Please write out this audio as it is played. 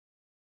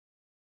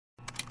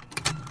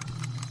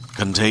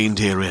Contained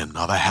herein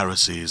are the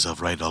heresies of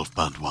Radolf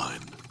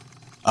Burntwine,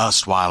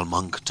 erstwhile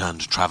monk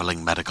turned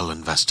traveling medical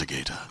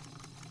investigator.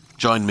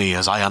 Join me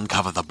as I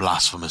uncover the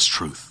blasphemous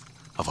truth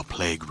of a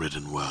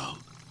plague-ridden world,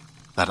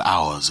 that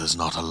ours is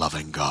not a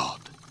loving God,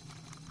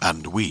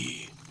 and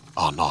we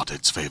are not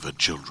its favored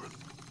children.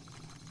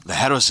 The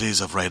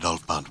heresies of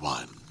Radolf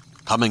Burntwine,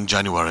 coming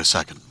January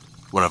 2nd,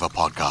 wherever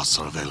podcasts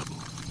are available.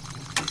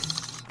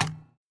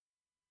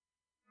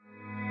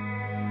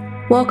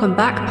 Welcome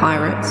back,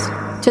 pirates,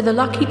 to the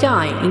Lucky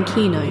Die in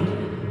Kino.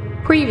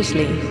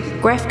 Previously,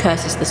 Gref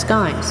curses the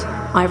skies,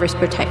 Iris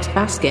protects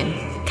Baskin,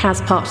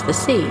 Kaz parts the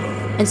sea,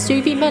 and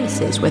Suvi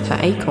menaces with her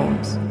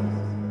acorns.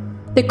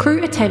 The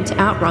crew attempt to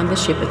outrun the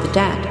ship of the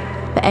dead,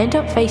 but end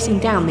up facing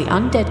down the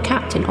undead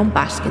captain on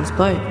Baskin's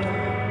boat.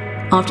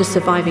 After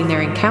surviving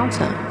their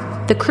encounter,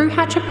 the crew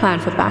hatch a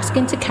plan for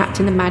Baskin to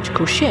captain the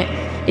magical ship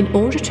in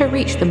order to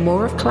reach the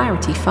Moor of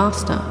Clarity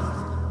faster.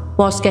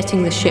 Whilst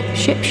getting the ship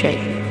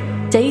shipshape,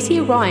 Daisy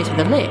arrives with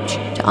a lich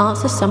to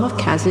answer some of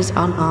Kaz's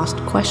unasked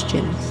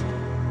questions.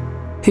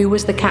 Who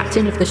was the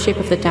captain of the Ship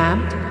of the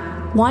Damned?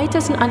 Why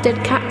does an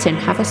undead captain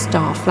have a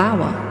star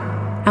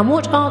flower? And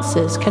what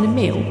answers can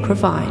Emil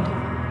provide?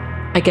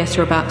 I guess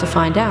you're about to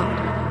find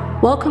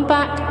out. Welcome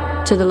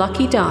back to the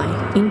Lucky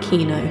Die in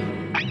Kino.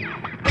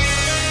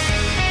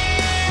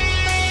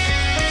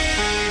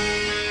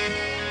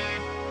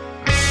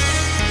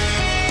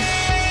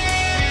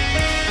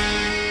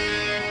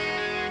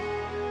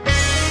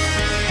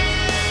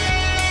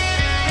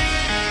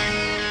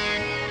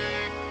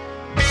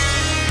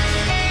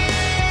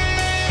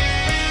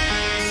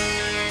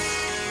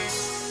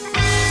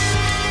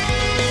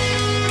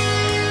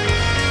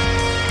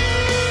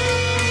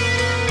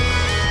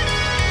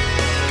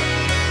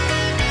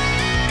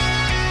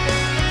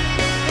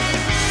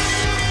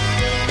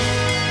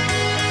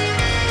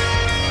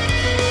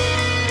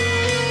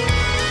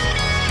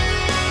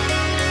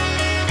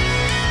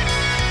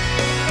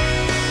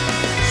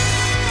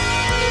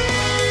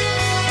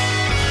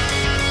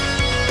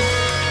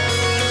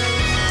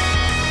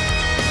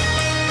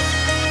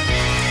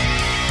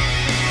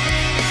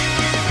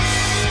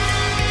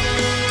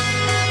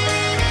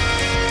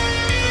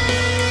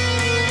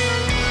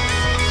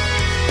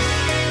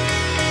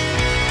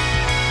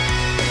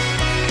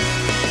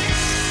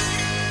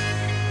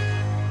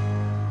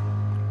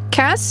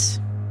 Kaz,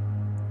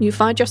 you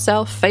find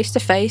yourself face to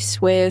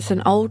face with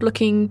an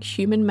old-looking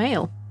human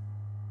male.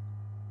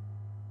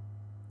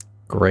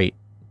 Great.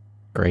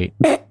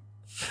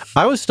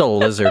 I was still a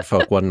lizard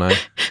folk, wasn't I?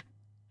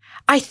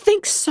 I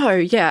think so,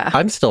 yeah.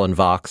 I'm still in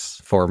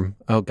Vox form.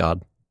 Oh,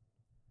 God.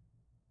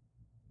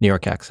 New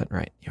York accent,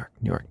 right?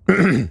 New York.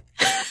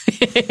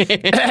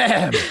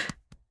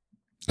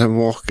 I'm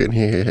walking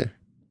here.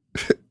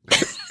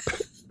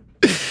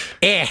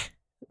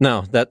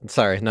 No,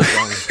 sorry, no,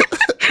 wrong.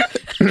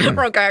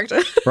 Wrong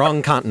character.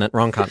 Wrong continent.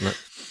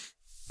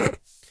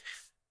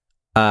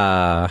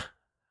 Hi.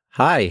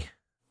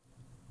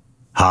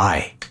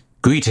 Hi.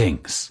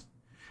 Greetings.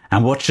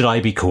 And what should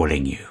I be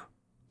calling you?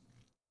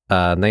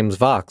 Name's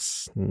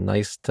Vox.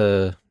 Nice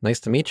to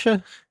meet you,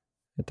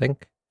 I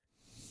think.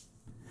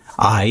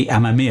 I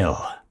am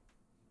Emil.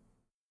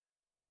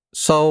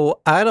 So,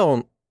 I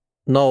don't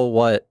know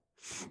what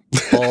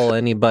all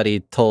anybody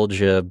told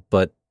you,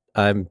 but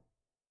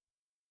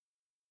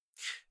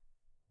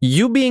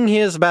you being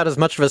here is about as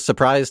much of a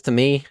surprise to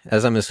me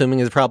as I'm assuming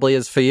it probably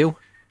is for you.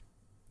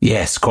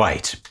 Yes,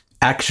 quite.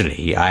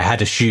 Actually, I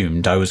had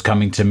assumed I was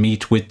coming to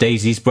meet with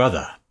Daisy's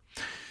brother,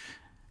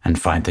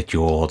 and find that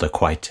you're the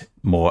quite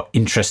more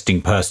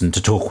interesting person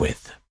to talk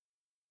with.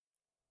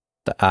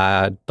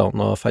 I don't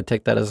know if I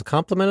take that as a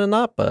compliment or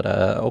not, but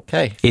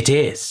okay. It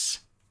is.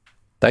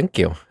 Thank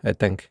you, I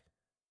think.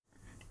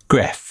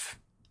 Gref.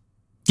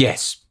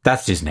 Yes,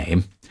 that's his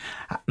name.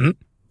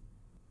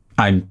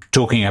 I'm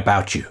talking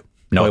about you.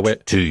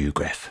 Not to you,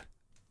 Gref.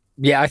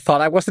 Yeah, I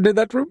thought I wasn't in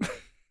that room.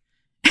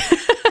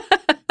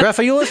 Gref,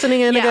 are you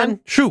listening in again?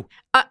 Shoo!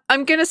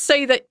 I'm going to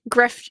say that,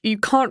 Gref, you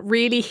can't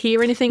really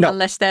hear anything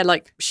unless they're,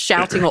 like,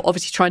 shouting or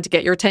obviously trying to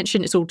get your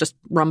attention. It's all just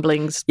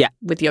rumblings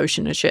with the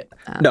ocean and shit.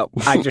 No,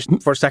 I just,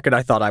 for a second,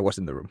 I thought I was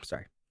in the room.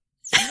 Sorry.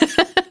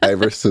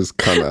 Iris has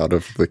come out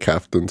of the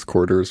captain's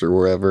quarters or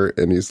wherever,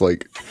 and he's,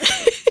 like,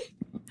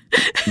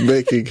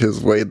 making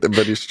his way,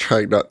 but he's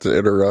trying not to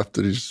interrupt,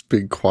 and he's just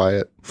being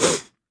quiet.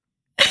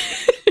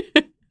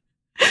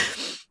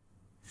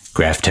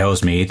 Gref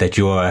tells me that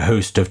you are a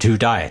host of two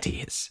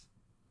deities.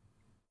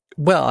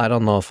 Well, I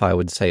don't know if I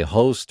would say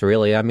host,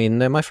 really. I mean,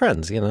 they're my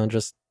friends,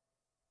 just...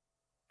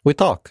 we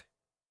talk.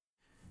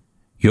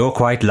 You're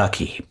quite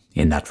lucky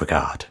in that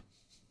regard.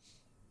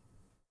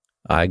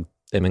 I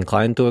am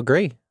inclined to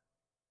agree.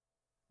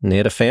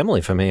 Near to family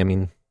for me, I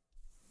mean...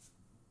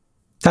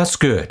 That's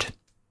good.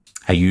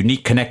 A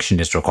unique connection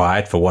is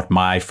required for what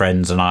my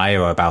friends and I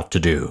are about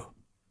to do.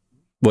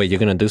 Wait, you're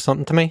going to do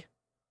something to me?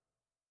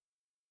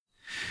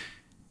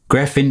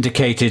 Gref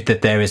indicated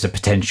that there is a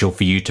potential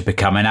for you to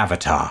become an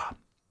avatar,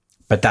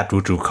 but that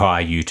would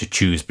require you to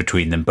choose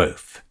between them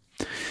both.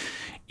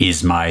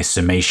 Is my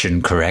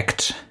summation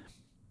correct?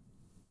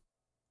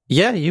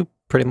 Yeah, you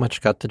pretty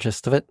much got the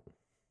gist of it.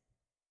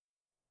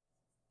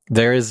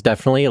 There is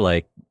definitely,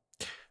 like,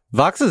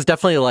 Vox is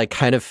definitely, like,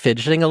 kind of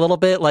fidgeting a little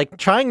bit, like,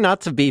 trying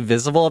not to be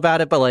visible about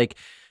it, but, like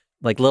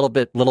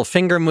little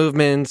finger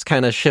movements,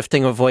 kind of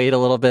shifting of weight a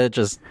little bit,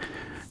 just...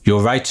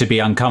 You're right to be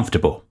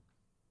uncomfortable.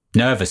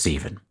 Nervous,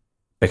 even.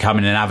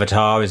 Becoming an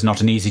avatar is not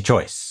an easy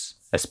choice,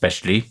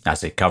 especially,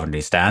 as it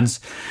currently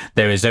stands,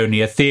 there is only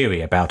a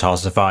theory about our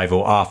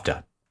survival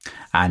after,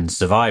 and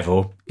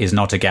survival is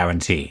not a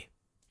guarantee.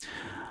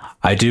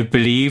 I do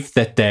believe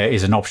that there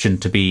is an option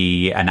to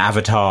be an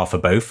avatar for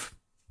both,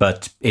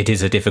 but it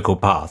is a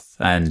difficult path,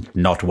 and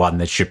not one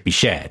that should be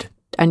shared.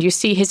 And you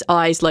see his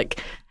eyes,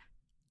 like,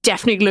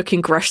 definitely look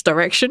in Gresh's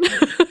direction.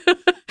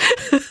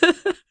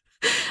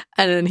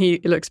 And then he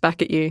looks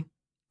back at you.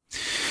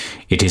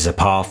 It is a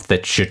path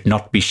that should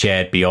not be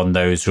shared beyond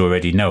those who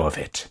already know of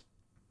it.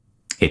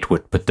 It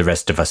would put the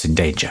rest of us in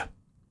danger.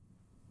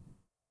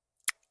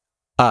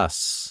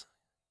 Us.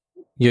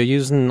 You're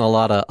using a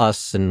lot of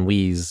us and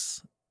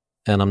we's,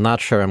 and I'm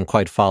not sure I'm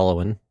quite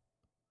following.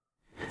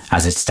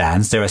 As it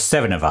stands, there are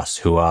 7 of us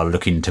who are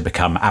looking to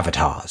become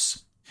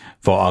avatars,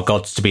 for our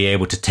gods to be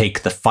able to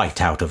take the fight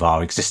out of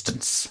our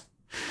existence.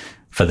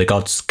 For the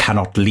gods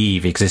cannot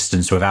leave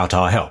existence without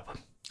our help.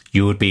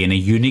 You would be in a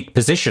unique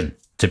position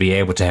to be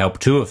able to help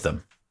 2 of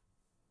them.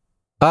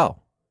 Oh.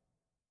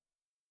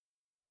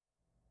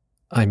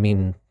 I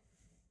mean...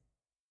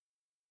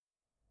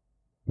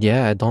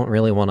 Yeah, I don't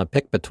really want to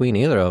pick between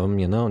either of them,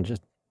 you know,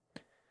 just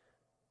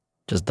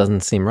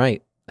doesn't seem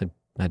right.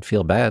 I'd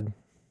feel bad.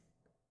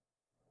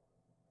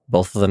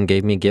 Both of them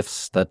gave me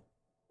gifts that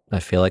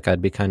I feel like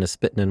I'd be kind of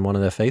spitting in one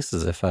of their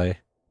faces if I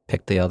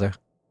picked the other.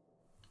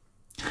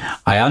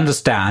 I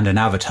understand an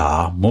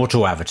avatar,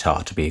 mortal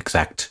avatar to be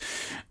exact.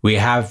 We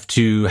have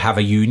to have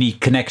a unique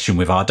connection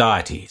with our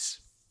deities.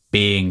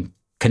 Being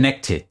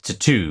connected to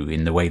 2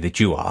 in the way that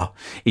you are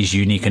is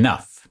unique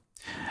enough.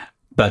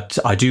 But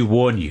I do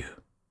warn you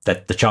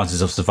that the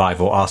chances of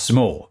survival are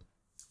small,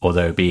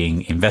 although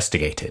being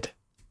investigated.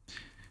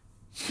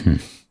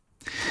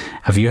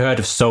 Have you heard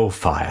of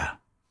Soulfire?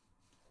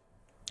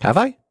 Have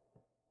I?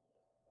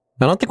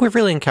 I don't think we've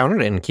really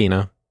encountered it in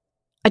Kino.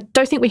 I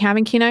don't think we have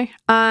in Kino.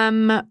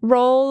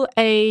 Roll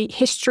a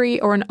history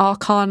or an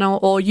arcana,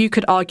 or you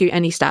could argue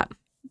any stat.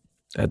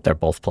 They're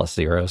both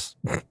 +0s.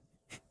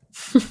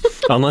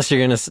 Unless you're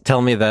going to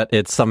tell me that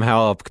it's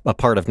somehow a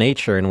part of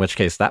nature, in which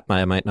case that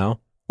I might know.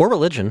 Or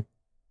religion.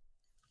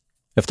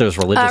 If there's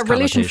religious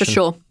religion for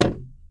sure.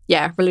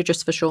 Yeah,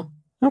 religious for sure.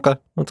 Okay,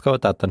 let's go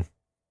with that then.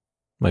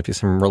 Might be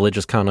some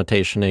religious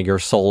connotation of your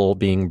soul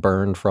being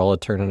burned for all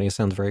eternity.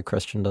 Sounds very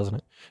Christian,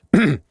 doesn't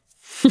it?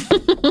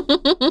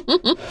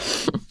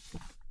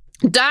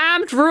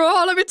 Damned for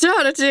all of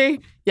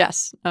eternity.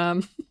 Yes.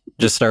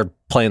 Just start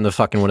playing the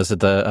fucking, what is it,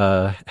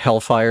 the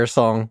Hellfire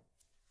song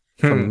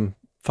from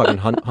fucking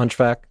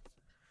Hunchback.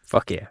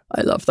 Fuck yeah.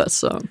 I love that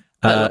song.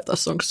 I love that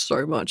song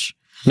so much.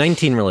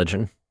 19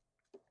 religion.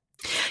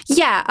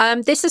 Yeah,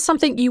 this is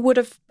something you would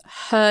have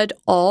heard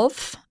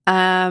of,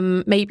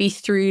 maybe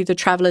through the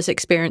traveler's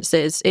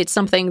experiences. It's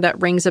something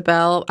that rings a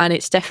bell, and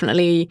it's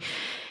definitely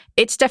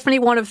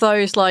one of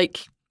those,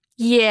 like,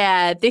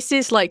 yeah, this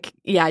is like,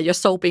 yeah, your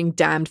soul being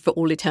damned for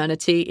all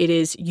eternity. It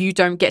is, you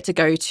don't get to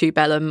go to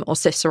Bellum or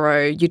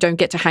Cicero. You don't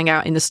get to hang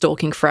out in the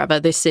stalking forever.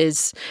 This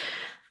is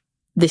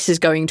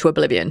going to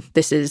oblivion.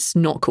 This is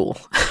not cool.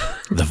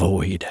 The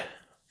void.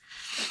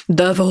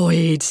 The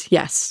void.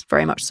 Yes,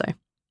 very much so.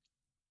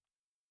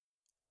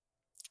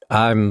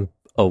 I'm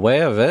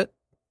aware of it.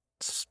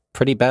 It's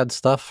pretty bad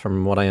stuff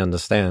from what I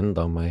understand,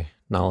 though my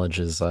knowledge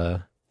is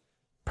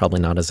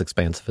probably not as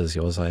expansive as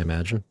yours, I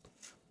imagine.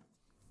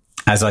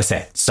 As I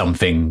said,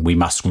 something we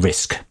must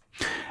risk.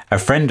 A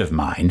friend of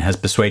mine has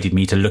persuaded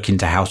me to look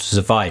into how to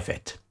survive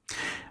it.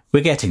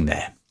 We're getting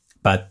there,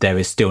 but there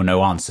is still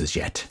no answers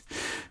yet.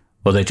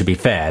 Although, to be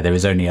fair, there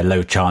is only a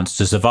low chance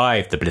to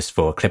survive the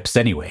blissful eclipse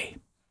anyway.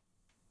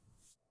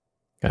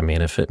 I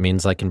mean, if it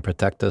means I can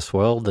protect this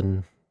world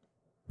and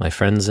my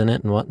friends in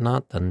it and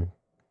whatnot, then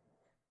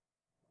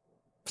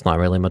it's not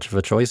really much of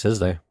a choice, is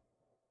there?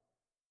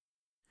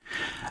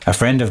 A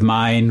friend of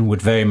mine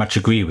would very much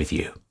agree with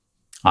you.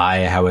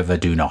 I, however,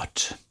 do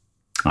not.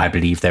 I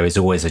believe there is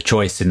always a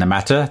choice in the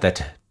matter.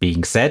 That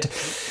being said,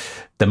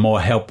 the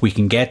more help we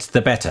can get,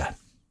 the better.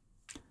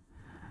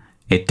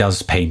 It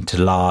does paint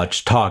a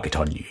large target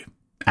on you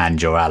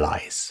and your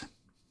allies.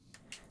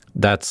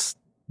 That's...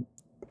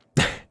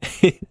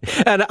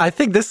 And I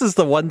think this is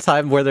the one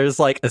time where there's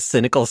like a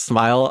cynical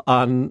smile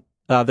on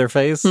their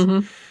face.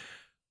 Mm-hmm.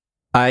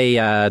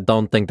 I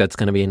don't think that's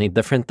going to be any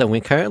different than we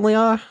currently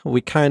are.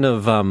 We kind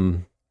of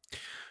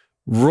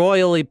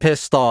royally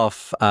pissed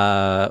off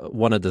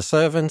one of the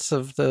servants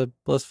of the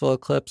Blissful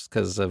Eclipse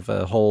because of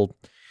a whole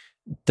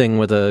thing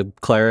with a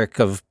cleric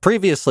of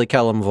previously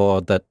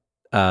Kalimvor that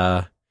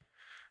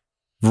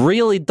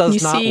really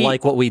does not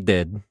like what we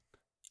did.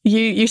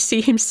 You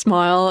see him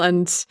smile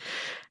and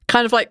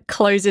kind of like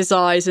closes his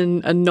eyes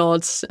and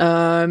nods.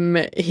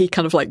 He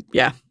kind of like,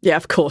 yeah,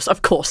 of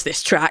course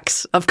this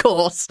tracks, of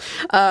course.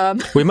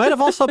 We might have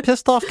also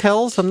pissed off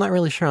Kells. I'm not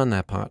really sure on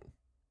that part.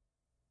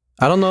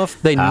 I don't know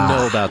if they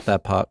know about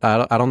that part.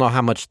 I don't know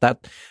how much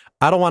that...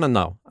 I don't want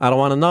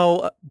to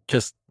know.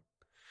 Just,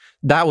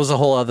 that was a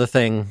whole other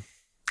thing.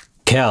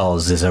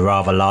 Kells is a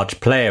rather large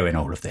player in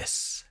all of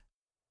this.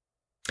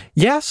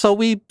 Yeah, so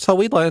we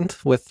learned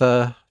with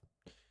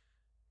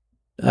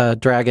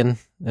Dragon,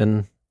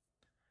 and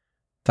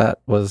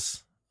that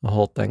was a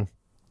whole thing.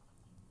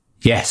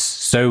 Yes,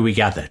 so we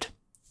gathered.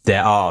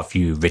 There are a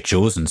few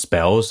rituals and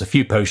spells, a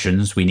few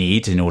potions we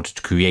need in order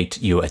to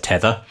create you a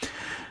tether.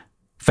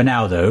 For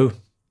now, though,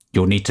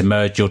 you'll need to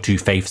merge your two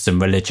faiths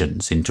and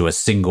religions into a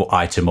single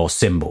item or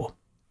symbol.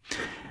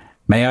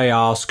 May I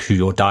ask who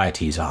your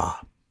deities are?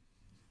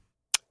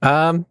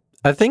 I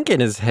think in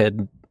his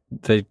head,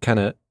 they kind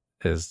of...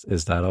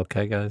 Is that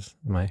okay, guys?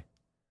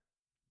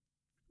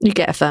 You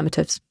get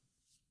affirmatives.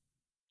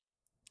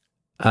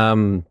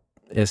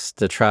 It's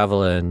the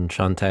Traveler and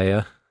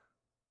Shantea.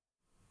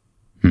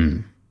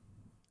 Kind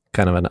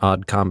of an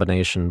odd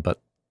combination,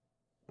 but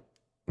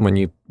when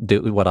you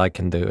do what I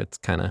can do, it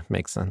kind of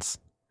makes sense.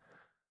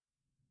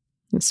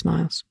 It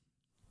smiles.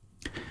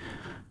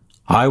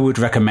 I would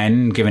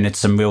recommend giving it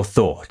some real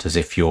thought, as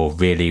if you're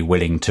really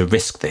willing to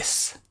risk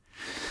this.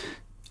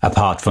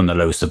 Apart from the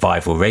low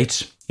survival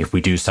rate, if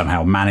we do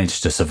somehow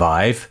manage to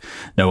survive,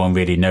 no one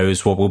really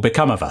knows what will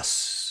become of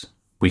us.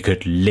 We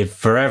could live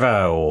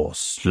forever or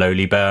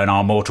slowly burn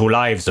our mortal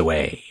lives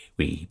away.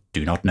 We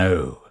do not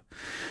know.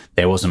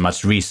 There wasn't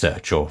much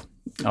research of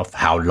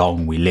how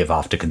long we live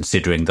after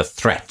considering the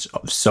threat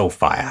of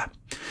soulfire.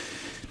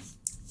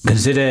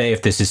 Consider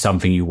if this is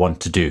something you want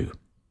to do,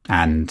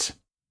 and...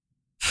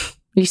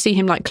 You see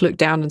him like look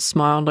down and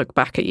smile and look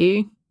back at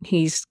you.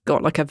 He's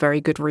got like a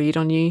very good read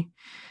on you.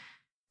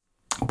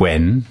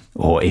 When,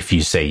 or if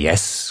you say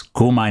yes,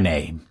 call my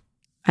name.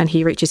 And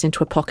he reaches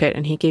into a pocket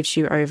and he gives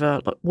you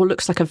over what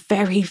looks like a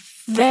very,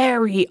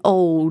 very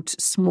old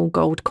small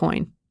gold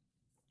coin.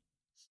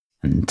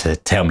 And to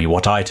tell me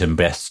what item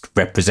best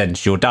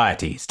represents your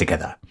deities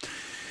together.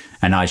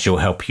 And I shall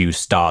help you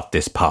start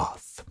this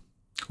path.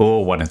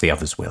 Or one of the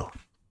others will.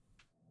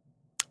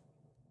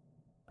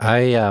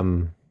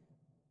 I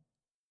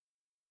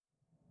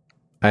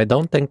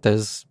don't think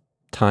there's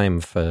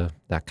time for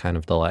that kind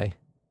of delay.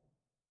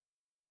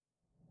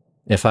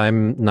 If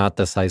I'm not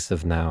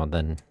decisive now,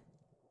 then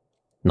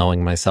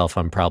knowing myself,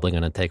 I'm probably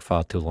going to take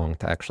far too long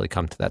to actually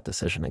come to that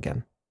decision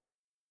again.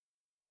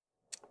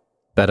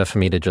 Better for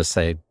me to just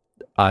say,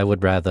 I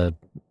would rather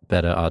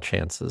better our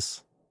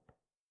chances.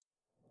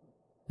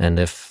 And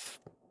if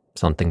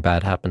something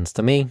bad happens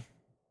to me,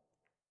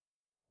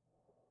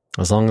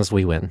 as long as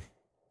we win,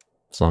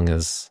 as long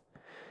as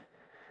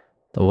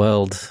the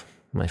world,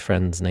 my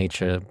friend's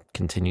nature,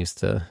 continues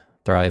to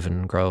thrive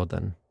and grow,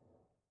 then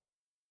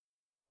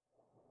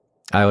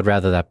I would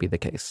rather that be the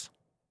case.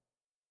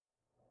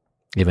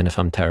 Even if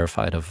I'm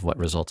terrified of what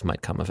results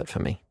might come of it for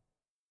me.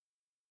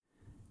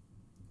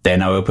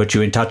 Then I will put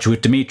you in touch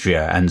with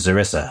Demetria and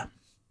Zarissa.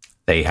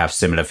 They have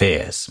similar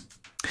fears.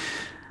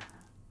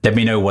 Let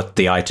me know what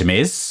the item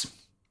is,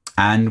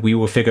 and we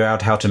will figure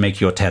out how to make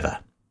your tether.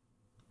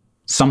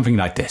 Something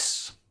like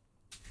this.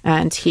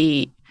 And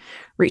he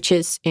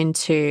reaches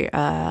into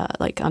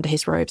under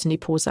his robes and he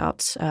pulls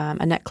out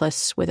a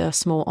necklace with a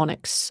small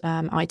onyx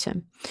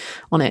item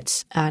on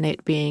it, and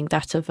it being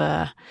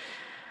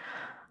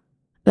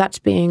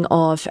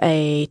of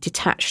a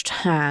detached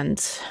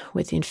hand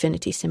with the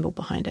infinity symbol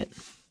behind it.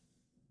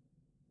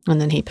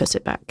 And then he puts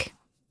it back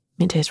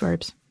into his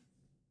robes.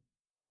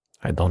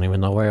 I don't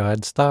even know where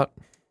I'd start.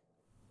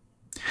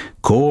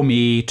 Call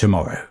me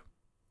tomorrow.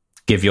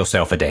 Give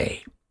yourself a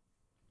day.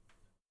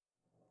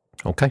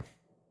 Okay.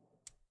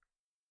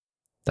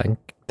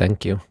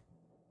 Thank you.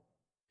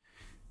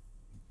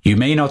 You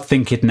may not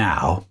think it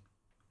now,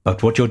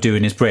 but what you're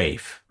doing is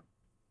brave,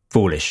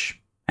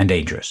 foolish, and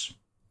dangerous.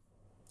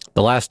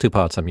 The last two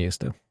parts I'm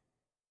used to.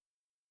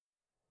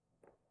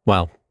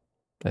 Well,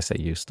 I say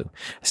used to.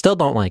 I still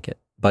don't like it,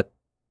 but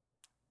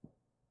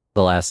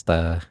the last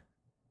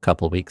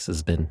couple of weeks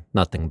has been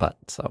nothing but,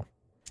 so.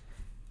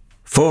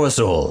 For us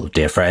all,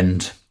 dear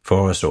friend,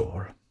 for us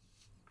all.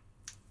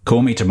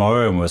 Call me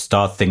tomorrow and we'll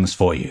start things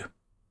for you.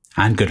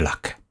 And good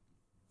luck.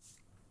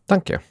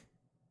 Thank you.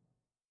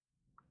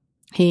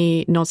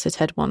 He nods his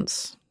head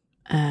once,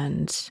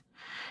 and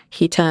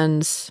he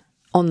turns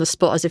on the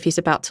spot as if he's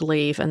about to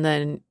leave, and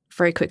then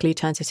very quickly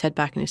turns his head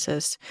back and he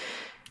says,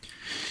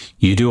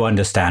 You do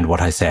understand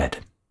what I said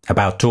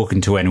about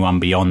talking to anyone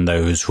beyond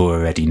those who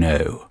already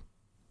know.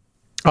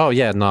 Oh,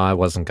 yeah, no, I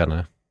wasn't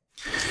gonna.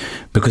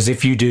 Because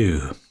if you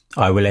do,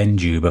 I will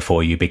end you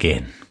before you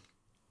begin.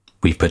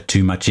 We've put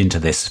too much into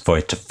this for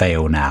it to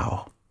fail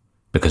now,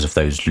 because of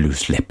those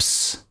loose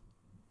lips.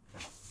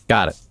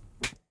 Got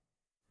it.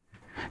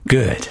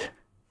 Good.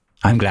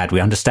 I'm glad we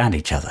understand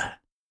each other.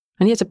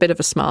 and he has a bit of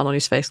a smile on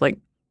his face, like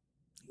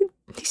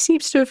he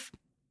seems to have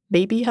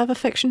maybe have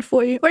affection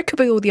for you. Or it could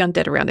be all the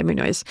undead around him, who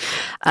knows.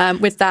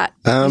 With that,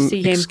 you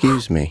see him...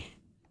 Excuse me.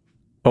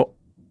 Oh.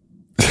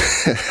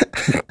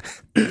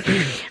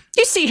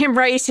 You see him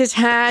raise his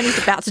hand.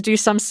 He's about to do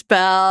some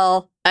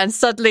spell. And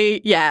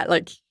suddenly,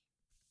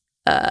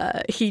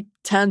 he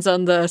turns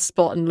on the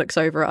spot and looks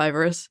over at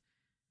Ivorus.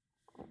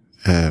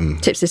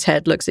 Tips his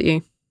head, looks at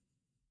you.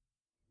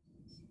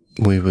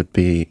 We would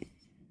be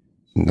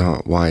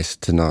not wise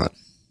to not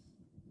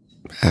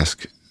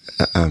ask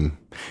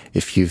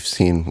if you've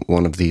seen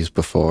one of these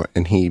before.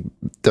 And he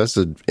does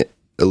an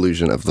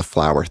illusion of the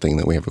flower thing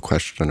that we have a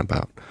question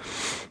about.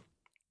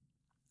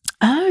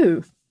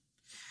 Oh.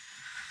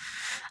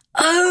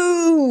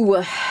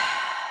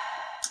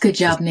 Good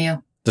job,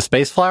 Neil. The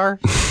space flower?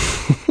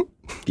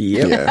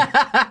 Yep.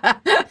 Yeah.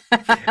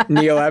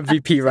 Neo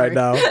MVP right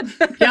now.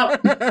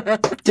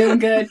 Yep. Doing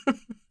good.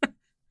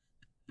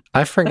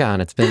 I've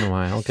forgotten. It's been a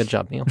while. Good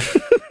job, Neil.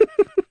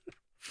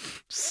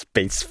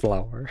 Space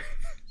flower.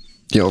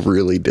 Y'all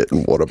really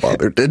didn't want to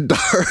bother, did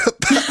Dara?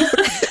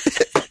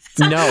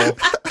 No.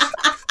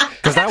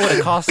 Because that would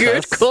have cost Good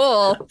us.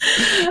 call.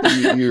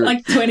 You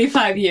Like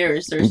 25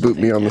 years or something.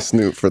 boot me on the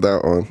snoot for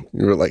that one.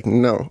 You were like,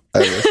 no,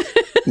 Iris,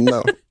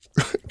 no.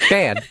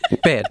 Bad.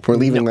 We're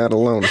leaving that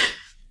alone.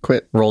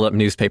 Quit. Rolled up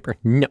newspaper.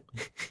 No.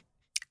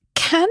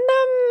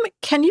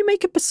 Can you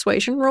make a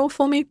persuasion roll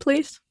for me,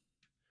 please?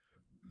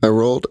 I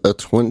rolled a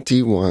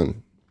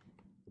 21.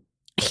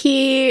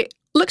 He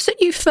looks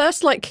at you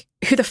first like,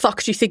 who the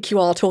fuck do you think you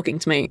are talking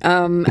to me?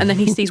 And then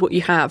he sees what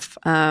you have.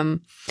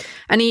 And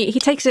he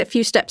takes it a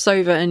few steps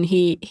over and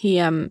he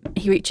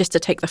reaches to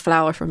take the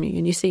flower from you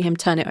and you see him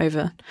turn it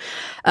over.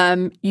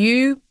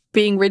 You,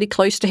 being really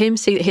close to him,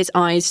 see that his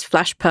eyes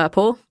flash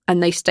purple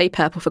and they stay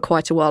purple for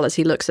quite a while as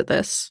he looks at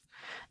this.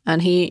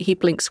 And he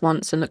blinks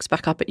once and looks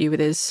back up at you with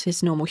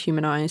his normal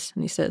human eyes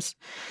and he says,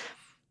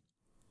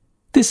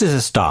 This is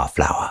a star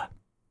flower.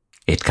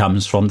 It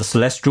comes from the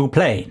celestial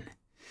plane.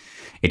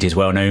 It is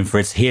well known for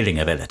its healing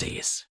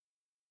abilities.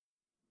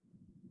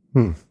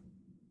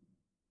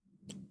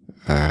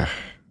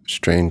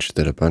 Strange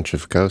that a bunch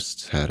of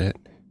ghosts had it.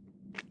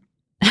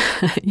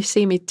 you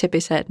see me tip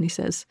his head and he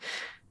says,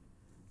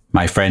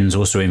 My friends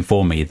also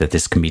inform me that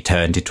this can be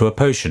turned into a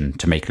potion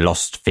to make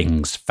lost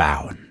things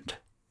found.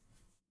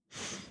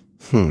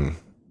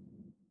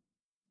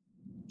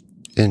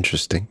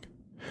 Interesting.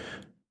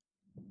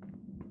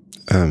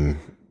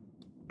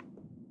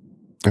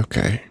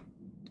 Okay.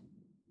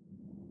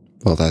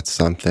 Well, that's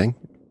something.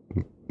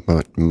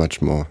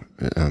 Much more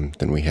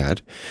than we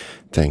had.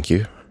 Thank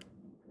you.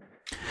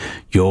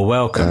 You're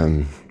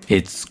welcome.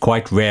 It's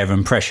quite rare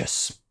and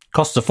precious.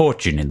 Costs a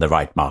fortune in the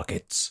right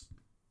markets.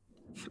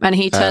 and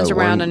he turns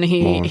around and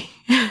he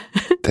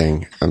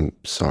thing. I'm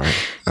sorry.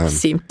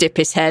 see him dip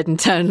his head and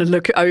turn and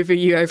look over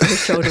his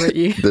shoulder at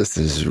you. This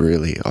is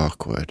really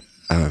awkward.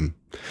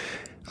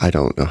 I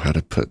don't know how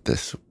to put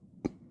this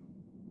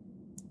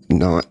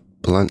not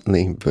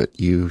bluntly, but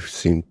you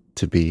seem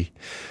to be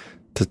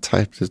the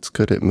type that's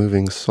good at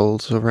moving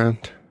souls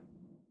around.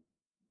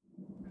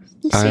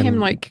 You see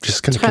him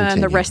just gonna turn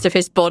continue. the rest of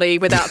his body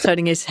without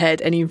turning his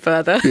head any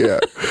further. Yeah.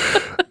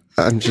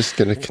 I'm just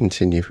going to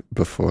continue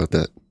before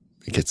that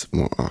gets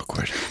more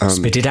awkward.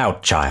 Spit it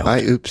out, child.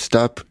 I oopsed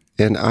up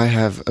and I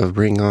have a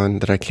ring on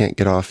that I can't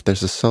get off.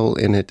 There's a soul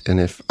in it, and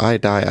if I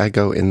die, I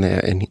go in there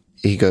and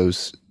he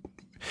goes,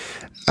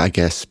 I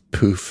guess,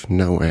 poof,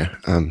 nowhere.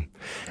 And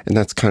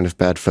that's kind of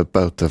bad for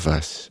both of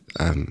us.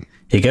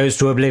 He goes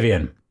to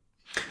oblivion.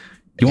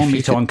 You want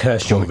me to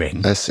uncurse your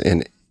ring? Us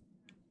in.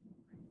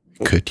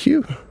 Could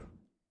you?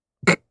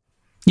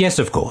 Yes,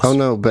 of course. Oh,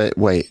 no, but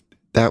wait.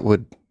 That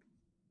would...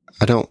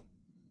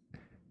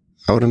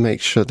 I want to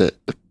make sure that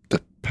the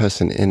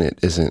person in it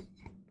isn't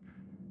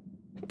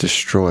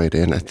destroyed,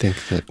 and I think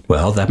that...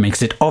 Well, that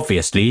makes it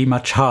obviously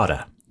much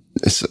harder.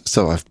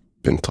 So I've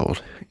been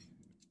told.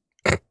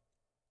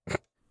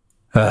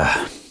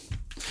 I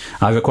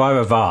require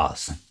a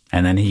vase,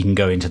 and then he can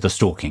go into the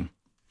stalking.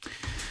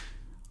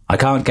 I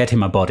can't get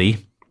him a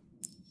body.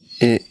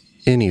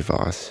 Any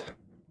vase.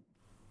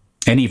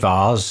 Any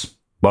vase,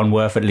 one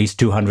worth at least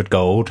 200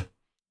 gold.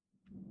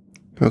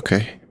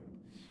 Okay.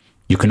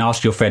 You can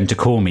ask your friend to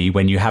call me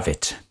when you have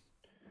it.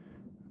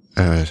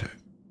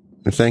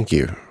 Thank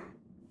you.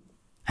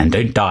 And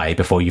don't die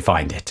before you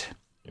find it.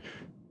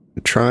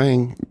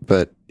 Trying,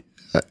 but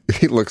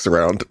he looks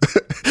around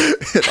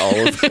at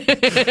all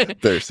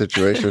of their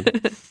situation.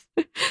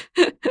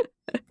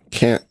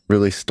 Can't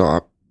really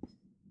stop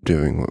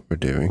doing what we're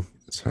doing,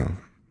 so...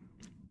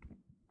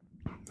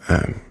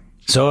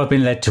 So I've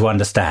been led to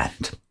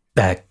understand.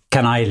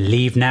 Can I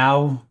leave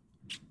now?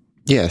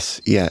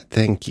 Yes, yeah,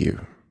 thank you.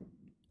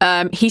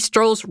 He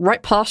strolls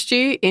right past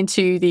you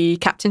into the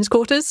captain's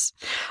quarters,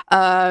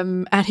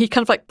 and he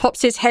kind of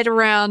pops his head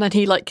around and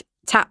he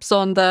taps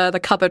on the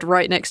cupboard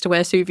right next to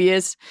where Suvi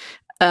is,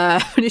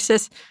 and he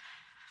says,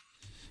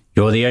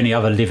 You're the only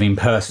other living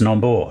person on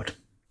board.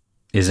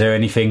 Is there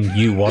anything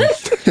you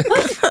want?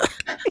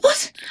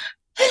 What?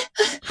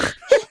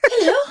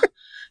 Hello?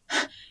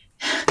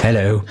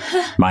 Hello,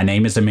 my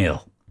name is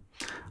Emil.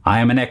 I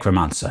am a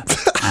necromancer.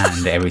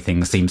 and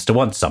everything seems to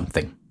want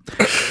something.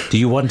 Do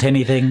you want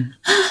anything?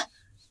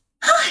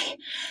 Hi.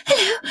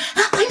 Hello.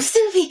 I'm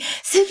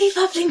Suvi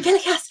Bubbling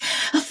Pillicast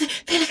of the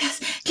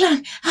Pillicast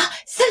clan.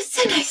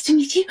 So nice to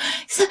meet you.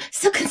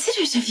 So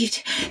considerate of you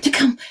to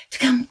come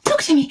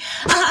talk to me.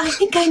 I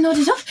think I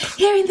nodded off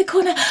here in the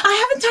corner.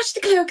 I haven't touched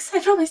the cloaks, I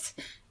promise.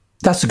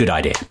 That's a good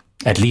idea.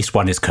 At least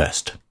one is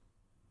cursed.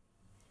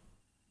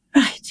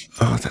 Right.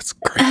 Oh, that's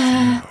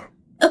great.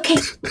 Okay.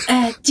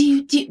 Do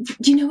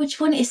you know which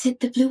one? Is it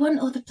the blue one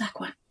or the black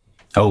one?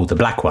 Oh, the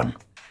black one.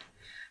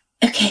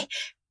 Okay.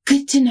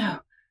 Good to know.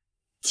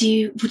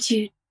 Would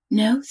you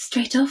know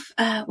straight off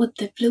what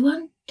the blue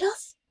one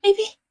does?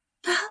 Maybe?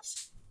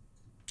 Perhaps?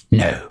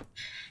 No.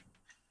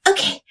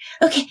 Okay,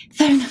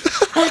 fair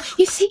enough.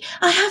 You see,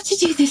 I have to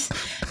do this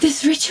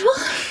ritual.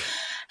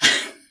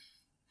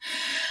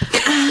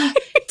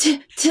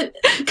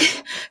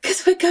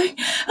 Because we're going.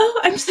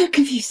 Oh, I'm so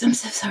confused. I'm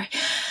so sorry.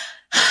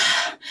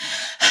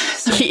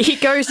 He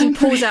goes and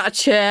pulls out a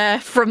chair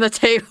from the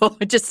table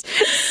and just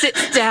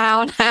sits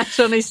down, hands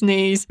on his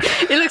knees.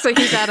 It looks like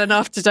he's had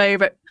enough today,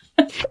 but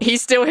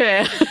he's still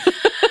here.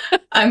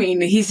 I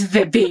mean, he's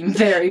being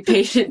very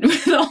patient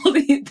with all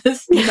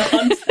this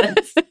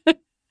nonsense.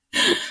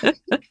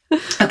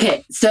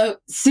 Okay, so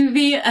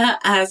Suvi,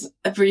 as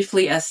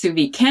briefly as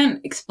Suvi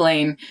can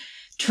explain,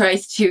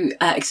 tries to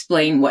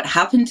explain what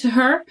happened to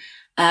her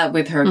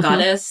with her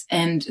goddess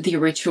and the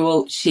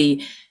ritual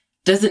she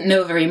doesn't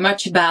know very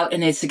much about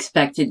and is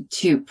expected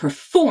to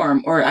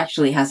perform, or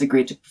actually has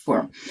agreed to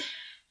perform.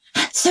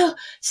 So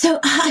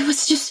I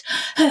was just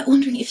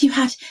wondering if you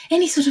had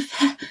any sort of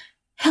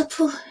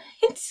helpful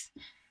hints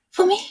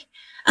for me.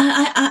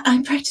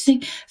 I'm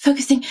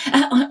focusing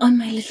on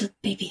my little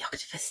baby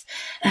octopus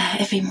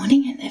every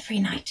morning and every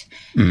night.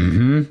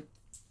 Mm-hmm.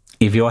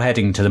 If you're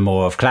heading to the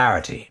Moor of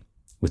Clarity,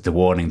 with the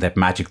warning that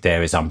magic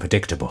there is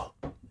unpredictable.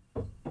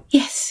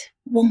 Yes,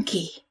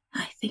 wonky,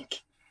 I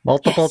think.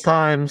 Multiple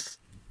times.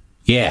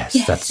 Yes,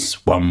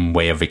 that's one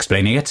way of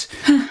explaining it.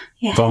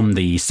 Yeah. From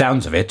the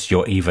sounds of it,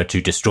 you're either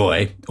to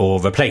destroy or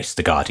replace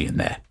the Guardian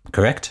there,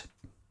 correct?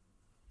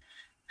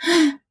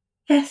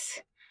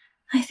 Yes,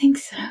 I think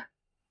so.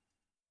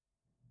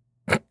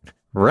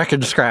 Wreck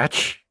and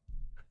scratch.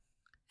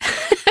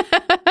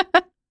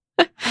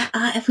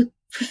 I would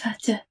prefer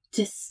to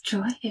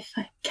destroy if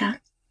I can.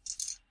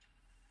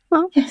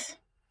 Well. Yes.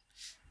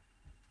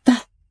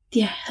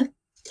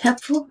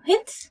 Helpful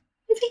hints,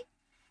 maybe,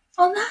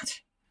 on that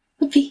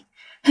would be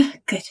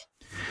good.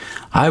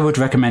 I would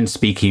recommend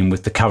speaking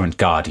with the current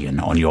Guardian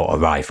on your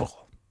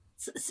arrival.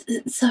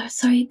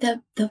 Sorry,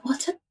 the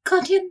water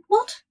guardian?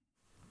 What?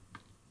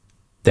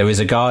 There is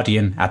a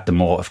Guardian at the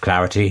Moor of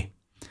Clarity.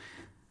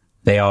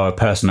 They are a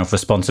person of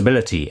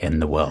responsibility in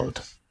the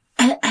world.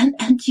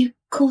 And you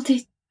called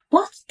it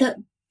what?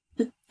 The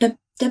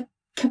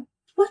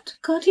what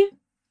guardian?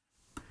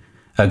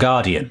 A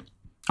Guardian.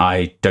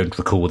 I don't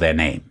recall their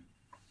name.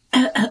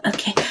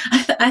 Okay.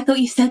 I thought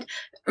you said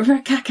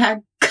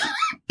Rakaka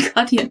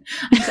guardian.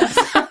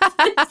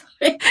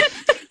 Sorry.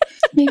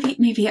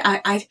 Maybe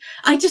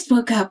I just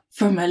woke up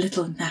from a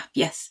little nap.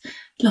 Yes,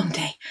 long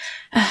day.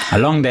 A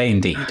long day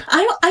indeed.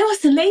 I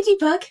was a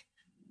ladybug.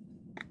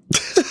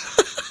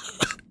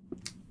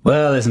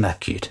 Well, isn't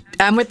that cute?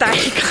 And with that,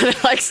 he kind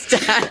of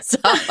stands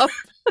up.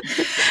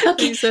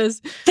 Okay. He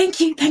says, Thank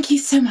you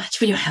so much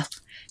for your help.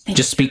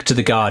 Just speak to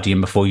the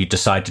Guardian before you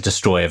decide to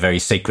destroy a very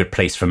sacred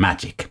place for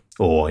magic.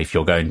 Or if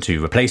you're going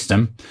to replace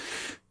them,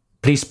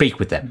 please speak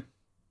with them.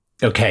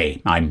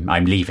 Okay,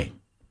 I'm leaving.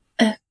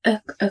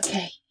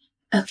 Okay.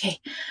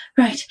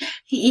 Right.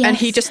 Yes. and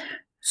he just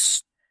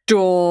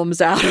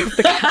storms out of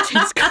the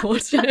captain's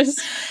quarters.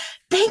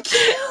 Thank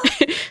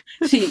you.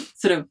 She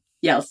sort of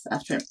yells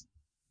after him.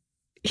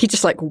 He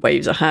just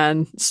waves a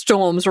hand,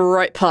 storms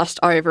right past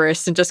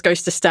Ivorus, and just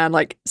goes to stand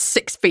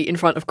 6 feet in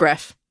front of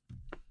Gref.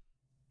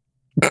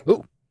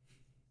 Ooh.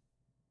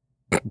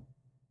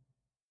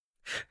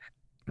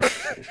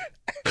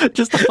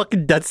 Just a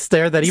fucking death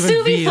stare that even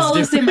Suvi V is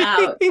follows doing. him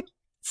out.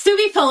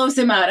 Suvi follows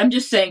him out. I'm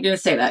just going to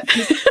say that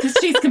because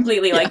she's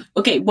completely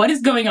okay, what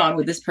is going on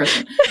with this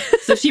person?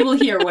 So she will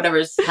hear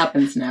whatever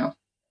happens now.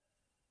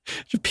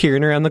 Just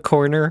peering around the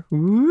corner.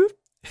 Whoop.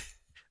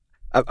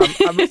 I'm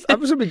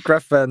assuming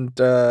Gref and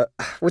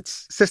which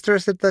sister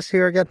is it that's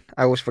here again?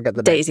 I always forget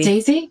the name.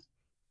 Daisy.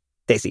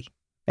 Daisy.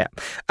 Yeah.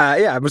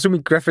 I'm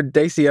assuming Gref and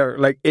Daisy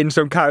are in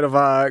some kind of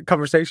a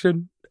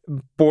conversation,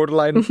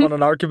 borderline on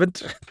an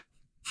argument.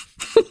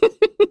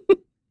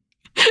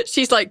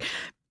 She's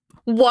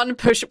one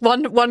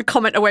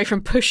comment away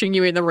from pushing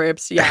you in the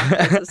ribs. Yeah,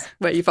 that's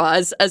where you are.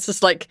 As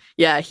just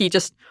he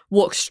just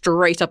walks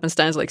straight up and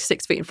stands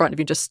 6 feet in front of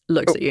you and just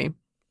looks at you.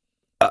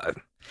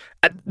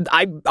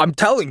 I'm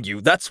telling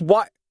you, that's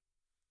why.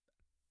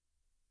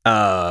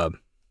 Do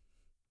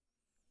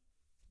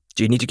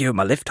you need to give him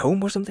a lift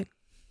home or something?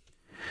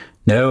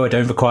 No, I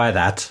don't require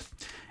that.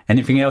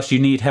 Anything else you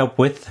need help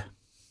with?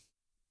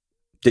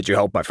 Did you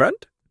help my friend?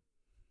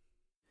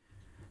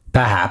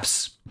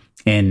 Perhaps,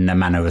 in a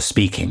manner of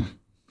speaking.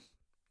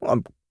 Well,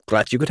 I'm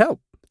glad you could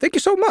help. Thank you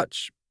so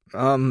much.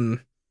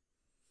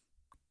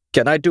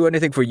 Can I do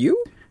anything for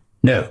you?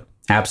 No,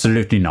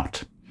 absolutely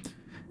not.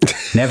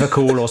 Never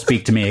call or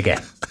speak to me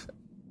again.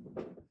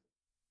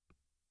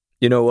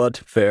 You know what?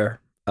 Fair.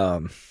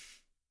 Are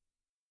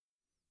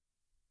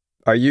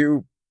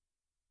you...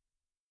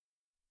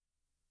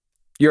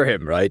 You're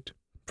him, right?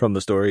 From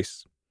the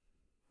stories.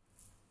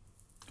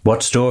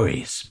 What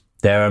stories?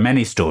 There are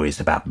many stories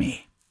about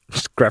me.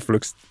 Graf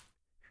looks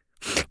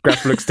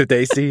to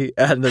Daisy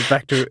and then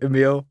back to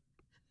Emil.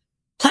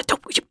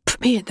 Don't you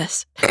put me in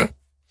this.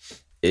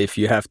 If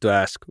you have to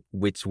ask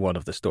which one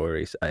of the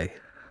stories, I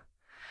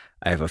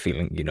have a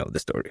feeling you know the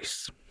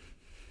stories.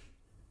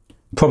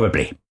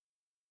 Probably.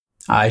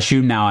 I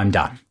assume now I'm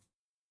done.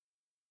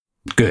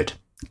 Good.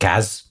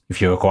 Kaz,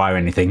 if you require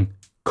anything,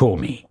 call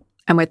me.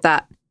 And with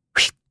that,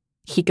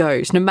 he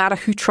goes, no matter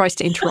who tries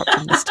to interrupt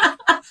him this time.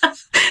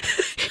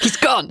 He's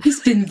gone. He's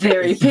been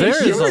very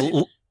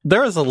patient.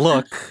 There is a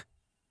look.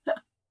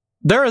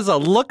 There is a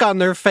look on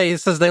their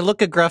face as they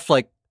look at Gref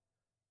like,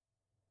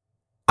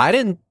 I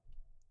didn't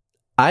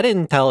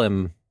tell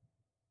him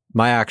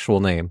my actual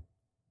name.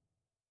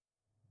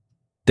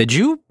 Did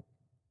you?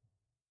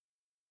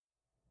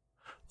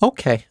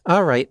 Okay,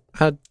 all right.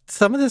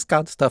 Some of this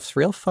god stuff's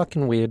real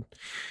fucking weird.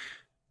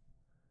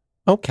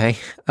 Okay,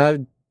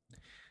 I'm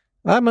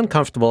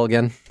uncomfortable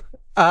again.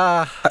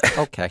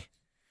 Okay.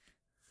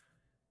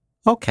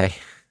 Okay,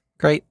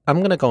 great.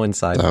 I'm gonna go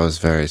inside. That was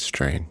very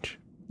strange.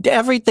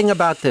 Everything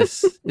about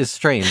this is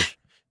strange.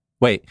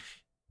 Wait,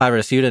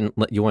 Iris, you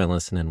weren't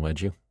listening,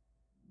 would you?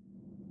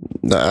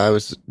 I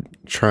was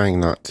trying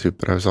not to,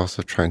 but I was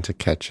also trying to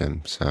catch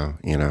him, so,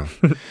 you know.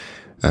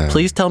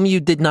 Please tell me you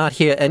did not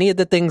hear any of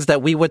the things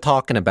that we were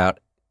talking about.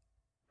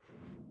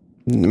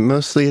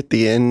 Mostly at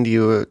the end,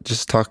 you were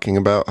just talking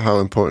about how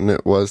important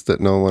it was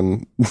that no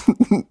one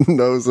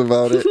knows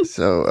about it,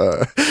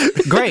 so...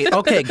 Great,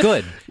 okay,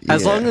 good.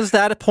 As long as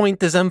that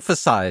point is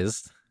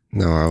emphasized.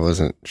 No, I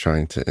wasn't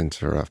trying to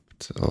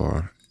interrupt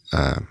or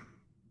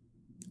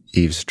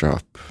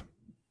eavesdrop.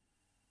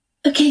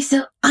 Okay,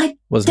 so I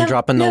wasn't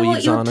dropping no know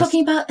eaves what on you're us.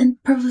 talking about, and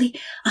probably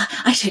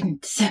I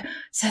shouldn't. So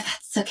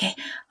that's okay.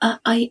 Are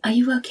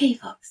you okay,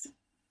 Fox?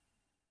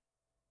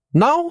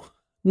 No,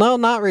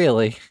 not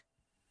really.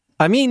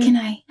 I mean, Can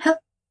I help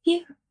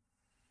you?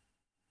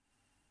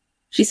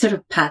 She sort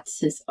of pats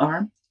his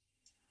arm,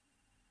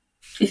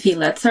 if he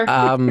lets her.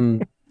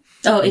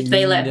 If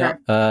they let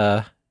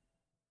her.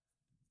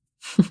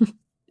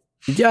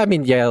 Yeah, I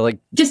mean, yeah, like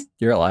Just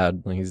you're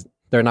allowed. Like,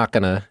 they're not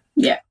gonna.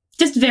 yeah,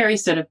 just very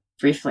sort of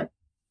briefly.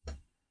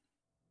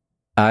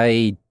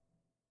 I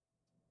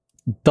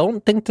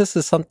don't think this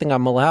is something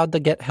I'm allowed to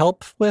get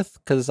help with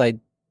because I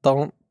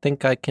don't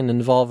think I can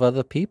involve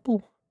other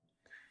people.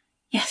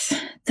 Yes,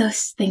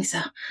 those things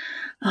are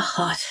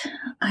hard.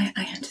 I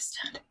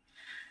understand.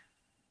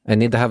 I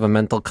need to have a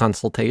mental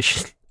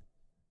consultation.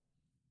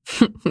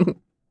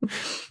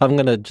 I'm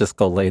gonna just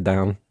go lay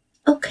down.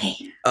 Okay.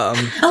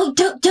 Oh,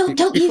 don't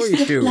before use you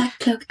the do- black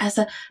cloak as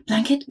a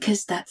blanket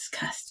because that's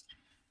cursed.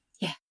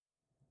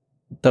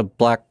 The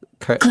black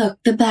Cloak,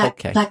 the black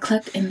Okay. black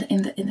cloak in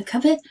the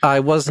cupboard.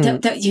 I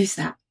wasn't. Don't use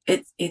that.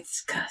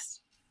 It's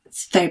cursed.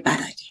 It's a very bad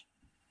idea.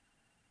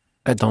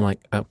 I don't like.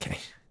 Okay,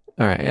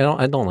 all right.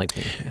 I don't like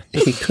being here.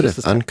 He could have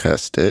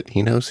uncursed it.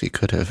 He knows he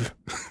could have.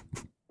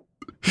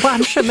 Well,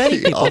 I'm sure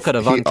many people could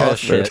have He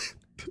uncursed offered shit.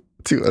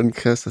 to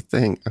uncurse a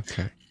thing.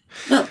 Okay.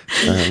 Well,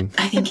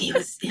 I think he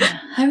was in a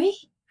hurry.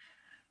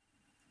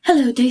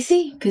 Hello,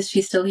 Daisy, because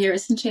she's still here,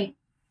 isn't she?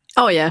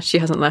 Oh, yeah, she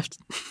hasn't left.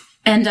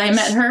 And I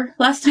met her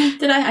last time,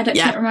 did I? Yeah.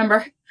 Can't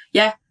remember.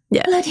 Yeah.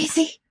 Yeah. Hello,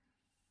 Daisy.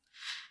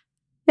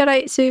 You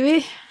right,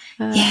 Suvi?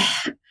 Yeah.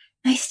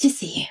 Nice to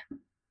see you.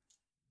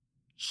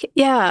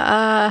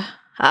 Yeah,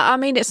 I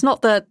mean, it's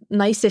not the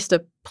nicest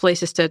of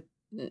places to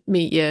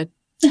meet you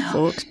Oh,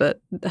 folks, but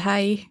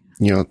hey.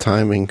 Your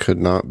timing could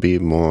not be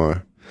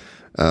more,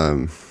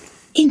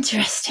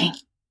 interesting.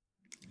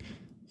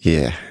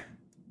 yeah.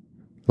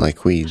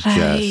 Like we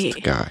Right.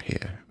 just got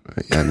here.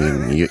 I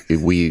mean,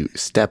 we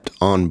stepped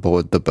on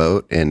board the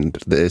boat, and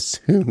as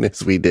soon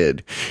as we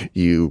did,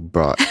 you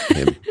brought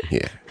him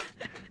here.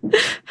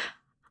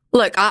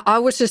 Look, I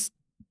was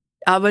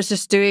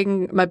just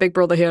doing my big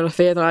brother here a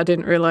favour. I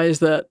didn't realise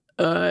that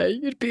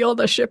you'd be on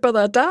the ship of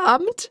the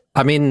damned.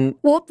 I mean,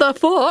 What the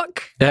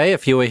fuck? hey,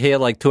 if you were here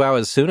like 2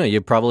 hours sooner, you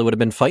probably would have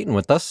been fighting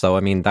with us. So, I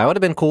mean, that would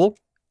have been cool.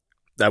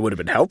 That would have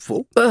been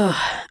helpful. Ugh.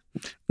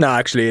 No,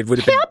 actually, it would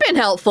have been. Yeah, been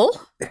helpful.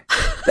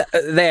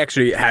 They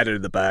actually had it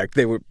in the bag.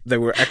 They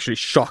were actually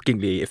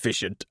shockingly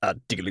efficient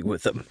at dealing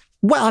with them.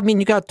 Well, I mean,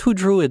 you got 2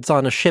 druids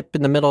on a ship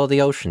in the middle of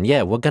the ocean.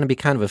 Yeah, we're going to be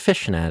kind of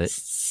efficient at it.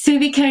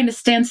 Suvi kind of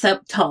stands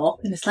up tall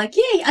and is like,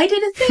 yay, I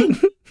did a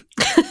thing.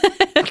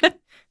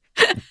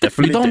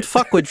 Definitely You don't did.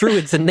 fuck with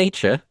druids in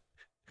nature.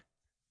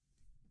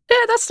 Yeah,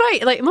 that's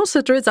right. Like, most of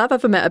the druids I've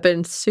ever met have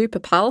been super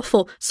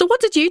powerful. So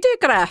what did you do,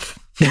 Graf?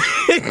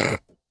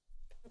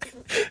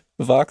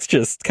 Vox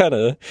just kind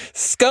of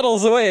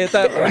scuttles away at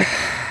that one.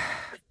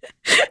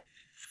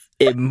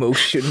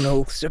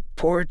 Emotional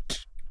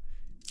support.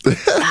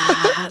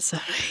 That's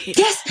right.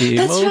 Yes, that's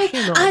right.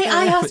 Emotional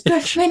I asked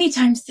Graf many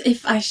times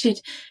if I should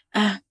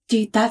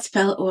do that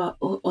spell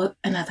or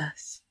another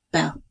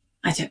spell.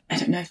 I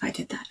don't know if I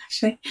did that,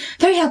 actually.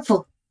 Very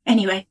helpful.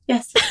 Anyway,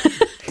 yes.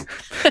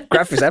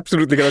 Graf is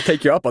absolutely going to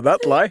take you up on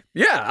that lie.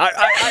 Yeah,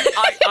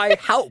 I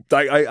helped.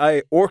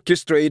 I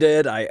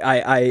orchestrated.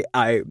 I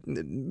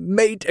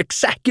made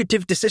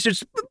executive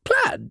decisions,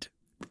 planned.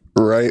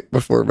 Right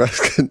before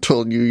Baskin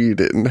told you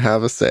didn't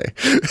have a say.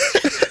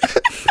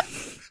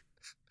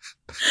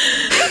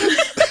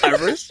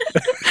 Iris?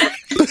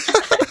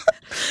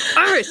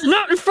 Iris,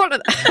 not in front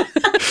of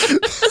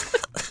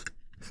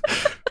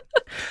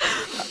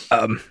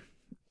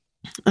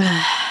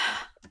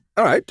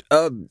All right.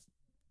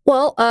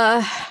 Well,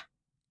 I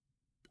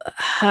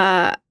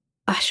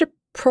should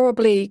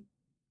probably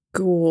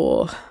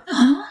go.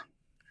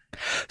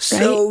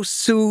 So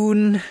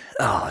soon.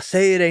 Oh,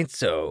 say it ain't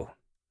so.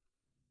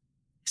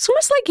 It's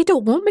almost like you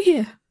don't want me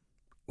here.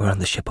 We're on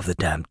the ship of the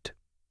damned.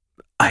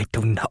 I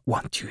do not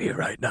want you here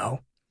right now.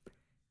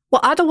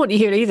 Well, I don't want you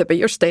here either, but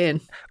you're staying.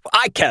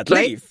 I can't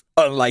leave,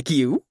 unlike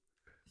you.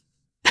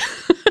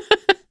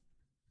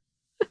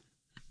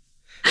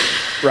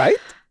 Right?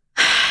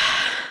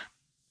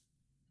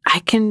 I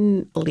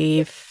can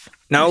leave.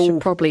 No. I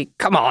should probably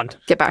come on.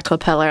 Get back to the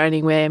pillar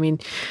anyway. I mean,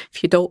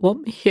 if you don't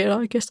want me here,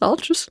 I guess I'll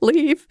just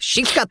leave.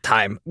 She's got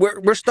time.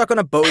 We're stuck on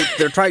a boat.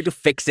 They're trying to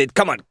fix it.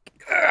 Come on.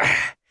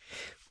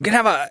 We can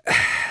have a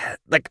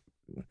like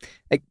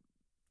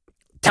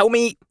tell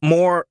me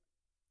more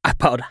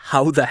about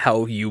how the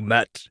hell you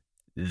met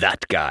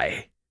that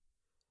guy.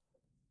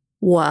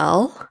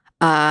 Well,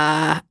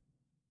 I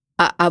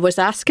was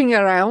asking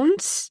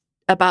around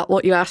about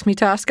what you asked me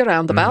to ask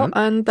around about,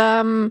 and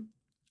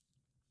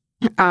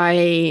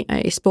I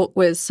spoke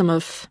with some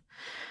of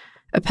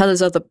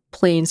Apella's other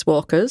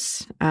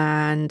planeswalkers,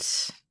 and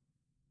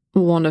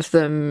one of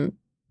them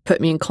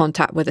put me in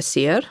contact with a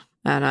seer,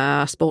 and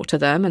I spoke to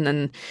them, and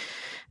then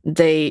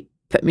they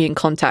put me in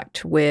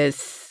contact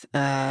with,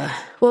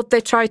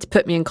 they tried to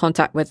put me in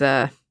contact with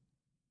a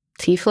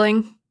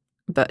tiefling,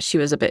 but she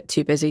was a bit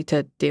too busy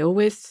to deal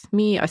with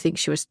me. I think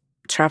she was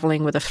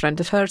traveling with a friend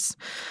of hers.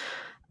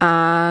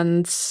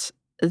 And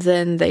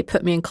then they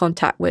put me in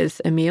contact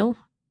with Emil,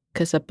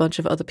 because a bunch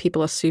of other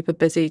people are super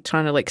busy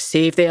trying to, like,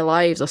 save their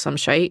lives or some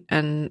shite.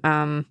 And,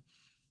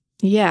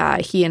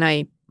 he and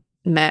I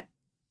met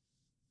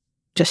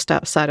just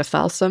outside of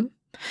Falsum.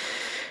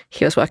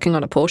 He was working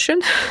on a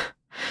potion.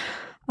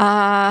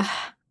 And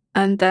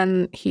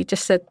then he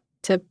just said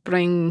to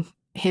bring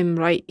him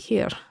right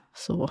here.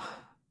 So...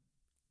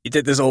 You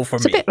did this all for me.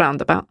 It's a bit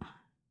roundabout.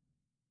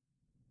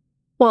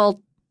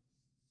 Well,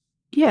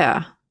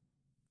 yeah.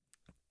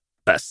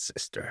 Best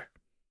sister.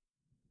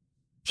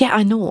 Yeah,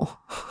 I know.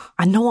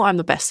 I know I'm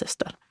the best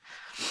sister.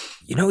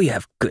 You know you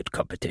have good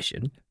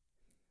competition.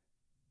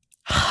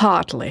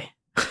 Hardly.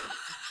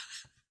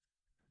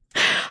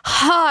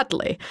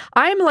 Hardly.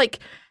 I'm like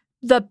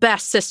the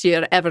best sister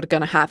you're ever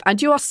going to have.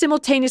 And you are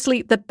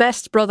simultaneously the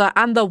best brother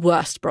and the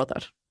worst brother.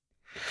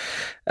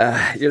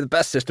 You're the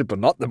best sister, but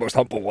not the most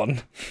humble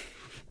one.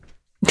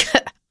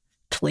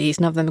 Please,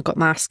 none of them have got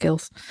math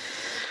skills.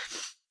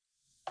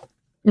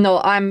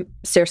 No, I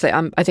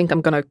think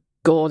I'm going to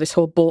go. This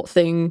whole boat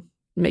thing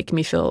making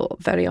me feel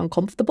very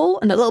uncomfortable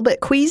and a little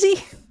bit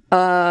queasy.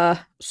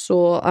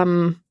 So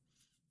I'm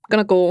going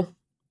to go.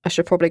 I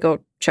should probably go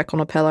check on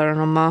Apella and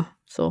on Ma.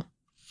 So.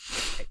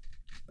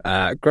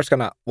 Grif's going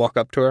to walk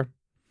up to her.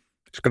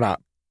 She's going to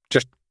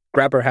just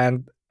grab her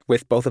hand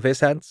with both of his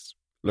hands,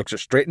 looks her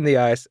straight in the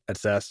eyes and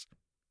says,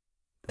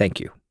 "Thank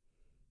you."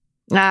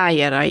 Ah,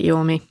 yeah, right, you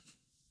owe me.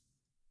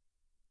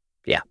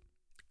 Yeah.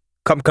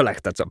 Come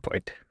collect at some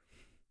point.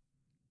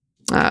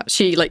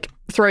 She, like,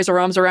 throws her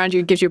arms around you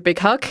and gives you a big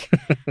hug.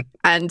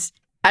 And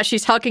as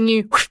she's hugging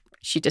you,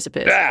 she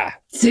disappears.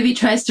 Subi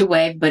tries to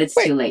wave, but it's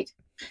too late.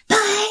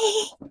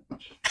 Bye!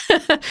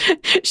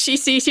 She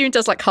sees you and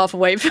does, like, half a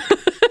wave.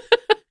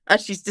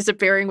 As she's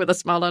disappearing with a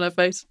smile on her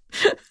face.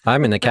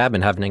 I'm in the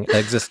cabin having an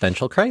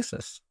existential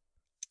crisis.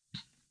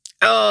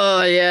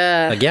 Oh,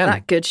 yeah. Again.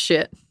 That good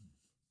shit.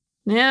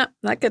 Yeah,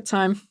 that good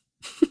time.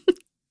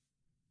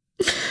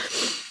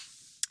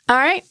 All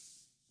right.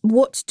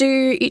 What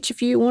do each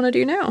of you want to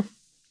do now?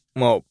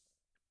 Well,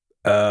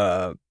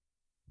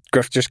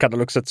 Griff just kind of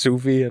looks at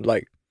Suvi and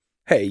like,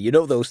 hey, you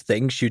know those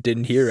things you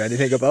didn't hear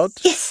anything about?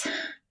 Yes.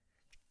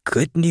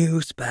 Good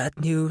news, bad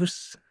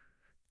news?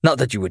 Not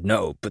that you would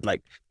know, but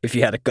like, if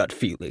you had a gut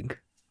feeling.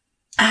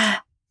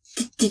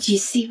 Did you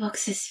see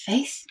Vox's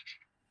face?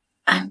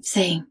 I'm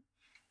saying,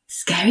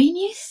 scary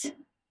news?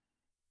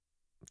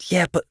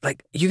 Yeah, but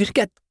like, you could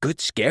get good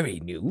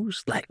scary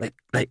news. Like,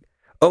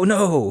 oh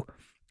no,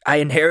 I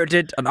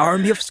inherited an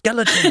army of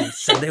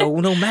skeletons and they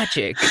all know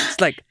magic.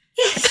 It's like,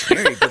 yes.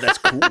 Scary, but that's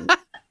cool.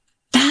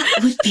 That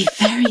would be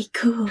very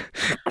cool.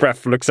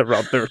 Graf looks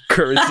around their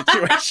current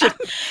situation.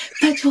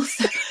 But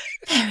also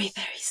very,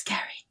 very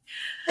scary.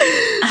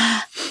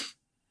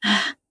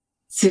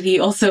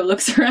 Suvi also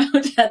looks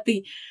around at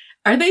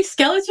are they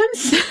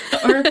skeletons?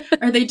 Or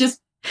are they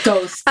just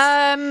ghosts?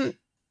 I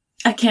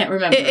can't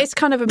remember. It's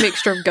kind of a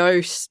mixture of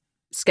ghosts,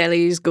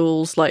 skellies,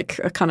 ghouls, like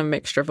a kind of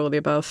mixture of all the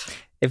above.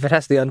 If it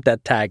has the undead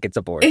tag, it's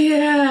a board.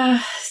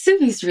 Yeah,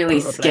 Suvi's really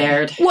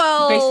scared.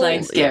 Well,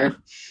 Baseline scared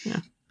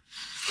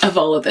of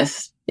all of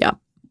this. Yeah.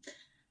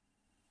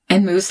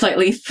 And moves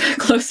slightly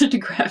closer to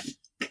Gref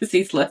because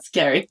he's less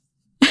scary.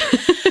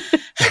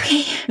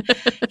 Okay.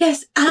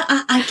 Yes,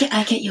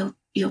 I get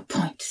your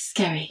point.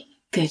 Scary.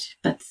 Good,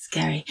 but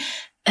scary.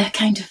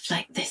 Kind of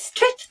like this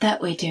trip that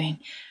we're doing.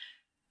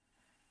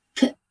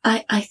 But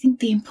I think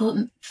the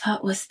important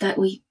part was that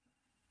we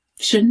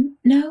shouldn't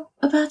know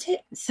about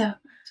it. So,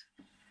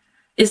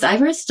 is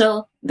Ivor's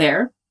still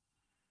there?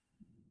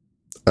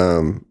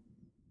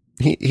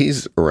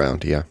 He's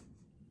around, yeah.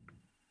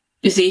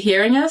 Is he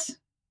hearing us?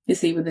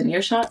 Is he within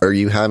earshot? Are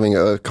you having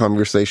a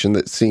conversation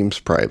that seems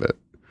private?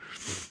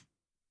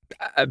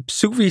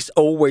 Suvi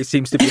always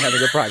seems to be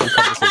having a private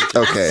conversation.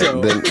 Okay,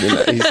 so.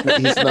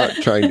 then he's not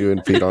trying to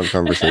impede on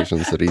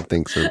conversations that he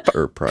thinks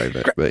are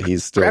private, but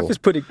he's still Graf is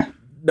putting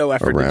no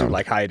effort around. into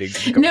like hiding.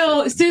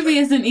 No,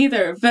 Suvi isn't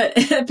either, but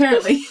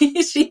apparently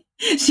she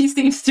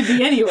seems to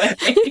be anyway.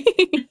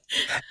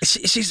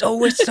 She's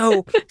always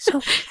so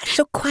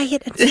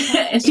quiet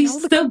And she's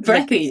so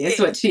breathy is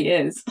what she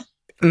is.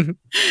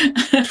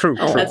 Mm-hmm. True.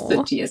 That's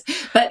what she is.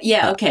 But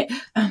yeah, okay.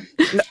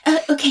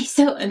 Okay,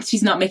 so, and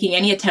she's not making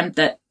any attempt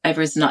that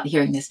Ivor's not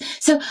hearing this.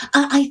 So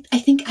I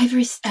think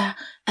Ivor's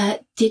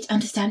did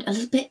understand a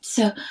little bit.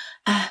 So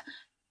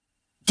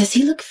does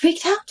he look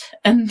freaked out?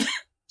 And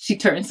she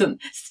turns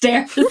and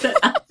stares at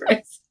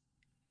Ivor's.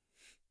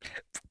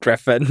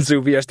 Gref and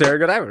Suvi are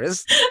staring at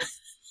Iris.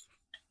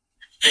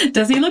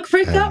 Does he look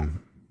freaked out?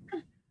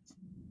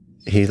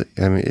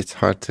 It's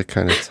hard to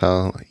kind of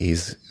tell.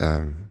 He's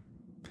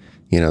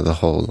the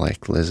whole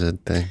like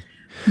lizard thing.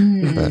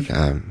 But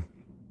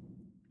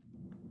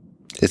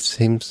it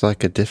seems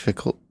like a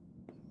difficult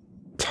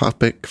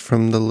topic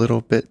from the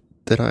little bit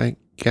that I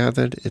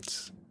gathered.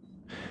 It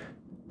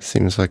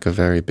seems like a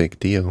very big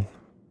deal.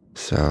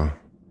 So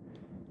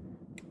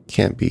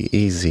can't be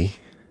easy.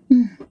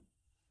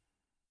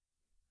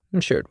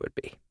 I'm sure it would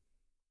be.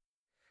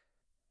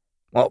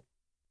 Well,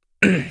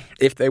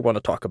 if they want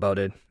to talk about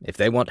it, if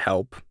they want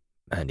help,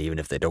 and even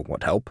if they don't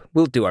want help,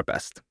 we'll do our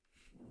best.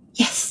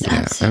 Yes,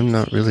 Yeah, absolutely. I'm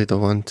not really the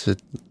one to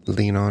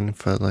lean on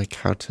for like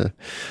how to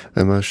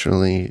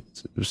emotionally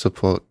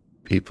support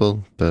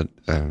people, but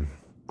I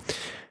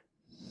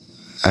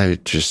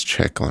would just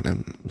check on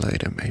him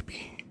later,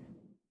 maybe.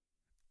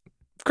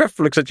 Gref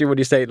looks at you when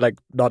you say like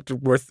not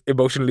worth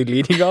emotionally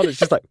leaning on. It's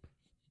just like,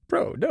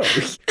 bro, no,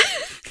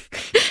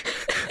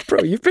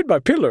 bro, you've been my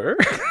pillar.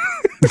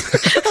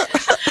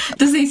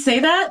 Does he say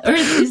that, or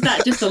is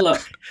that just a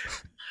look?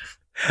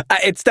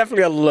 It's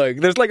definitely a look.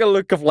 There's like a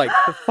look of like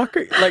the fuck,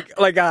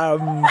 like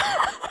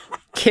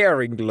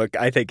caring look.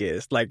 I think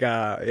is like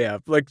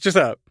like just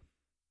a.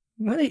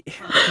 What?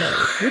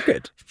 No, you're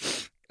good.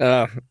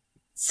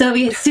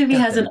 Suvi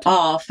has an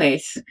awe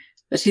face,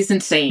 but she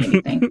doesn't say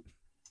anything.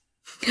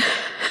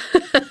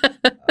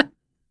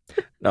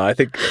 No, I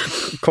think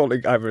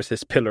calling Ivor's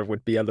his pillar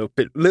would be a little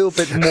bit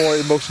more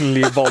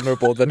emotionally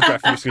vulnerable than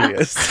Graf usually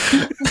is.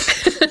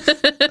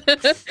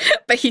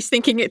 But he's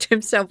thinking it to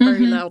himself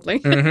very loudly.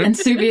 Mm-hmm. And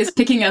Suvi is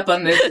picking up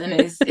on this and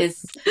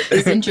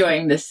is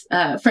enjoying this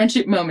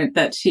friendship moment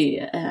that she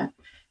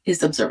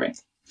is observing.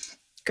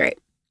 Great.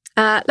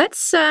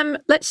 Let's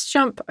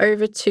jump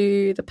over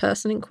to the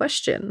person in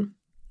question.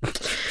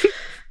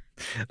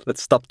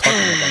 Let's stop talking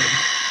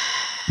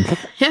about it.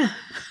 Yeah.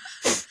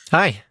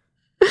 Hi.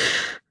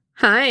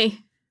 Hi.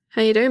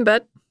 How you doing,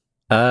 bud?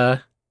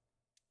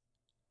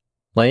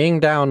 Laying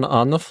down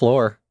on the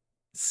floor,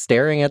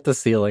 staring at the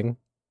ceiling.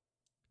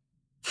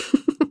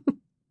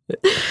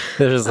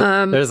 There's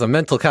a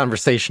mental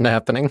conversation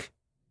happening.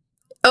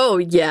 Oh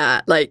yeah,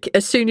 like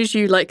as soon as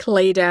you like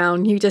lay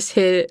down, you just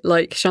hear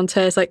like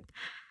Shantae's like,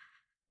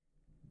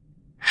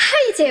 How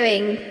you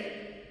doing?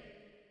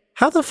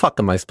 How the fuck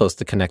am I supposed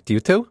to connect you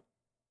two?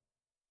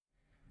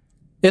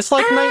 It's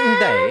like night and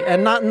day,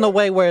 and not in the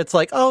way where it's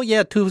like, oh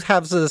yeah, two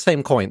halves of the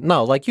same coin.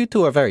 No, like you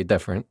two are very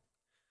different.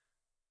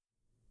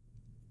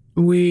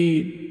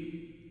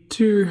 We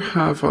do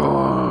have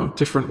our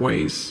different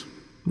ways,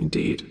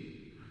 indeed.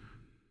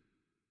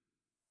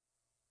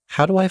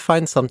 How do I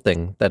find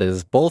something that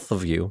is both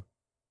of you?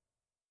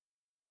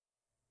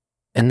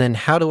 And then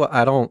how do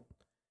I don't...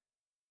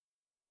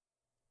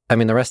 I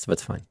mean, the rest of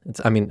it's fine.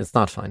 It's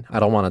not fine. I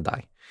don't want to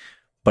die.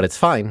 But it's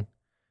fine.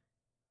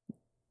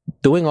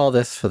 Doing all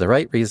this for the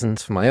right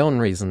reasons, for my own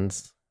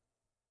reasons.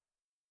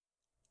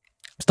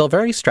 I'm still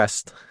very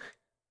stressed.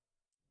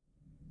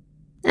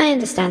 I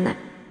understand that.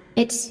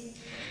 It's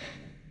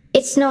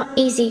not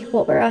easy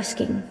what we're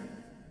asking.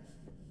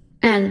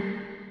 And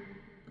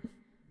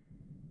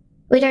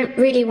we don't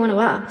really want to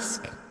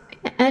ask.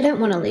 I don't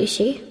want to lose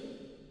you.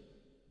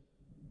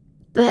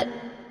 But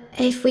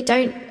if we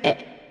don't,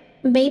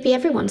 maybe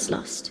everyone's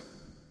lost.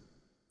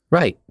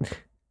 Right.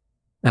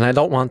 And I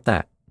don't want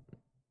that.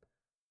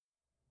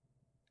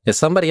 If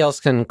somebody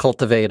else can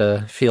cultivate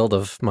a field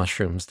of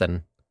mushrooms,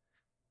 then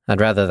I'd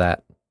rather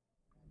that.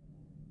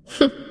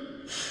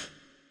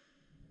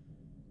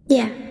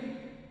 Yeah.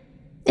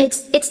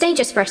 It's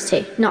dangerous for us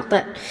too. Not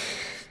that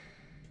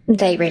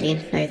They really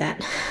know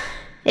that.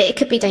 It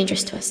could be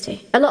dangerous to us too.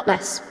 A lot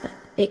less, but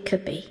it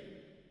could be.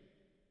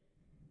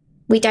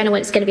 We don't know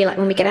what it's going to be like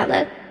when we get out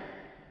there.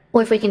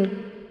 Or if we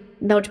can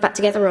meld back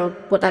together, or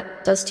what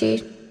that does to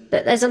you.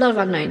 But there's a lot of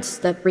unknowns.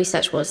 The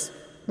research was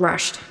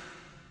rushed.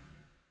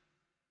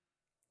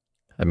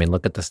 I mean,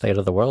 look at the state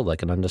of the world. I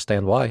can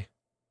understand why.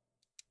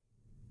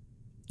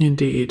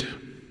 Indeed.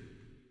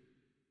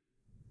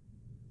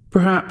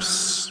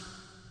 Perhaps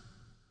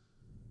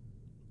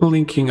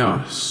linking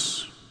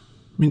us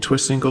into a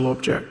single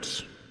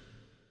object.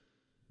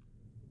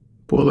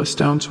 Boil us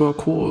down to our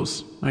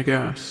cause, I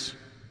guess.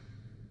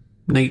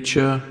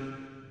 Nature,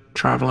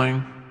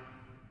 traveling.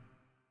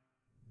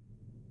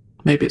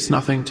 Maybe it's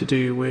nothing to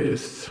do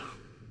with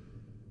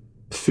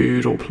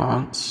food or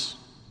plants.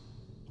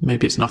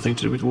 Maybe it's nothing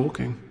to do with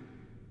walking.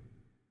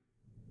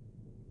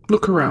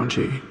 Look around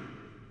you.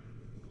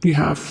 You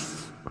have...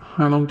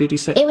 How long did he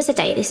say? It was a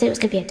day. They said it was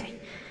going to be a day.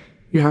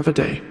 You have a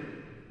day.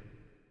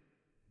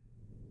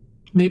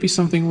 Maybe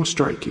something will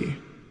strike you.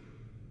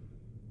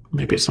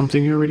 Maybe it's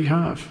something you already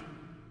have.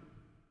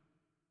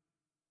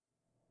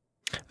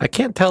 I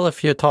can't tell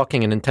if you're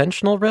talking in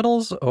intentional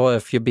riddles or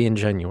if you're being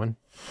genuine.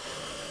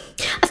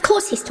 Of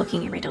course he's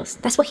talking in riddles.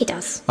 That's what he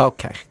does.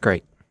 Okay,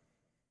 great.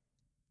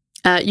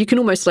 You can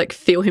almost like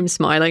feel him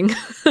smiling.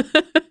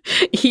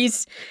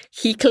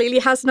 He clearly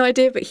has an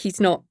idea, but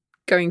he's not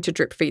going to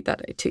drip feed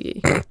that to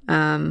you.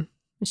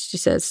 She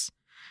says,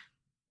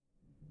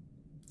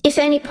 if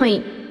at any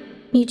point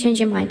you change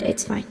your mind,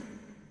 it's fine.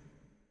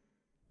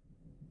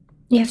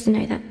 You have to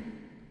know that.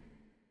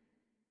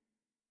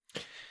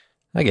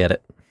 I get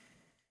it.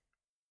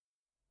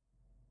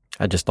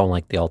 I just don't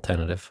like the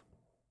alternative.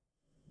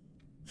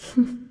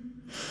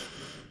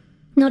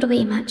 Not a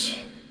wee much.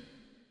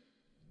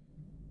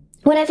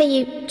 Whatever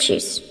you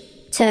choose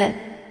to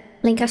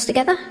link us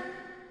together,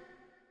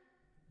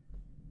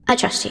 I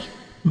trust you.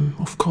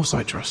 Of course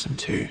I trust him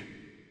too.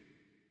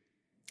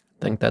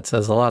 I think that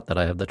says a lot that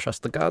I have the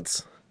trust of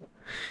gods.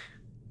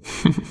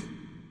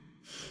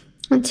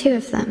 And two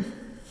of them.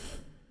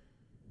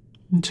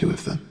 And two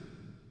of them.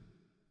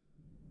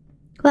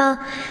 Well,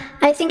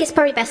 I think it's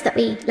probably best that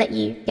we let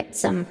you get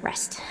some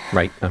rest.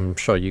 Right, I'm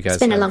sure you guys It's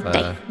been have a long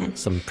day, then.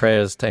 some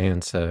prayers to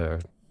answer.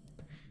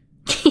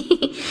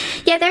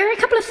 Yeah, there are a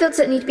couple of fields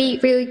that need to be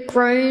really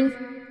grown.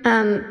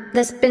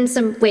 There's been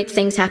some weird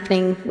things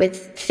happening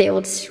with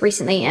fields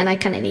recently, and I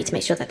kind of need to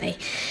make sure that they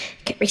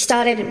get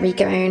restarted and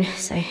regrown.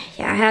 So,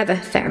 yeah, I have a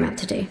fair amount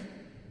to do.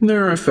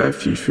 There are a fair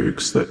few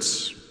fuchs that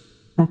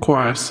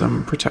require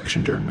some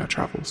protection during their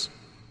travels.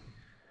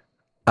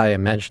 I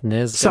imagine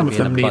there's Some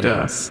gonna of be them an need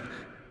abundance.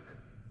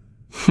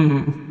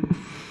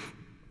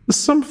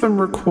 Some of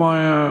them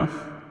require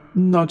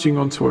nudging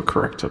onto a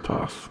correcter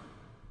path.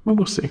 Well,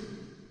 we'll see.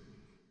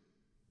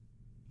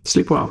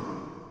 Sleep well.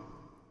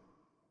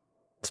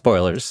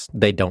 Spoilers,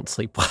 they don't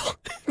sleep well.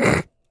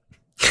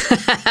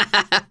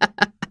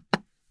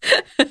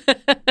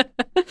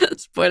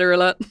 spoiler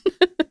alert.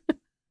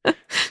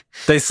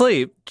 They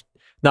sleep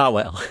not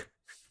well.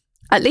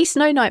 At least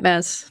no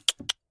nightmares.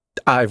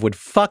 I would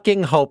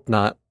fucking hope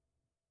not.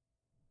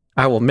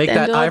 I will make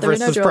Then that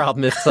Ivoris's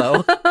problem if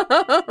so.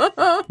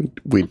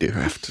 We do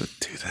have to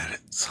do that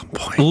at some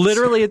point.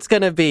 Literally, it's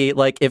going to be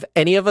like, if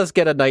any of us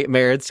get a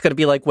nightmare, it's going to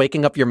be like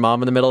waking up your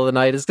mom in the middle of the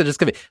night. It's just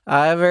going to be,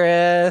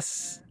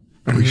 Ivoris,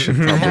 We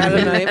should I had a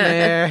probably,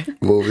 nightmare.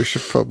 well, we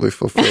should probably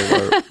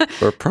fulfill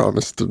our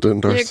promise to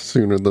Dindar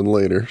sooner than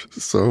later.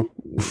 So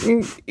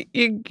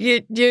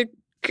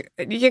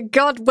You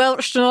got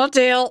welched on a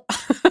deal.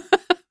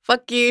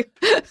 Fuck you.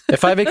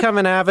 If I become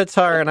an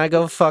avatar and I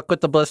go fuck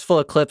with the blissful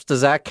eclipse,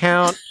 does that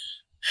count?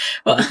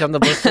 I'll become the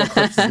blissful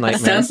eclipse's nightmare.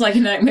 Sounds like a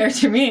nightmare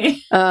to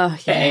me.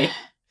 Okay.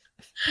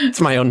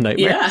 It's my own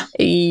nightmare. Yeah.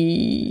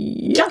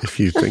 if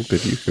you think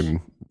that you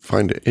can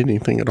find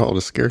anything at all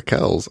to scare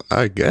cows,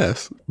 I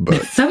guess.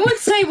 But Some would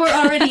say we're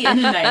already in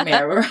a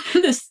nightmare. We're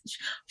on this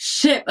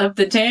ship of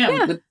the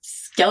damned with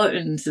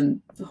skeletons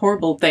and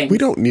horrible things. we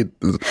don't need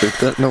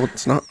that. No,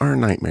 it's not our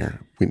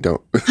nightmare. We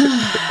don't.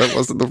 That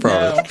wasn't the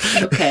problem.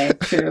 No. Okay,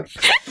 true.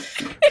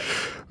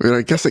 I mean,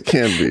 I guess it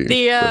can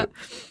be.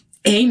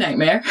 A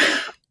nightmare.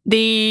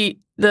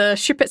 The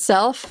ship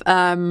itself,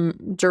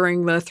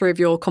 during the three of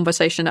your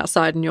conversation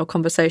outside and your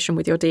conversation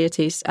with your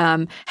deities,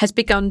 has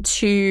begun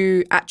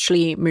to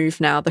actually move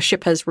now. The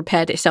ship has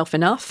repaired itself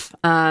enough,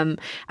 and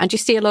you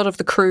see a lot of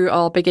the crew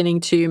are beginning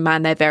to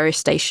man their various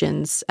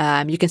stations.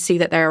 You can see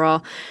that there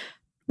are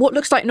what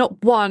looks like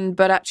not one,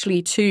 but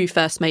actually two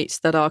first mates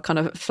that are kind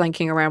of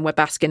flanking around where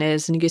Baskin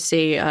is, and you can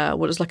see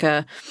what is like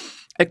a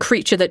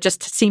creature that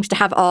just seems to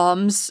have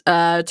arms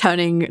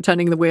turning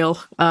the wheel.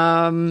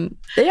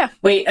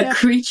 Wait, a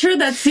creature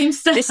that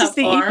seems to This have is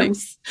the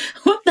arms?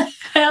 evening. What the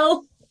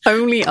hell?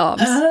 Only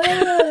arms.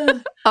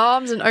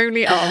 Arms and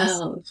only arms.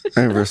 Hell.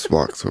 Iris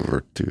walks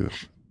over to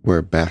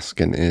where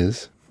Baskin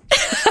is.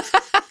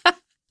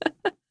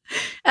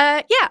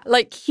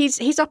 Like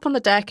he's up on the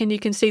deck, and you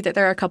can see that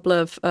there are a couple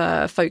of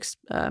folks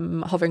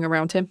hovering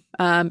around him.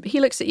 He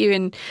looks at you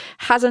and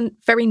has a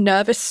very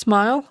nervous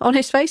smile on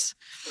his face.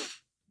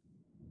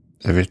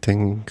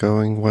 Everything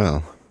going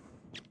well.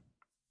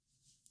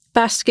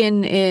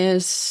 Baskin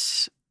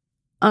is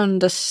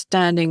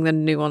understanding the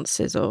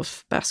nuances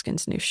of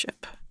Baskin's new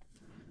ship.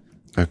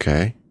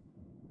 Okay.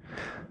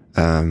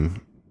 A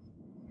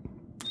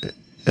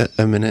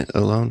minute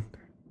alone.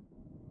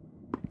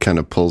 Kind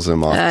of pulls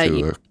him off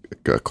to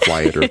a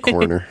quieter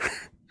corner.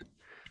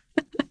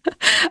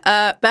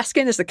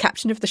 Baskin, as the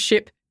captain of the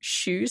ship,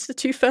 shoos the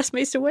two first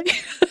mates away.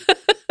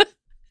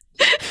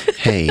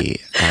 Hey,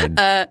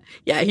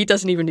 yeah, he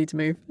doesn't even need to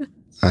move.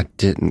 I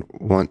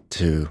didn't want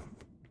to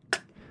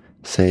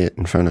say it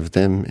in front of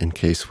them in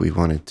case we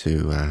wanted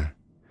to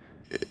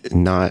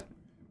not,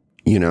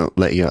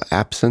 let your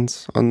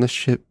absence on the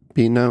ship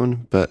be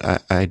known,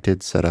 but I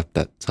did set up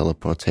that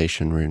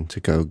teleportation rune to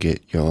go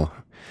get your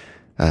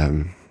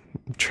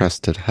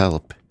trusted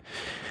help.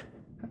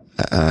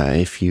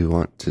 If you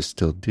want to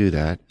still do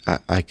that,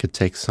 I could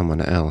take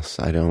someone else.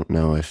 I don't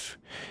know if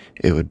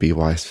it would be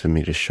wise for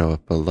me to show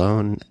up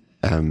alone,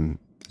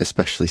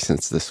 especially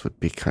since this would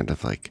be kind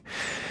of like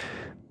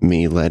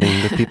me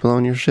letting the people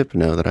on your ship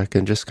know that I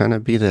can just kind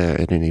of be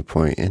there at any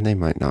point, and they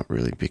might not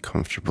really be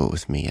comfortable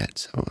with me yet.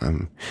 So,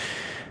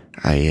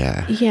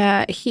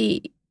 Yeah,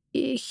 he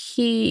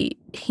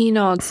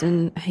nods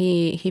and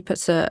he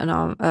puts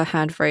a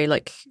hand very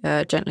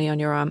gently on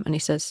your arm, and he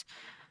says,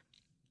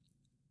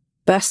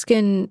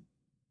 Baskin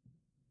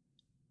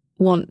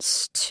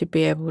wants to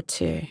be able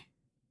to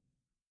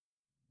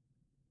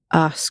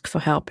ask for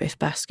help if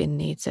Baskin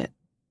needs it,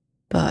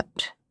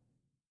 but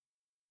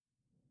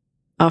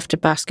after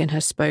Baskin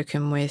has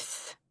spoken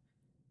with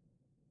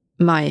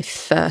my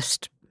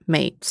first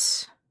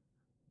mates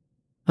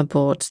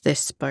aboard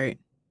this boat,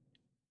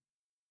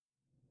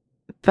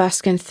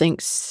 Baskin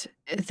thinks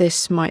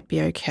this might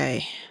be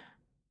okay.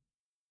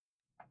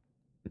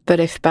 But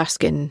if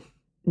Baskin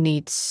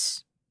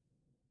needs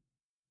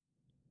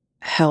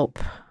help,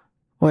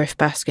 or if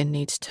Baskin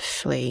needs to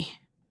flee,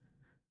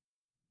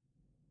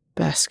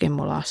 Baskin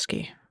will ask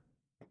you.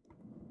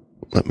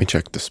 Let me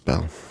check the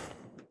spell.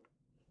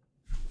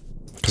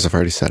 Because I've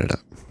already set it up.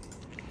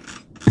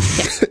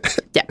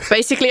 Yeah,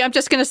 basically I'm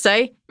just going to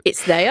say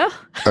it's there.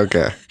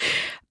 Okay.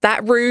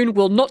 That rune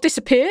will not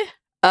disappear.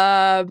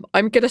 I'm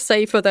going to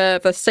say for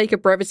the sake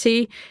of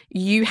brevity,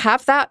 you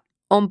have that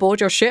on board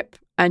your ship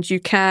and you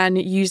can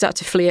use that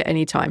to flee at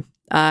any time.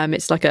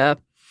 It's like a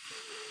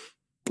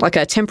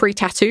temporary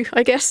tattoo,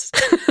 I guess.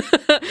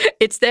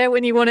 It's there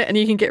when you want it and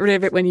you can get rid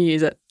of it when you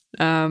use it.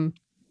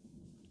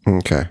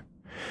 Okay.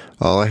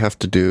 All I have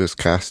to do is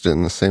cast it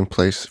in the same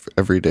place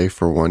every day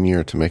for 1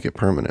 year to make it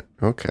permanent.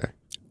 Okay.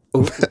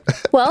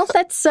 Well,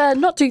 let's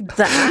not do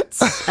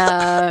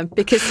that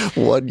because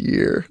 1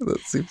 year. That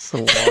seems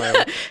so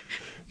wild.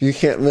 You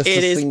can't miss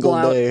a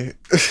single day.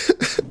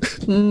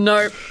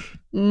 Nope.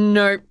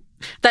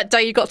 That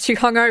day you got too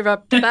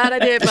hungover. Bad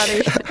idea,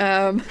 buddy.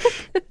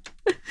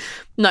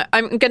 No,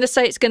 I'm going to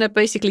say it's going to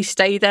basically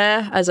stay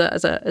there as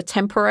a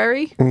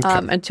temporary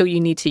until you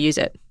need to use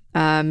it,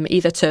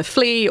 either to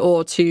flee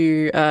or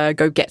to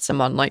go get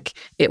someone. Like,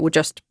 it will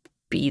just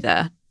be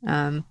there.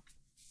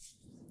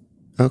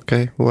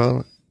 Okay,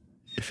 well,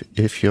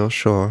 if you're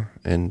sure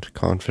and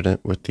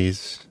confident with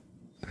these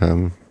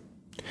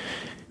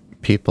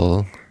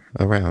people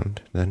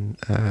around, then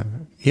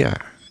yeah.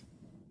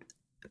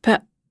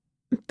 But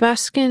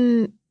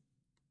Baskin,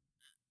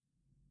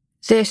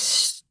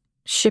 this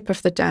ship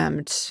of the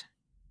damned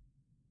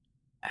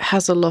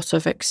has a lot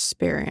of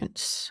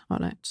experience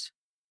on it.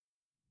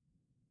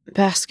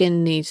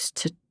 Baskin needs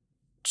to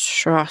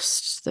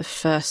trust the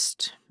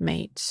first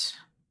mates.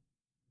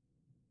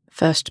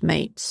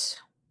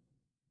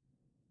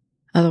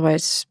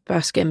 Otherwise,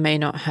 Baskin may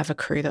not have a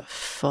crew that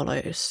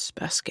follows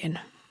Baskin.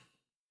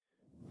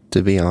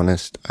 To be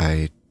honest,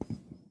 I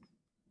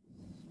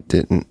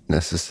didn't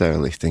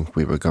necessarily think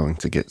we were going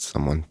to get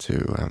someone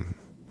to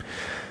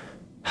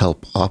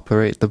help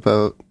operate the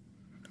boat.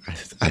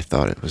 I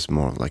thought it was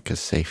more like a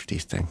safety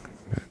thing.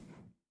 But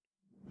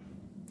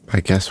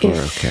I guess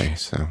we're okay,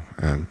 so...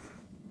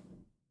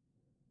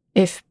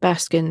 If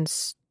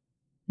Baskin's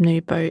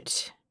new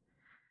boat...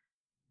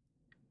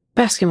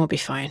 Baskin will be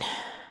fine.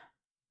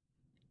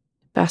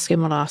 Baskin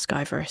will ask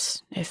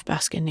Ivorus if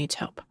Baskin needs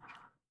help.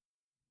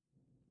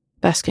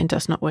 Baskin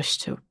does not wish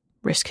to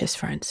risk his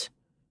friends.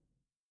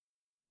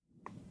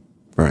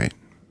 Right.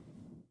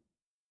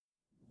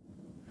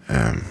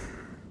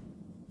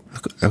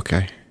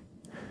 Okay.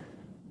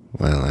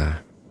 Well,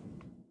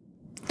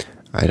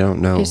 I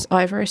don't know. Is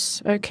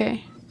Ivorus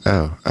okay?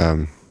 Oh,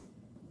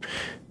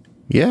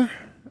 yeah,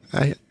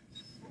 I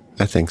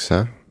think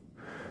so.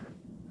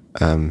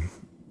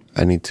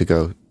 I need to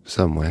go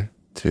somewhere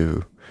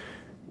to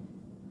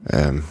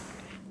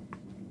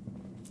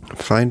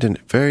find a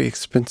very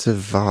expensive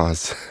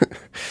vase.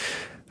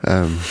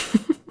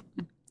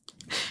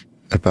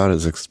 About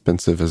as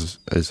expensive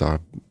as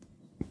our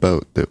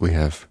boat that we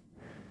have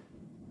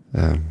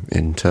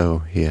in tow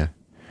here.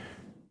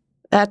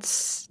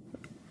 That's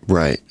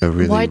right. A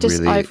really, why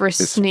does really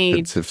Ivorus need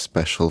expensive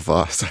special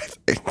vase, I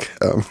think.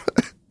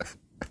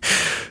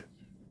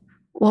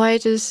 Why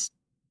does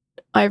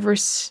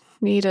Ivorus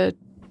need a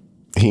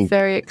He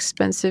very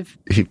expensive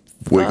he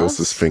wiggles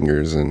his vase?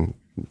 fingers and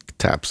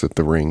taps at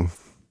the ring.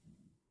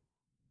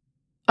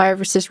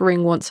 Iris's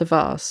ring wants a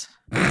vase.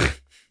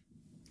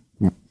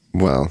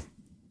 Well,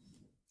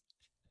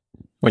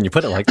 When you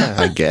put it like that.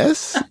 I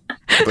guess,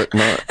 but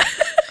not.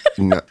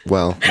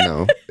 Well,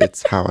 no.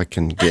 It's how I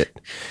can get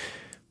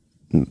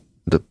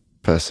the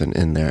person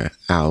in there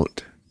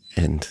out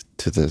and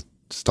to the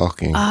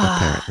stalking,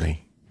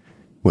 apparently,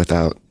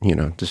 without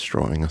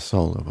destroying a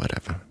soul or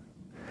whatever.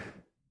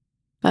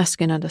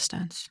 Baskin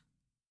understands.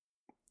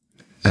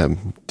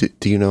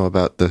 Do you know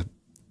about the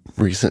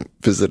recent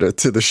visitor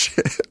to the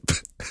ship?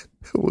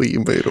 Were you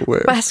made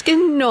aware?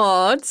 Baskin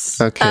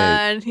nods. Okay.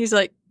 And he's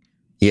like,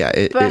 Yeah,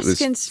 it was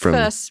Baskin's from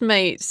first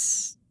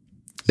mates.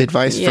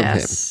 advice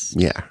Yes.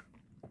 from him. Yeah.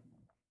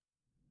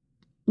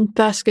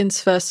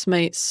 Baskin's first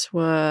mates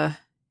were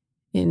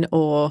in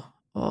awe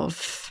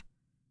of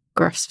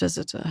Greff's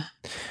visitor.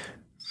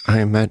 I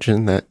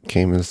imagine that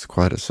came as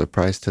quite a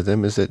surprise to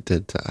them as it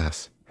did to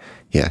us.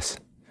 Yes.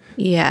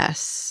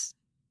 Yes.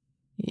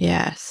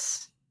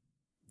 Yes.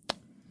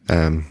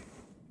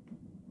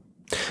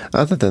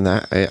 Other than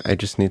that, I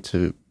just need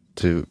to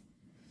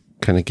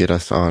kind of get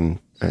us on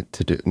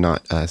to do,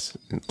 not us,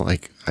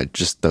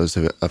 just those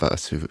of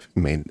us who've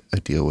made a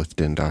deal with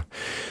Dindar,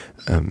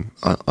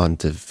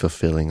 onto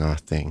fulfilling our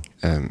thing.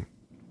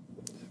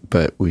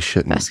 But we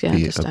shouldn't Baskin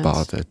be understands. a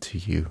bother to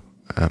you.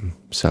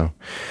 So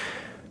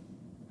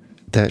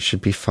that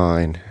should be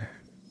fine.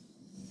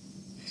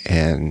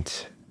 And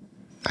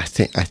I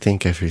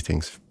think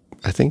everything's.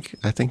 I think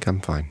I'm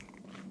fine.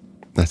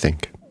 I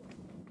think.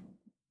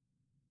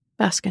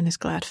 Baskin is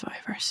glad for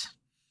Ivor's.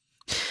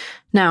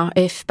 Now,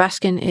 if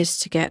Baskin is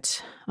to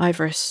get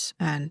Ivor's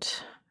and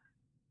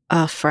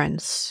our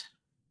friends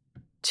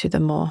to the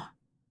moor,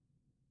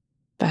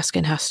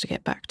 Baskin has to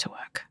get back to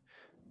work.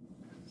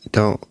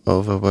 Don't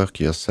overwork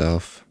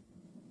yourself.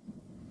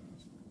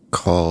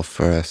 Call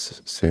for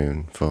us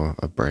soon for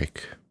a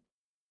break.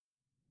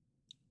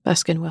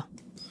 Baskin will.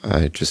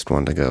 I just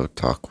want to go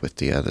talk with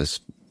the others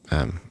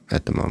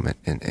at the moment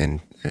and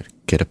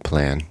get a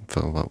plan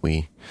for what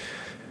we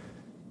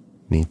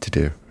need to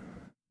do.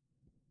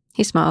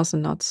 He smiles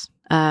and nods.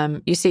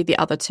 You see the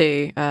other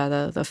two,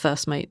 the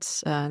first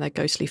mates, their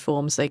ghostly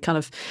forms, they kind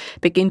of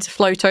begin to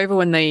float over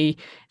when they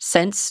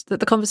sense that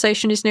the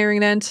conversation is nearing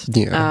an end.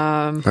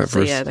 Yeah.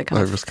 They kind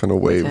Iris kind of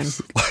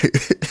waves,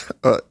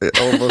 like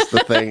almost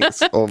the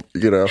thanks.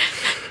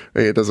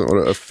 It doesn't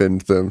want to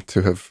offend them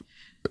to have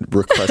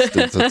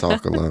requested to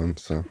talk alone.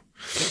 So,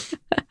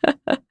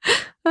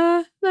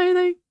 no,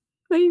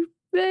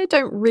 they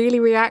don't really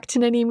react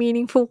in any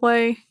meaningful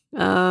way.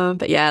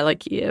 But yeah,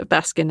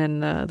 Baskin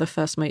and the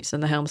first mates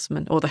and the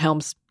helmsman or the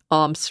helm's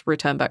arms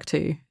return back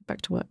to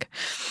work.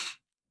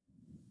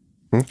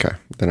 okay,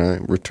 then I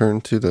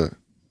return to the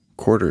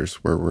quarters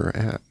where we're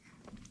at.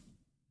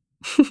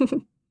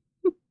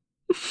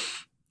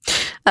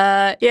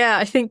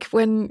 I think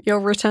when you'll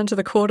return to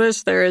the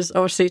quarters, there is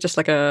obviously just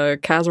like a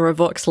Kaz or a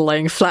Vox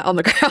laying flat on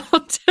the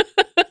ground.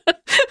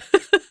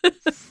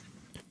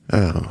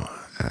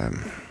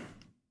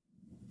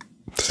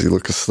 Does he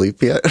look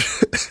asleep yet?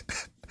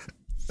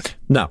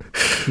 No.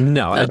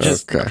 I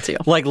just Okay.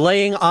 like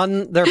laying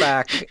on their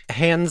back,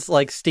 hands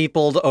like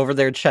steepled over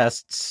their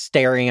chests,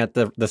 staring at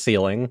the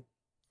ceiling.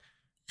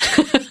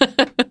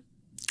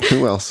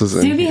 Who else is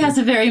in Suvi here? has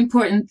a very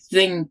important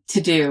thing to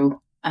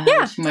do.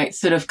 She might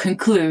sort of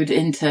conclude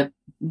into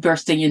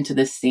bursting into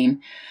this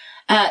scene.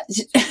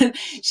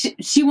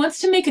 She wants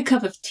to make a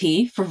cup of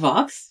tea for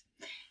Vox.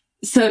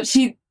 So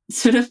she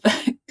sort of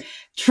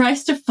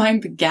tries to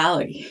find the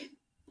galley.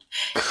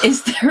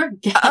 Is there a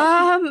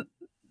galley?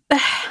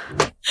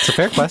 It's a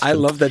fair question. I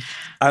love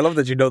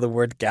that you know the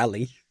word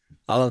galley.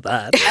 All of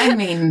that. I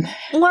mean,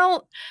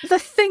 Well, the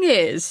thing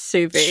is,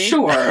 Suvi.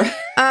 sure.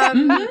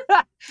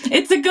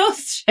 It's a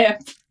ghost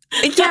ship.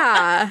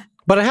 Yeah.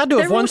 But it had to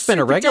have They're all once been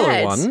a super regular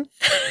dead. one.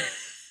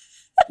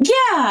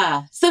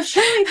 Yeah. So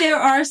surely there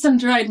are some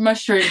dried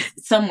mushrooms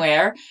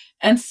somewhere,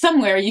 and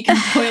somewhere you can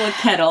boil a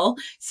kettle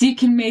so you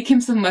can make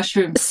him some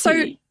mushroom So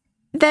tea.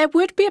 there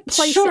would be a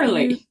place that you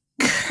Surely.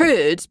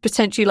 could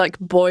potentially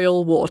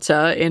boil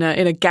water in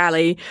a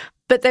galley,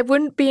 but there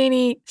wouldn't be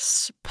any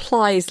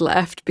supplies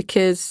left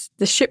because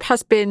the ship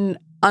has been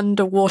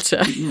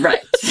underwater.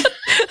 Right.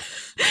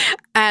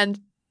 And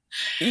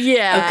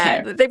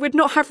they would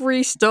not have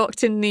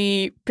restocked in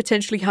the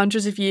potentially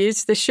hundreds of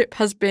years the ship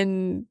has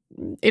been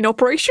in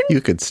operation.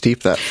 You could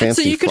steep that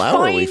fancy you could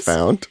flower we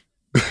found.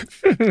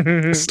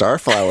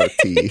 Starflower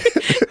tea.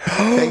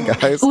 Hey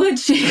guys. Would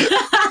she?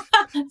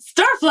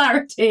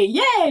 Starflower tea,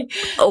 yay!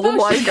 Oh Potion.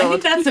 my I think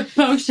god. that's a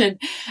potion.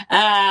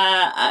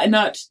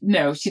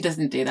 No, she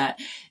doesn't do that.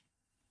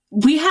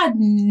 We had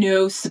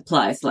no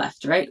supplies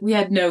left, right? We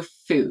had no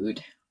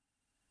food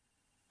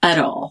at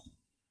all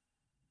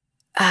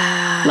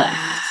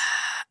left.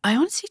 I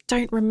honestly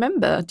don't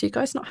remember. Do you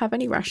guys not have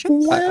any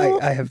rations?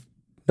 I have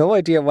no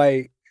idea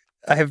why.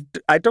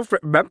 I don't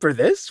remember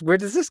this. Where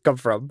does this come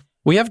from?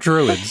 We have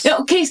druids.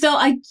 Okay, so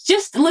I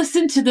just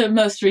listened to the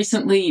most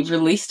recently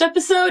released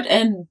episode,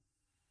 and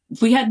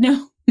we had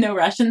no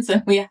rations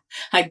and we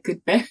had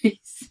good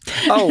berries.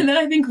 Oh. And then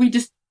I think we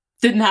just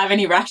didn't have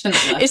any rations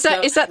left. Is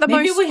that the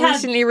most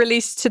recently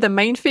released to the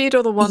main feed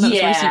or the one that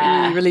was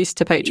recently released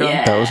to Patreon?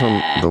 Yeah. That was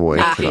on the way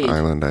to the feed.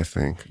 island, I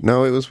think.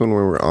 No, it was when we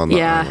were on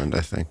the island,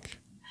 I think.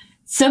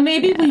 So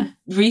maybe we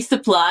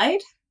resupplied?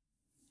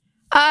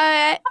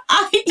 I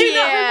do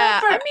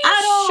not remember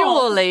at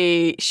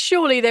all.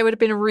 Surely there would have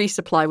been a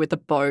resupply with the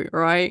boat,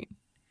 right?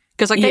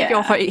 Because I gave you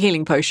a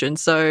healing potion,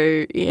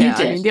 so yeah.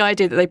 I mean, the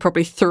idea that they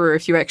probably threw a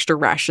few extra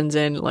rations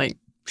in, like,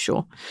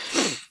 sure.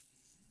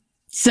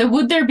 So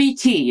would there be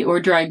tea or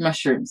dried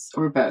mushrooms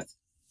or both?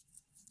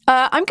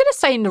 I'm going to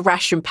say in the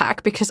ration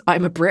pack because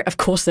I'm a Brit. Of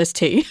course there's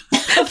tea.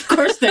 Of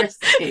course there's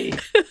tea.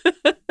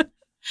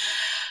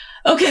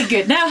 Okay,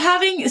 good. Now,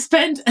 having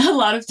spent a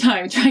lot of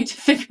time trying to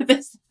figure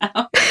this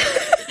out,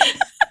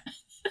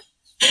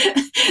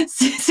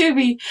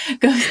 Subi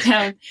goes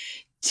down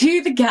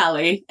to the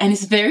galley and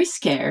is very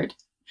scared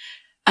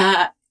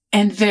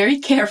and very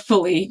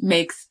carefully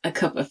makes a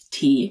cup of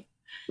tea.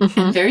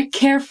 And very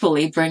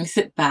carefully brings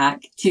it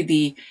back to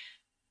the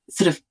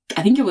sort of,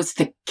 I think it was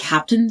the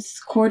captain's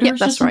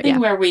quarters or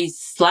something where we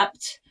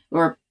slept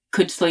or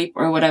could sleep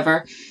or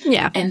whatever.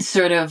 Yeah. And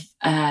sort of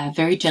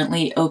very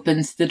gently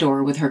opens the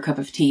door with her cup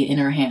of tea in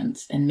her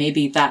hands. And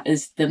maybe that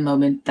is the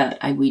moment that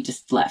we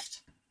just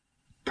left.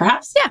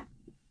 Perhaps? Yeah.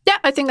 Yeah,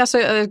 I think that's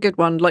a good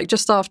one. Like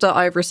just after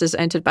Iris has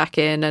entered back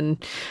in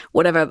and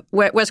whatever.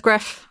 Where's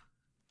Gref?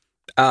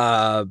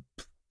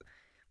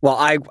 Well,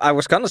 I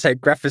was gonna say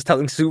Gref is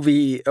telling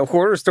Suvi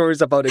horror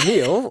stories about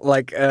Emil,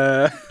 like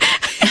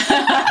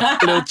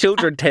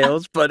children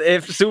tales. But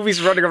if Suvi's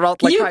running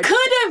around like you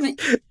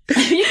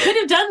could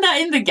have done that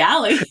in the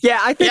galley. Yeah,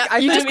 I think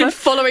you've just been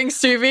following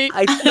Suvi.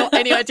 I not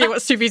any idea what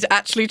Suvi's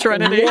actually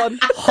trying to do.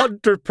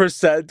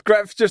 100%.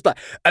 Gref's just like,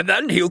 and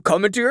then he'll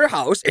come into your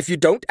house if you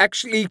don't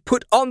actually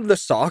put on the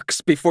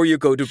socks before you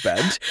go to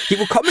bed. He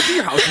will come into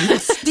your house and he will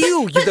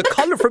steal you the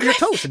color from your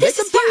toes. And this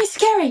is very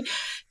scary.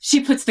 She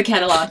puts the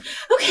kettle on.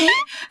 Okay,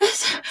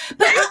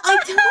 but I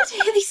don't want to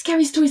hear these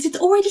scary stories. It's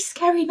already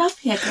scary enough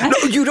here, right?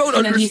 No, you don't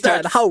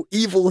understand how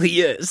evil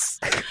he is.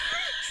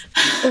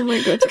 Oh my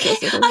god. Okay,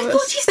 I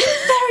thought he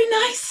seemed very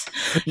nice.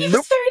 He was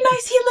very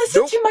nice. He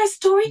listened to my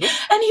story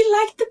and he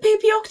liked the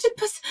baby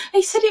octopus.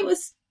 He said it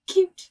was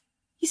cute.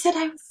 He said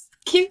I was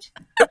cute.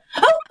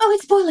 Oh,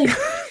 it's boiling.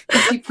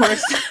 And she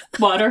pours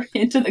water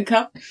into the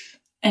cup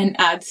and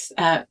adds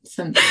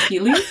some tea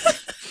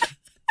leaves.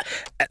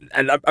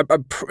 And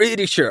I'm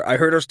pretty sure I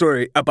heard a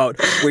story about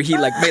where he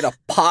like made a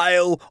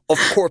pile of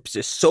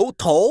corpses so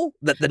tall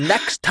that the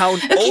next town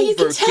over you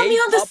can tell me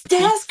on the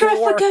stairs,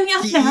 Gref. We're going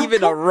up he now.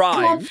 even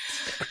arrived.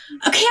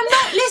 Okay, I'm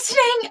not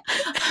listening.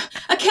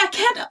 Okay,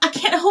 I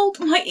can't hold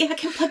my ear. I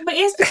can't plug my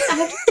ears because I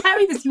have to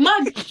carry this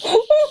mug.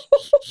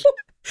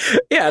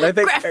 Yeah, and I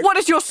think Gref, what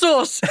is your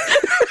source?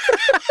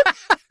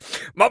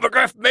 Mama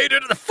Gref made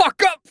it the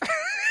fuck up.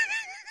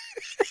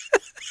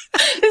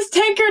 This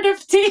tankard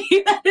of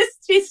tea, that is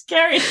too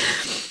scary.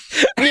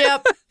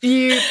 Yep,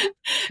 you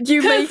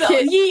make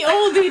it ye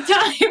olde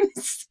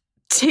times.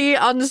 Tea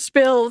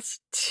unspilled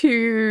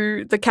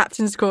to the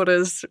captain's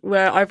quarters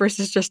where Iris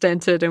has just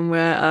entered and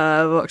where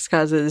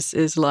Voxkaz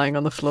is lying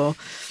on the floor.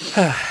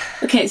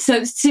 Okay,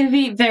 so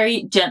Suvi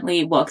very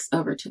gently walks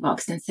over to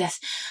Vox and says,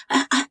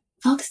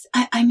 Vox,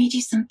 I made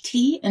you some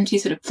tea. And she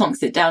sort of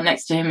plonks it down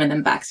next to him and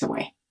then backs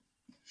away.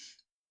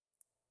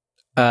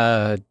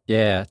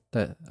 Yeah.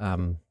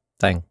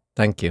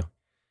 Thank you.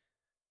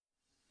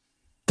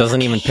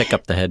 Doesn't even pick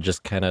up the head,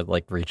 just kind of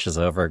like reaches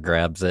over,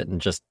 grabs it,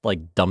 and just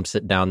like dumps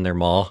it down their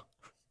maw.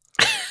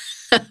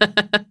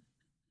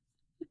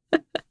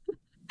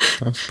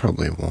 That's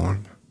probably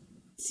warm.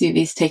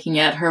 Suvi's taking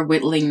out her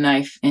whittling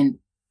knife and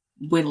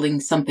whittling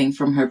something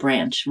from her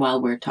branch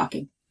while we're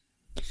talking.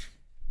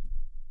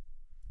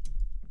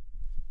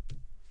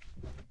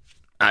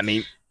 I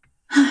mean,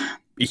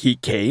 he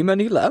came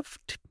and he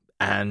left.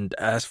 And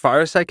as far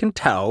as I can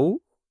tell,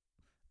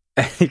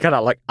 he kind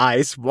of like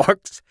ice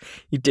walks.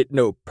 He did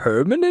no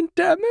permanent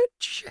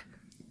damage.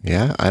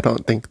 Yeah, I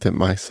don't think that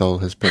my soul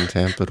has been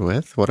tampered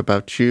with. What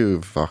about you,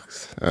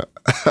 Vox?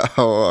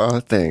 How are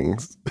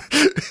things?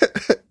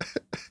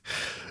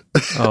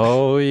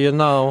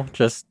 Oh,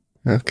 just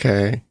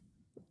okay.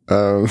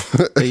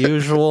 The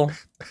usual.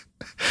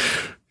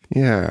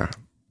 Yeah.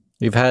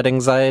 You've had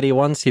anxiety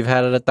once, you've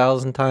had it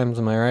 1,000 times,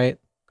 am I right?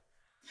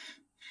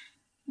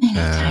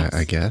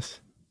 I guess.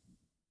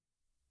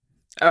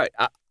 All right,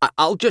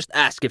 I'll just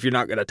ask if you're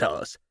not going to tell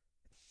us.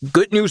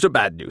 Good news or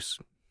bad news?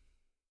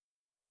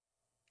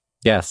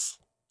 Yes.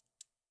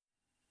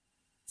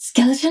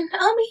 Skeleton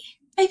army,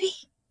 maybe?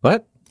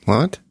 What?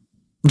 What?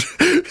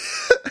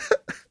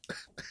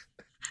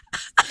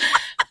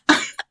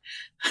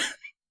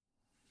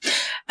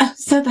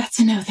 So that's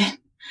a no then.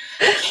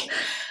 Okay,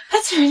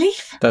 that's a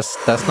relief.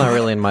 That's not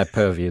really in my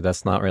purview.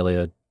 That's not really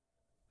a...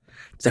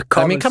 It's a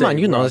common come on, thing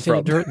you know,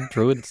 from-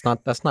 druid,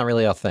 that's not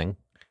really a thing.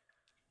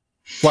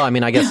 Well, I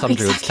mean, I guess No, some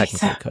druids exactly,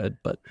 technically so- could,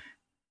 but...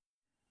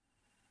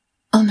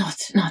 Oh, not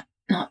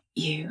not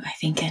you, I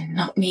think, and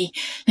not me.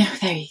 No,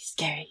 very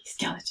scary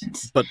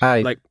skeletons. But,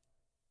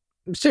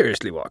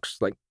 seriously, Vox,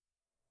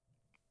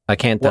 I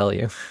can't tell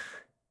you.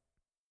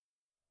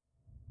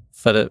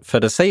 For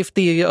the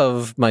safety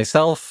of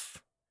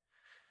myself,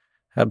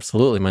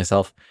 absolutely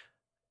myself,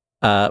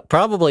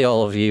 probably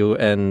all of you,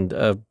 and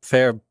a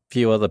fair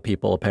few other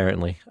people,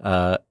 apparently,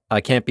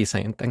 I can't be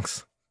saying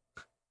things.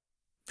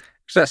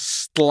 there's a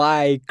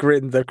sly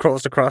grin that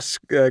crawls across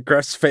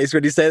Greff's face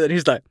when he said that.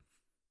 He's like,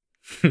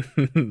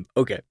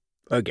 okay.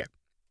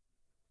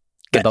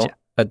 Gotcha.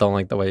 I don't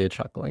like the way you're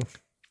chuckling.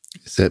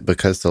 Is it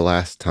because the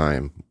last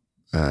time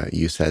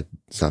you said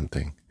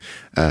something,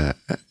 a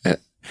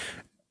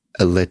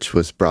lich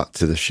was brought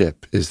to the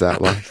ship? Is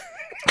that why?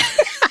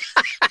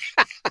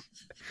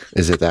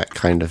 Is it that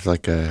kind of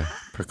like a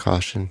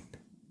precaution?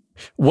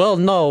 Well,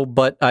 no,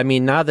 but I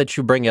mean, now that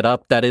you bring it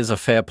up, that is a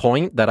fair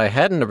point that I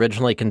hadn't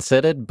originally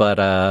considered,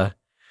 but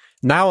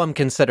now I'm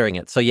considering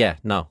it. So yeah,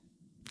 no.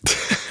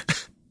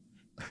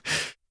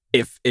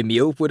 If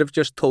Emil would have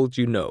just told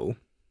you no,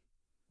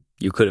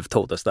 you could have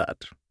told us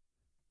that.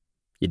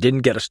 You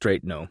didn't get a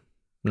straight no,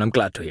 and I'm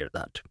glad to hear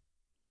that.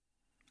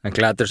 I'm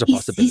glad there's a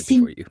possibility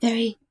for you.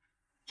 Very,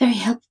 very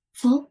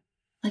helpful.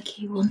 Like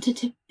he wanted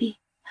to be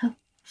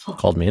helpful.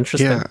 Called me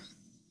interesting. Yeah,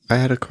 I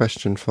had a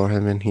question for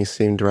him, and he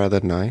seemed rather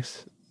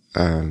nice,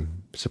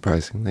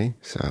 surprisingly,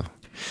 so...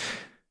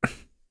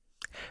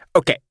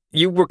 Okay,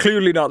 you were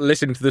clearly not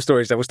listening to the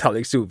stories I was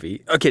telling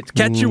Suvi. Okay, to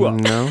catch you up.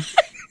 No?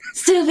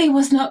 Sylvie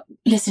was not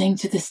listening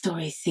to the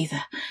stories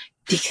either.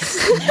 Because,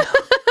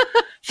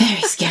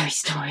 very scary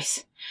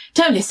stories.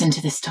 Don't listen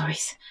to the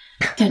stories.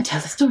 Don't tell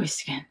the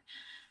stories again.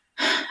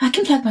 I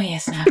can plug my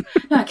ears now.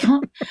 No, I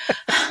can't.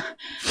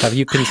 Have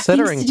you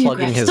considering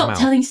plugging his Stop mouth?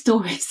 telling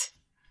stories.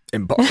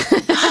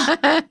 Impossible.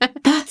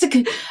 That's a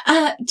good...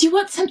 do you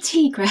want some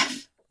tea,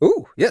 Graf?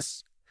 Ooh,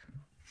 yes.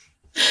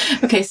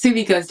 Okay,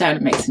 Suvi goes down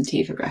and makes some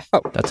tea for Graf.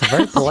 Oh, That's a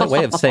very polite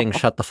way of saying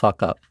shut the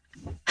fuck up.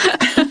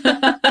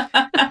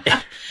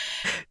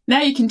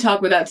 Now you can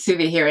talk without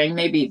Suvi hearing.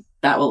 Maybe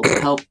that will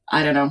help.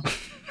 I don't know.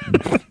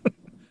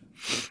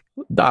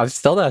 No, I'm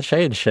still not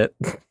saying shit.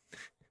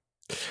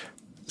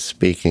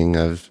 Speaking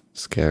of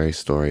scary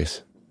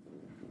stories,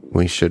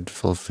 we should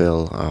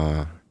fulfill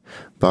our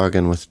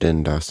bargain with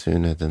Dindar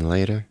sooner than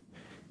later.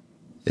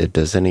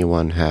 Does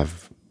anyone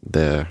have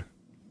their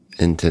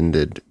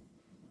intended...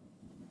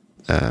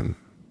 the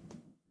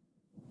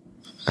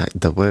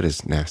word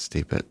is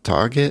nasty, but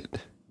target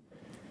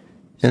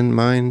in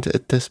mind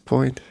at this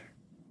point?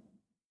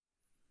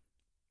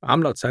 I'm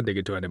not sending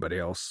it to anybody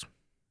else.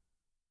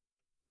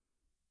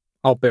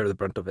 I'll bear the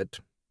brunt of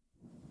it.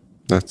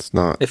 That's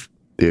not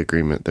the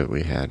agreement that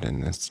we had,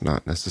 and that's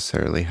not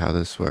necessarily how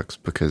this works,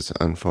 because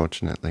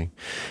unfortunately,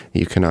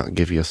 you cannot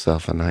give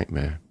yourself a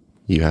nightmare.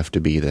 You have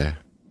to be there,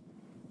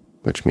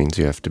 which means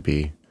you have to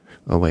be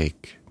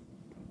awake-ish.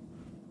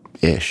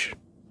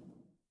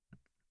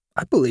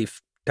 I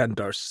believe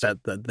Dendar said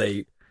that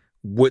they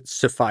would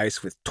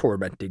suffice with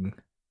tormenting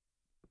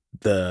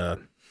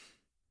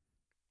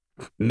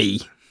me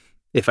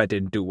if I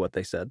didn't do what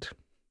they said.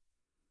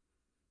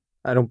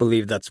 I don't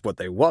believe that's what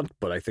they want,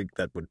 but I think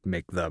that would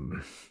make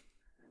them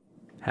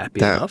happy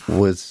enough. That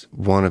was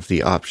one of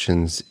the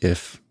options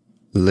if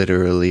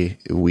literally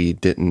we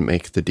didn't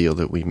make the deal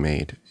that we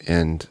made.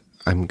 And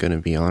I'm going to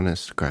be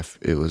honest, Graf,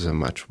 it was a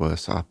much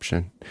worse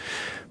option,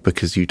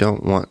 because you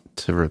don't want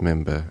to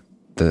remember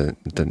the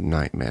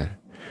nightmare.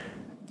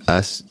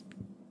 Us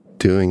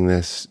doing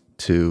this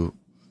to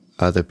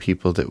other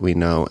people that we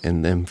know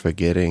and them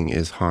forgetting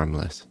is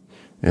harmless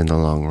in the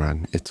long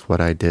run. It's what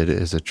I did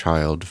as a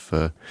child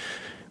for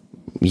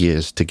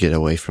years to get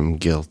away from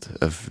guilt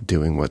of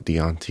doing what the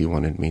auntie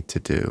wanted me to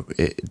do.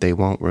 They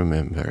won't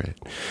remember it.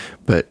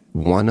 But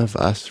one of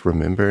us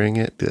remembering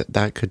it,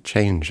 that could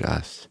change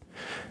us.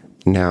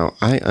 Now,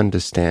 I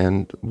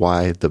understand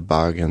why the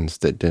bargains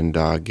that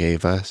Dindar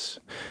gave us,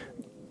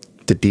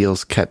 the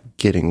deals kept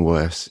getting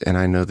worse, and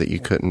I know that you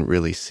couldn't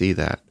really see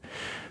that.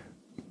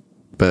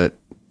 But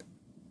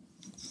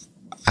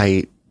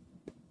I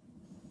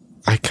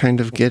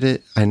kind of get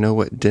it. I know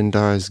what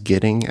Dindar is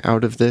getting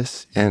out of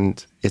this,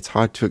 and it's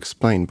hard to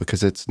explain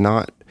because it's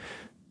not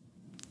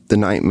the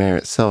nightmare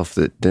itself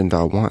that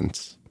Dindar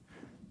wants.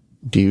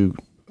 Do you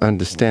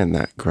understand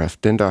that, Graf?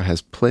 Dindar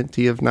has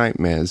plenty of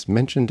nightmares.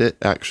 Mentioned it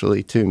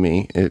actually to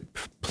me.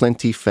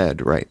 Plenty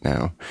fed right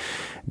now.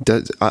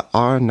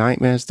 Our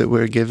nightmares that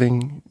we're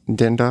giving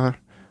Dindar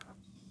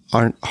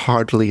aren't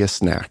hardly a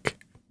snack.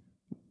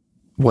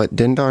 What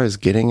Dindar is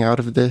getting out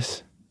of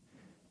this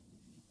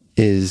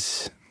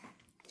is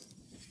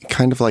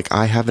kind of like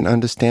I have an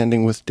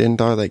understanding with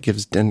Dindar that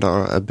gives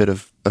Dindar a bit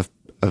of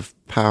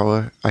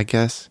power, I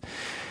guess.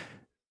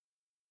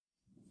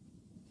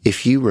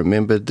 If you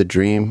remembered the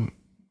dream,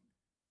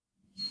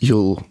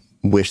 you'll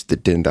wish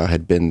that Dindar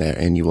had been there,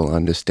 and you will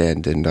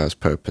understand Dindar's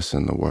purpose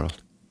in the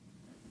world.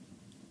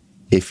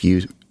 If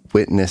you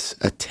witness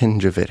a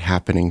tinge of it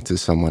happening to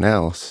someone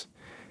else,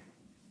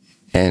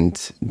 and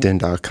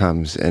Dindar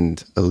comes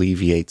and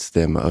alleviates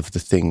them of the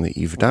thing that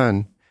you've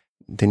done,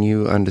 then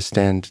you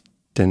understand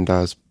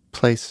Dindar's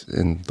place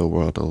in the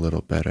world a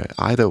little better.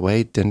 Either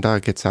way,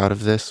 Dindar gets out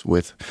of this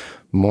with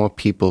more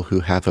people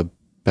who have a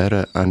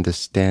better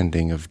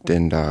understanding of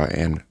Dindar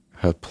and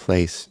her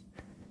place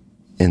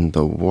in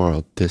the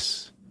world.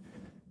 Dindar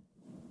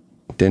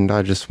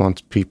just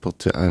wants people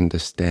to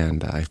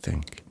understand, I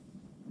think.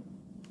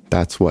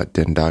 That's what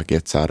Dindar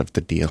gets out of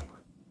the deal.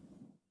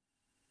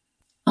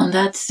 On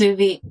that,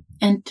 Suvi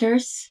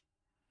enters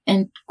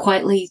and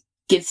quietly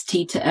gives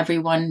tea to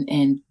everyone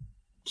and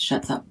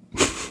shuts up.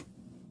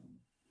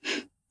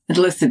 And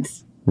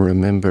listens.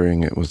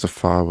 Remembering it was a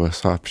far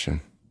worse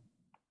option.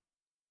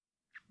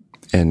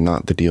 And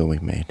not the deal we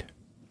made.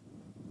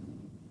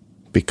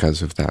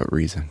 Because of that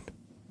reason.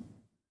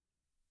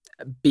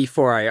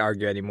 Before I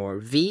argue anymore,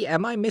 V,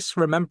 am I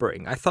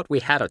misremembering? I thought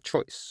we had a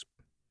choice.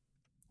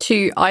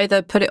 To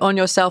either put it on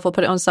yourself or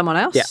put it on someone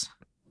else? Yeah.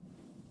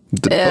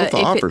 Both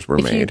offers were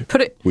made.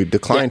 We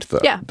declined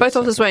them. Yeah, both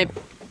offers were made.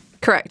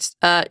 Correct.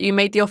 You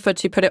made the offer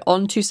to put it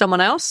on to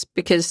someone else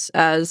because,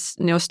 as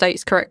Neil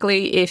states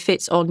correctly, if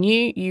it's on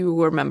you, you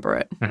will remember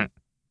it. Mm-hmm.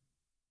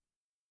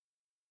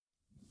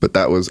 But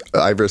that was,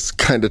 Iris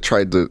kind of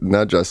tried to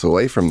nudge us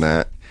away from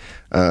that.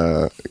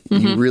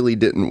 You really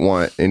didn't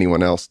want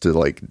anyone else to,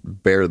 like,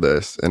 bear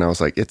this. And I was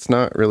like, it's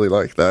not really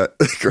like that.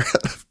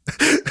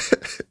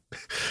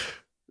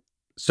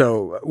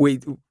 So we,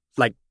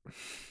 like...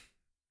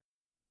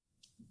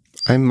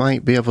 I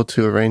might be able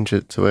to arrange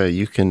it to where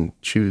you can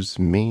choose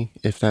me,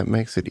 if that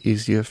makes it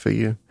easier for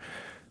you.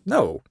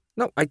 No,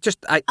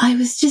 I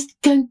was just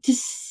going to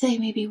say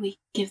maybe we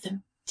give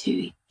them to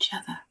each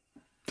other.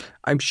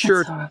 I'm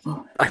sure... That's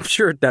horrible. I'm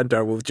sure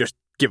Dindar will just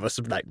give us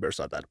some nightmares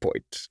on that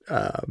point.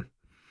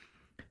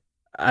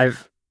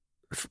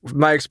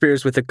 My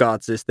experience with the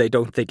gods is they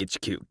don't think it's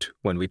cute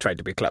when we try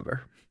to be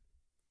clever.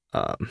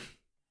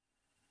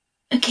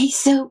 Okay,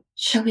 so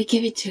shall we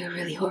give it to a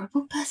really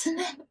horrible person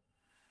then?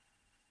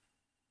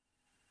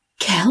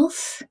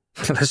 Kels?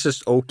 Let's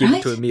just all give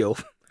it to Emil.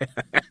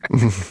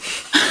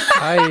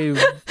 I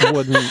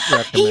wouldn't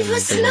recommend He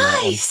was doing that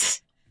one.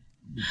 nice.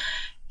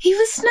 He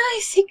was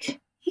nice.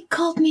 He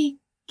called me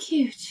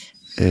cute.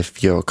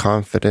 If you're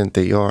confident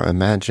that your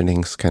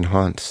imaginings can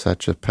haunt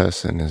such a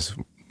person as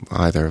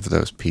either of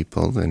those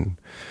people, then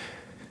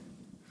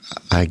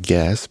I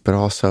guess, but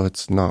also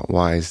it's not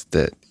wise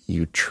that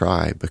you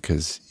try,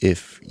 because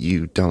if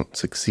you don't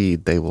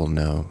succeed, they will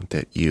know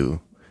that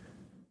you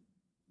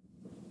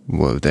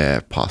were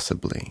there,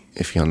 possibly,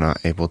 if you're not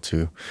able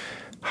to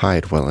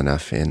hide well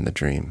enough in the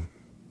dream.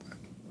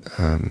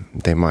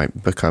 They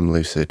might become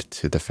lucid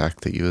to the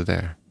fact that you were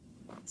there.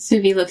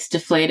 Suvi looks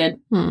deflated.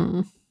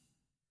 All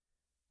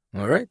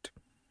right.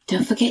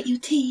 Don't forget your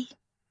tea.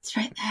 It's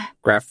right there.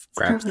 Graf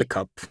grabs the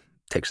cup,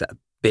 takes a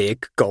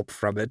big gulp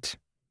from it.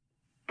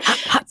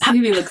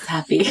 Suvi looks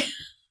happy.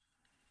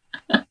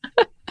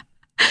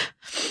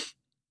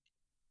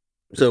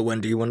 So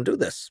when do you want to do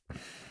this?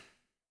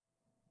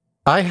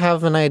 I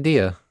have an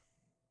idea.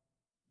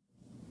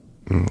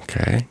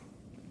 Okay.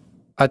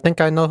 I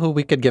think I know who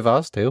we could give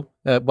ours to.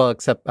 Well,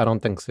 except I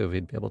don't think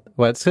Suvi'd be able to.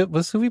 Was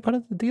Suvi part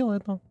of the deal? I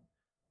don't know.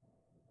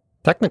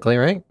 Technically,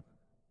 right?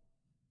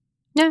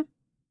 Yeah.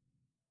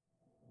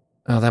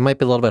 Oh, that might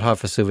be a little bit hard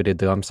for Suvi to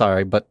do. I'm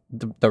sorry. But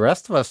the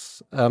rest of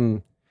us,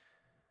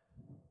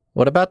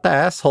 what about the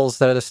assholes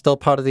that are still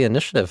part of the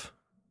initiative?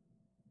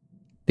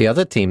 The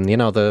other team,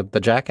 the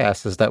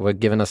jackasses that were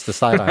giving us the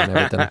side eye and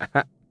everything.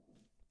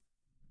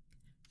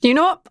 You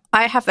know what?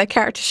 I have their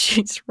character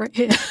sheets right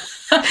here.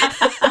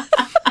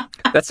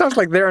 That sounds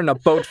like they're in a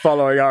boat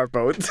following our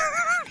boat.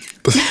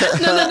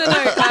 No.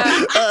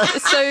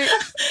 So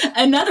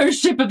another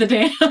ship of the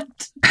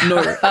damned.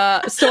 No.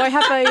 So I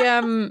have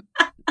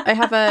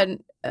a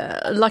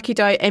lucky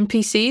die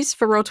NPCs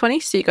for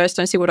Roll20, so you guys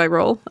don't see what I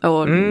roll,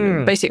 or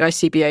basically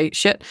CBA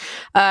shit.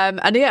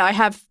 And yeah, I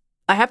have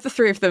the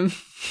three of them.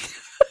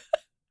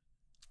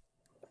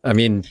 I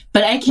mean,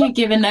 but I can't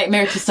give a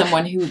nightmare to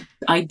someone who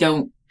I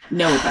don't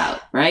know about,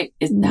 right?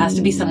 It has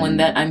to be someone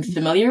that I'm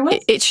familiar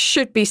with. It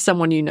should be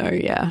someone you know,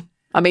 yeah.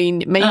 I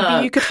mean,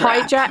 maybe you could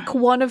hijack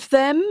one of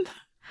them,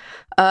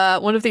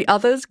 one of the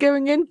others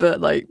going in, but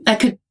like... I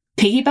could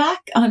piggyback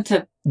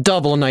onto...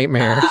 Double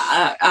nightmare.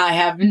 I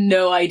have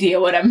no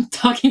idea what I'm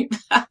talking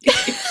about.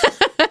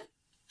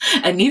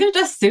 And neither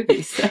does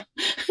Suvi, so...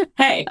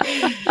 Hey.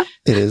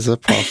 It is a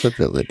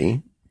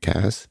possibility,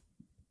 Kaz.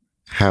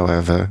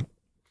 However,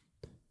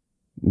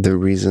 the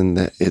reason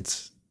that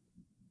it's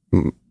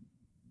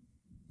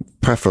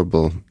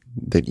preferable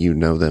that you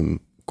know them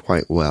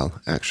quite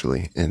well,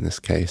 actually, in this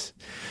case,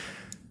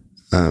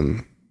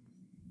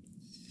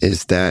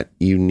 is that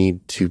you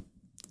need to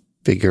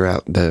figure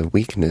out their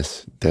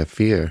weakness, their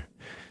fear,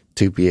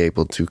 to be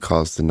able to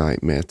cause the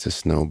nightmare to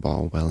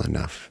snowball well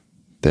enough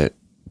that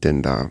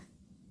Dindar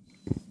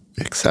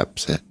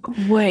accepts it.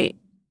 Wait,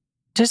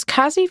 does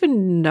Kaz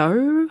even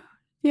know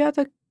the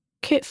other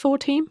Kit 4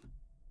 team?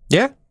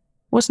 Yeah.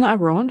 Wasn't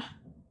that Aron?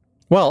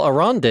 Well,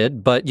 Aron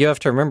did, but you have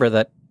to remember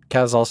that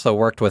Kaz also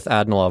worked with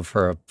Adnilov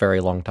for a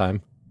very long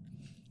time.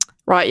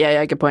 Right,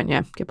 yeah, good point,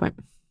 yeah, good point.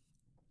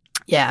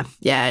 Yeah,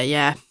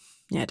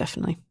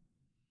 definitely.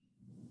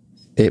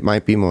 it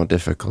might be more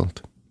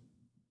difficult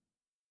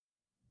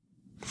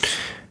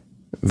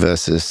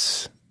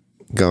versus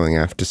going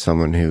after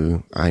someone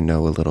who I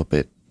know a little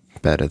bit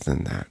better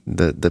than that.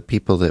 The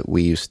people that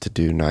we used to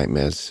do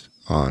nightmares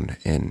on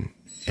in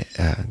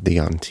the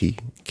Auntie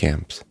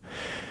camps,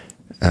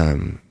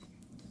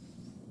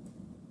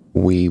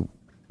 we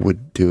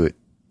would do it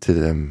to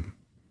them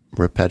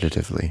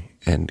repetitively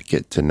and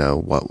get to know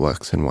what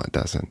works and what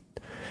doesn't.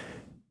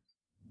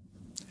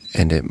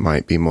 And it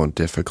might be more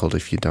difficult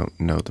if you don't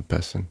know the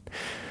person.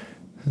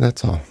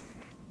 That's all.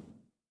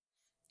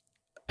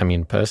 I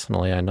mean,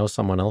 personally, I know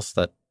someone else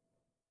that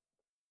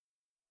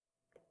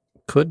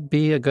could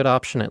be a good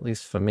option, at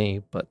least for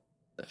me, but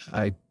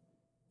I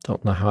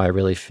don't know how I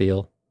really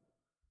feel.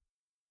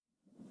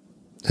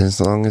 As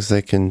long as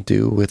they can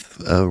do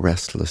with a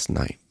restless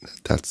night,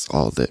 that's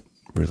all that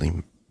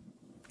really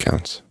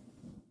counts.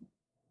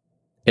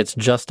 It's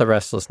just a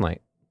restless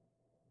night.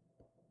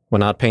 We're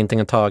not painting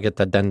a target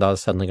that Dendar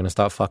is suddenly going to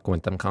start fucking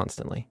with them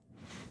constantly.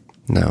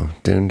 No,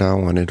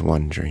 Dindar wanted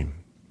one dream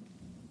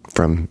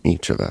from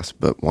each of us,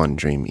 but one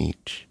dream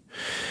each.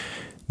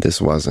 This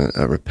wasn't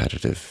a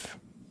repetitive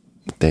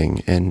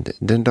thing, and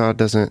Dindar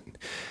doesn't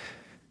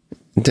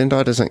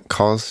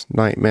cause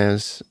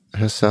nightmares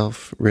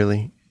herself,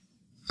 really,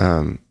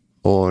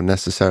 or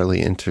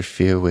necessarily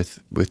interfere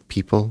with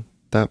people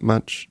that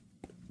much,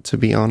 to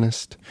be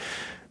honest.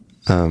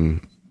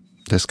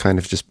 There's kind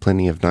of just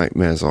plenty of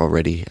nightmares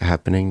already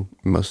happening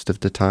most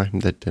of the time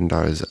that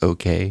Dindar is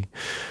okay.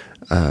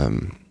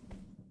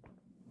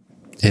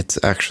 It's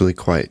actually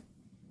quite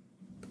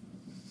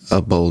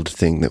a bold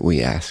thing that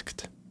we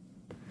asked.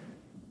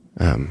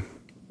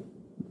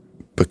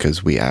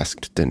 Because we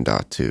asked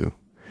Dindar to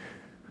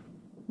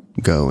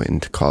go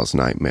and cause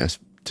nightmares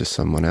to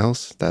someone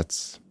else.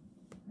 That's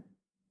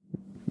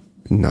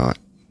not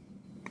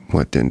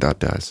what Dindar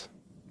does.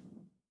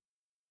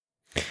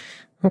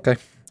 Okay.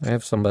 I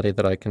have somebody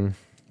that I can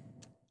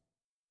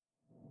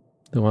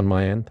do on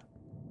my end.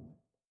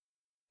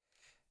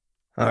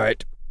 All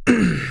right.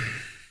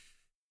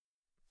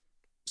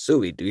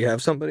 Sui, do you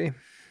have somebody?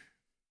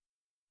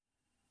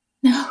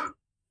 No.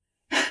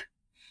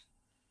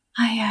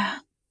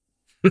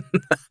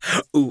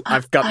 Ooh,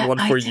 I've got one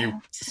for you,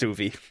 don't.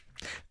 Suvi.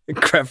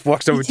 Gref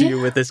walks over to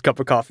you with his cup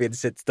of coffee and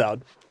sits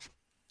down.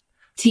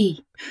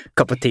 Tea.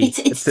 Cup of tea.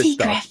 It's tea,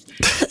 Gref.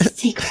 It's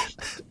tea,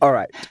 Gref. All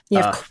right. You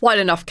have quite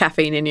enough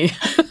caffeine in you.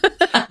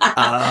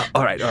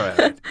 All right.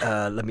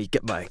 Let me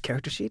get my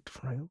character sheet.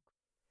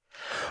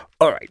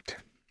 All right.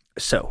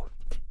 So,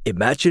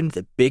 imagine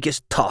the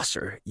biggest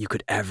tosser you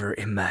could ever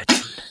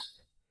imagine.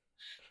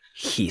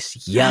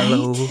 He's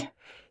yellow. Right.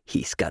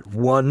 He's got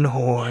one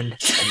horn, and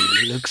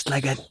he looks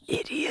like an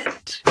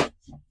idiot.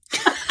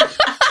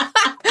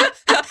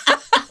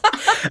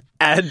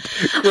 And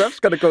Gref's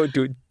gonna go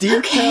into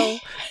detail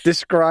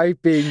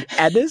describing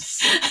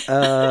Ennis.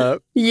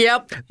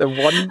 Yep. The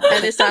one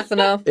Ennis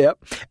Athena.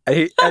 Yep.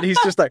 And he's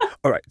just like,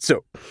 all right,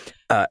 so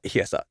he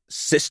has a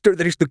sister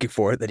that he's looking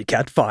for that he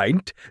can't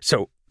find.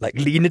 So like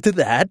lean into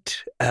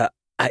that.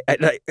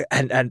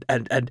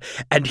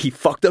 And he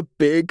fucked up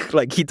big.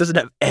 Like he doesn't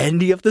have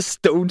any of the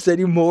stones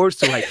anymore.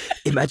 So like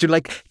imagine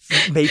like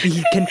maybe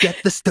he can get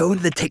the stone,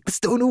 then take the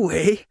stone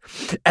away,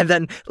 and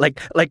then like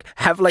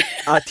have like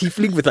a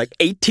tiefling with like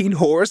 18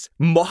 horns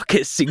mock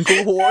his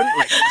single horn.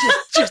 Like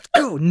just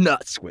go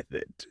nuts with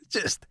it.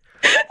 Just.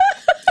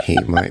 He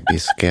might be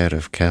scared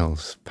of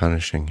Kells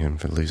punishing him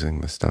for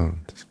losing the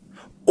stones.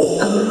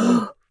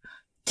 Oh.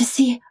 To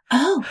see.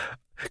 Oh.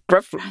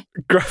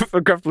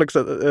 Gref looks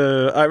at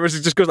Iris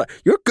and just goes like,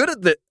 "You're good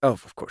at this." Oh,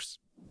 of course.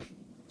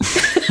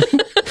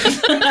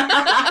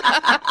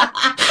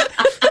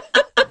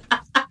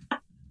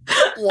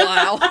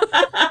 Wow.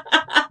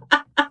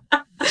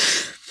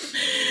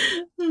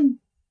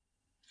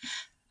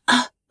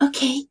 Oh,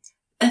 okay.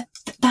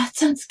 That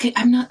sounds good.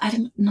 I'm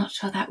not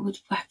sure that would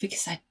work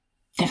because I've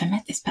never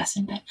met this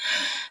person,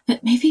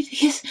 but maybe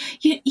because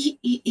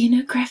you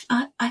know, Gref,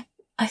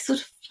 I sort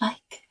of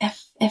like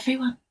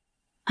everyone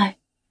I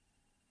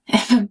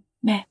ever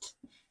met.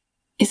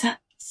 Is that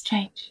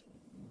strange?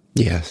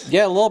 Yes.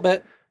 Yeah, a little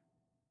bit.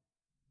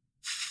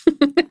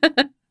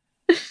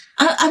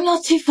 I'm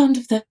not too fond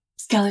of the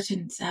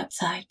skeletons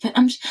outside, but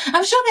I'm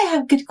sure they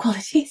have good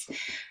qualities.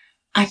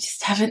 I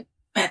just haven't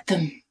met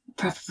them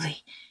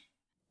properly.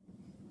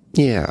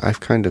 Yeah, I've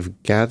kind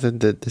of gathered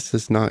that this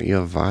is not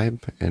your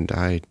vibe, and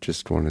I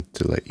just wanted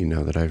to let you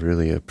know that I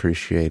really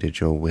appreciated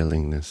your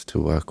willingness to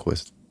work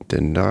with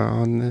Dindar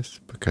on this,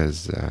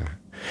 because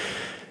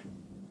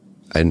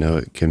I know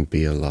it can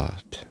be a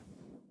lot.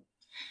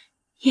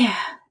 Yeah,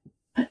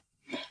 but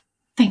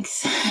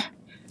thanks.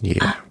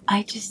 Yeah.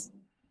 I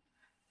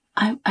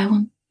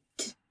want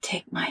to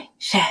take my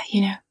share,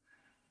 you know.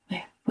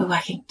 We're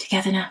working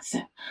together now,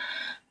 so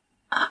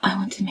I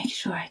want to make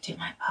sure I do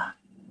my part.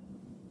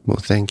 Well,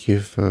 thank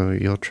you for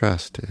your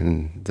trust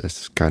in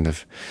this kind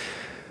of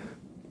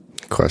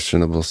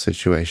questionable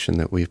situation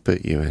that we've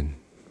put you in.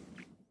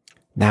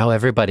 Now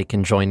everybody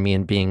can join me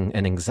in being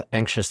an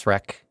anxious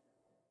wreck.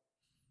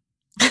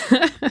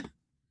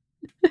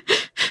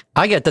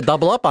 I get to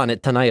double up on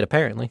it tonight,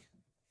 apparently.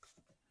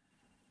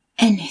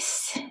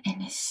 Ennis.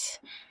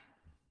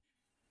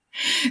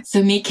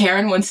 So me,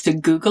 Karen, wants to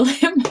Google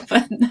him,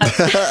 but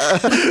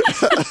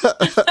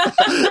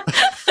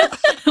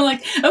I'm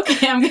like,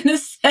 okay, I'm going to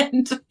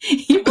send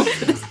email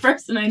to this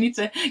person. I need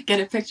to get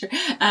a picture.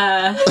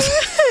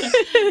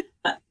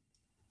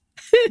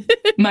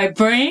 My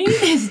brain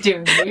is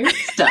doing weird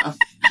stuff.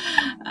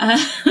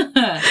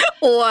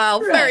 Wow,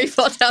 very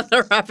far down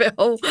the rabbit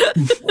hole.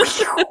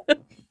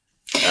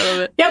 I love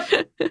it.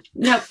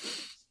 Yep.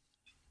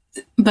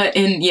 But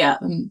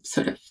I'm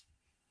sort of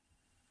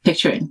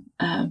picturing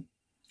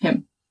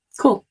him.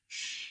 Cool.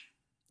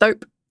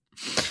 Dope.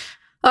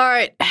 All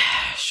right.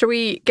 Shall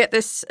we get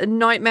this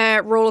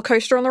nightmare roller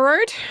coaster on the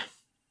road?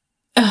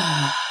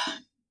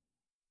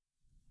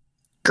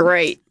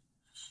 Great.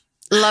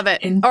 Love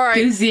it. All right.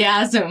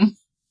 Enthusiasm.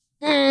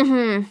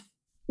 Mm-hmm.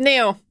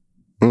 Neil.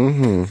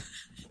 Mm-hmm.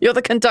 You're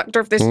the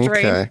conductor of this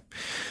train. Okay.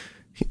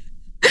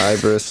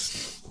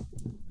 Iris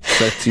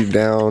sets you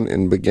down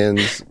and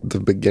begins the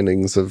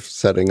beginnings of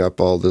setting up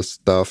all this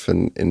stuff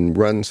and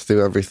runs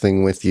through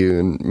everything with you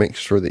and makes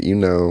sure that you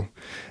know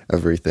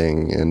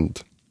everything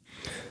and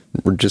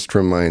just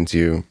reminds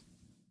you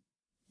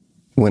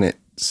when it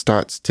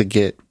starts to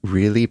get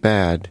really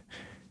bad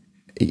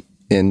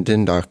and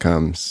Dindar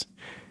comes,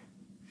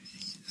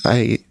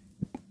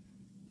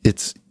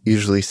 it's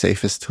usually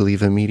safest to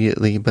leave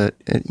immediately, but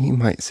you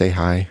might say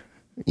hi.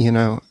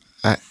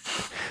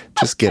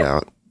 Just get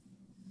out.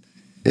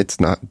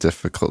 It's not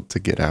difficult to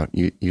get out.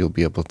 You'll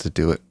be able to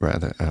do it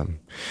rather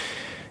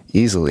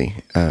easily.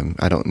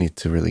 I don't need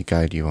to really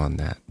guide you on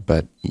that,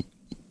 but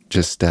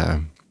just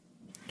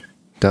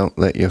don't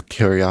let your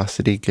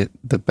curiosity get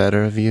the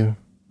better of you.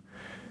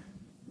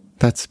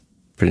 That's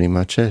pretty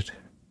much it.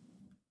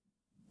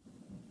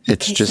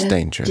 It's just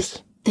dangerous.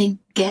 Just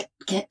think, get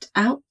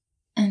out,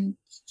 and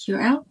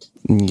you're out?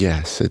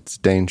 Yes, it's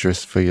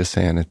dangerous for your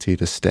sanity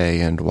to stay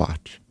and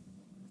watch.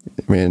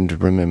 And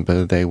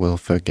remember, they will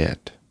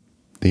forget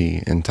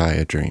the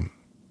entire dream.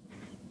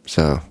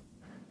 So,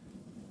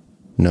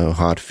 no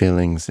hard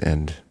feelings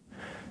and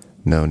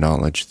no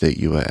knowledge that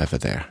you were ever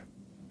there.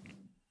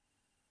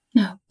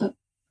 No, but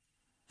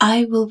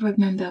I will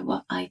remember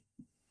what I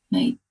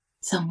made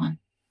someone,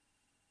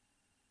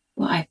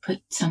 what I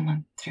put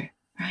someone through,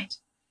 right?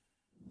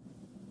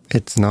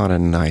 It's not a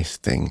nice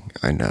thing,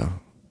 I know.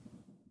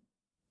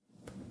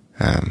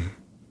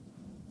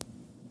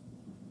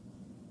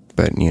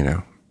 But,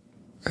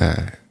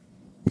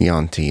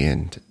 Yanti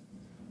and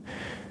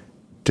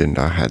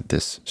Dindar had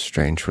this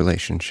strange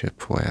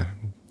relationship where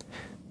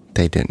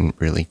they didn't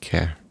really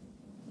care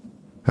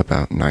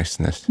about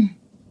niceness.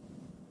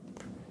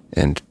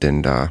 And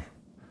Dindar,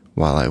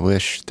 while I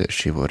wish that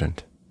she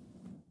wouldn't,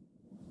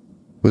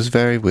 was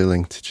very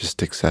willing to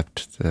just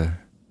accept the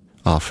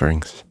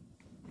offerings.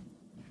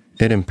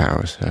 It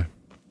empowers her.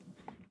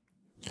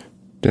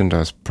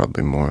 Dindar's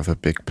probably more of a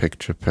big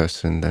picture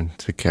person than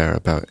to care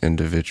about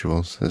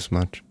individuals as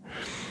much.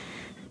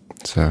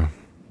 So,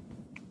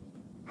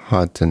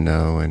 hard to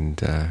know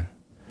and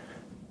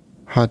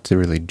hard to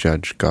really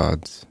judge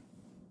gods.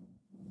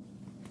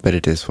 But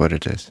it is what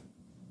it is.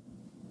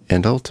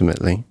 And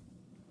ultimately,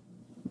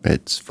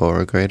 it's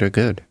for a greater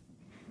good.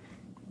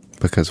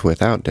 Because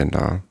without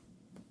Dindar,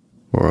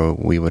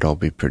 we would all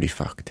be pretty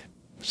fucked.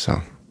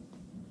 So,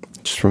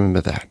 just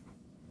remember that.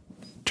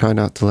 Try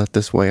not to let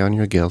this weigh on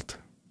your guilt.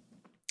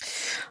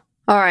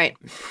 All right.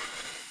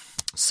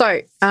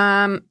 So,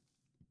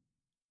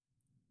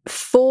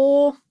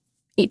 for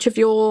each of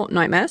your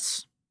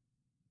nightmares,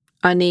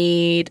 I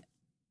need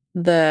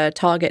the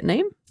target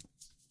name.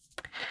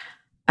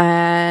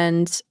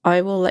 And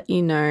I will let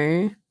you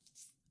know.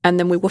 And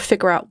then we will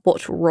figure out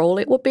what role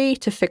it will be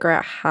to figure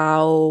out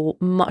how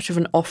much of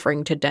an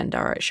offering to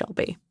Dendar it shall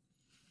be.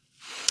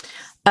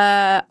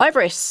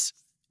 Iris,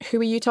 who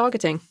are you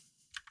targeting?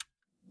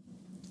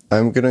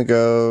 I'm going to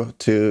go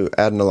to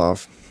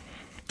Adnalov.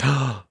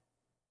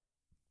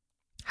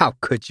 How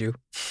could you?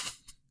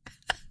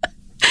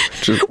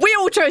 We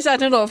all chose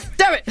Adnalov.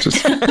 Damn it!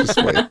 Just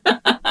wait.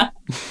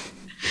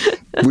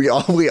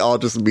 we all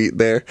just meet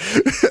there.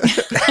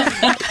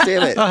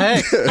 Damn it! Oh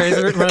hey,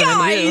 crazy running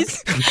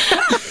guys!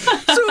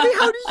 Suvi,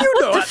 how do you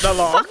know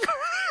Adnalov?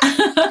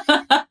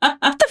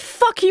 What the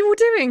fuck are you all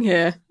doing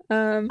here?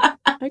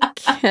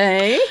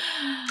 Okay.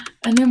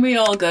 And then we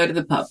all go to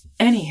the pub.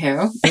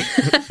 Anywho.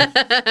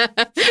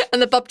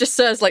 And the pub just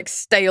serves like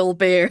stale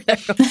beer.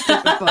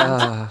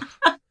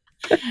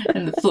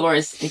 And the floor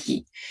is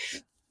sticky.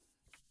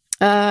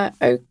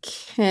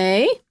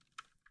 Okay.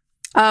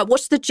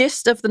 What's the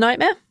gist of the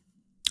nightmare?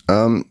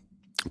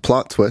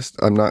 Plot twist.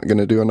 I'm not going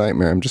to do a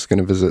nightmare. I'm just going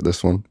to visit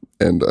this one.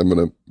 And I'm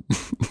going to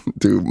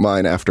do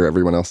mine after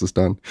everyone else is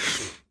done.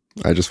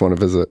 I just want to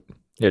visit.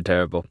 You're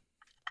terrible.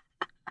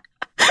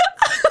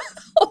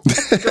 Oh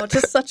my god,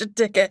 you're such a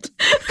dickhead.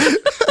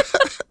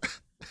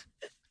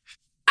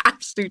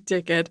 Absolute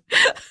dickhead.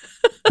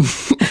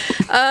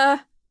 I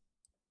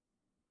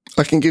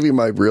can give you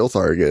my real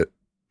target.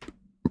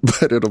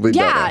 but it'll be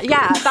done.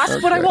 Yeah,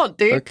 that's what I want,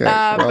 dude. Okay,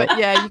 well. But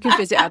yeah, you can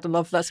visit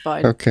Adenlov. That's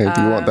fine. Okay,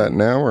 do you want that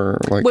now or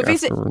like we'll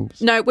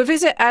afterwards? We'll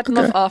visit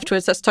Adenov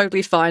afterwards. That's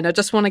totally fine. I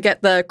just want to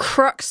get the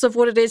crux of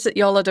what it is that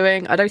y'all are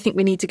doing. I don't think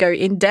we need to go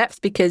in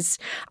depth because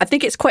I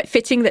think it's quite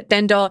fitting that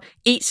Dendar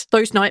eats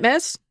those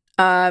nightmares.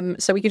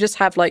 So we can just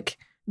have like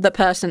the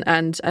person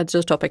and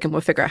the topic, and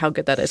we'll figure out how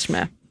good that is from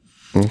there.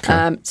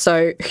 Okay.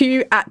 So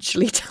who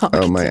actually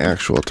targeted? Oh, my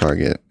actual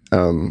target.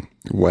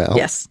 Well.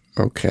 Yes.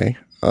 Okay.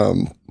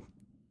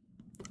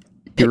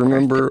 You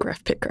remember?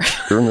 Pick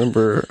graph. You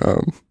remember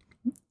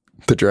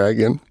the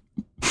dragon?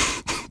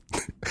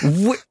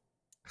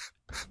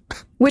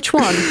 Which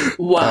one?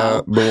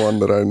 Wow. The one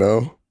that I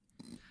know.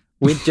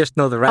 We just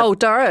know the rat. Oh,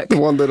 Daruk. The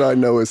one that I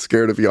know is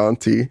scared of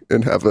Yanti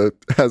and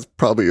has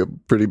probably a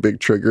pretty big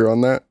trigger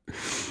on that.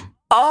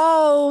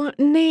 Oh,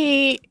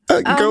 neat.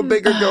 Go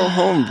big or go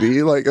home,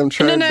 V. Like I'm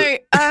trying. No.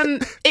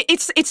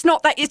 It's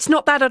not that. It's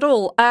not that at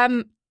all.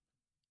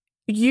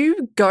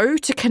 You go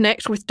to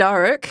connect with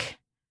Daruk.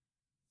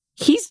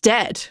 He's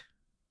dead.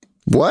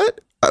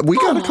 What? We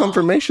got a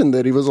confirmation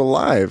that he was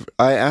alive.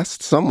 I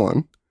asked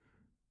someone.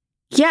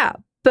 Yeah,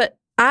 but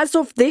as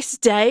of this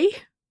day,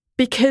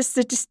 because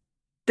the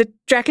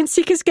Dragon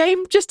Seekers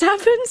game just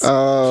happened,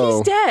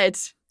 he's dead.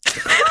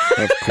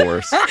 Of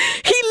course.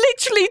 He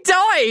literally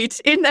died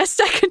in their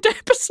second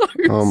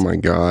episode. Oh my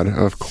god,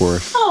 of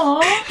course.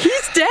 Aww.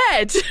 He's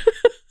dead.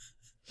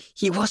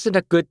 He wasn't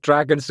a good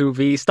dragon,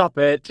 Suvi. Stop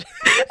it.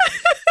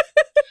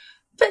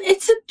 But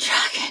it's a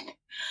dragon.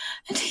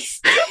 And he's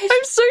dead.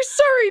 I'm so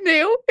sorry,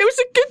 Neil. It was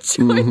a good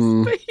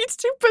choice, but he's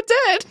super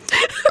dead.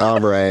 All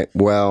right,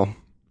 well,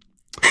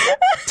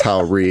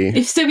 Tauri.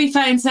 If Subi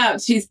finds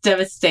out, she's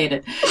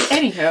devastated.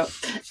 Anywho.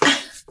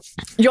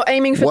 You're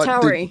aiming for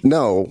Tauri.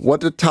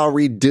 What did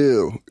Tauri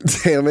do?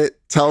 Damn it.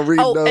 Tauri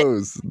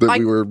knows that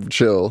we were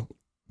chill.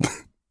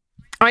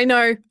 I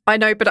know,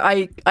 but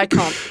I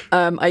can't.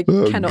 I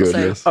cannot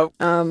goodness. say.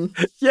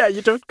 Yeah,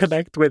 you don't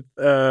connect with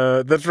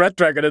the red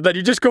dragon, and then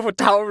you just go for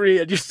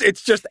Tauri, and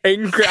it's just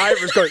angry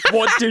Iris going,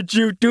 "What did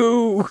you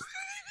do?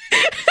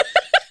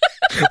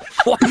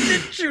 What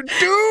did you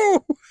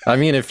do?" I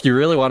mean, if you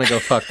really want to go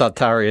fucked up,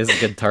 Tauri is a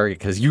good target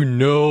because you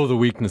know the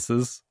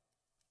weaknesses.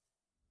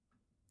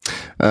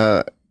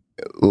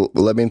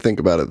 Let me think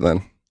about it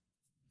then.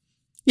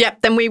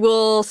 Yep, then we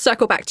will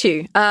circle back to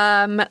you.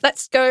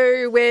 Let's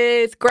go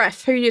with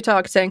Gref. Who are you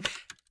targeting?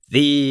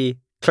 The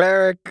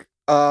cleric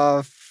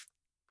of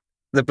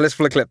the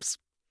Blissful Eclipse.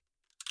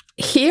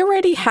 He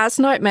already has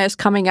nightmares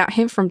coming at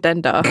him from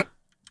Dendar.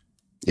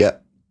 Yeah.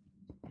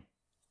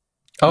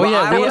 Oh, well,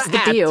 yeah, that was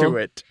the deal. To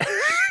it.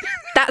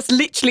 That's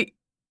literally...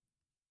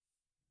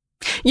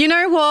 You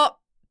know what?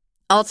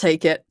 I'll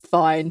take it.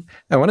 Fine.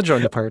 I want to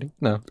join the party.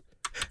 No.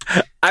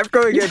 I'm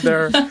going in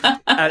there, and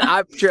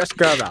I'm just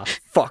gonna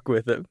fuck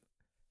with him.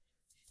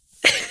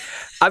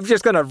 I'm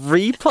just gonna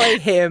replay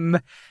him,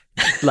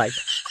 like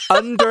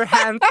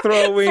underhand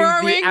throwing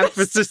the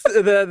emphasis,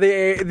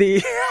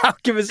 the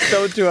alchemist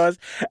stone to us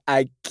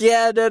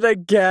again and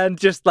again,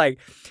 just like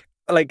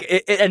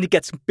and it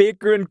gets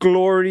bigger and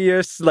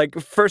glorious. Like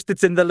first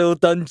it's in the little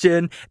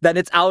dungeon, then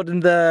it's out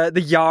in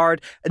the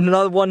yard, and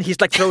another one he's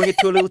like throwing it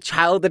to a little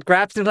child that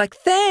grabs him like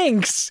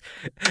thanks,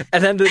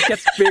 and then it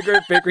gets bigger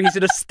and bigger. He's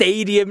in a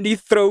stadium and he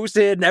throws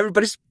it and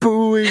everybody's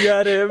booing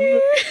at him.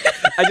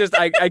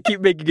 I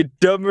keep making it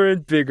dumber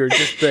and bigger.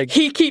 Just like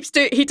he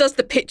does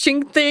the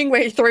pitching thing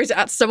where he throws it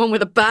at someone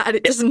with a bat and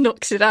it just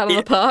knocks it out of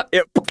the park.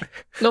 Yep.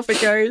 And off it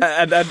goes.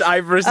 And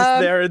Iris is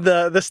there in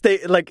the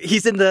state, like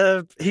he's in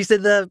the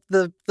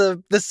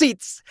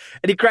seats,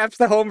 and he grabs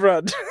the home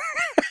run.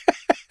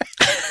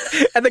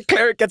 And the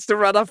cleric gets to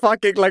run a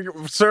fucking like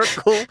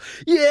circle.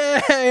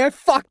 Yeah, I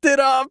fucked it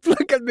up.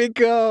 Look at me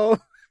go.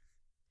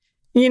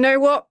 You know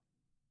what?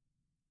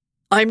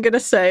 I'm gonna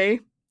say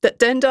that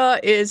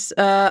Dendar is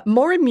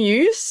more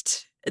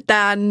amused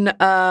than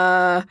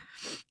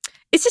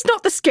it's just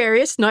not the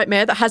scariest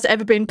nightmare that has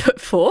ever been put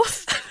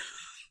forth.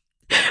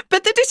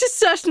 But that this is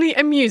certainly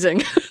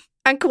amusing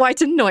and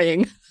quite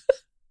annoying.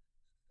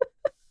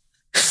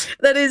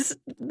 That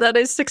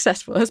is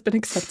successful, has been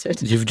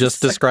accepted. You've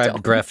just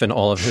described Gref in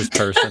all of his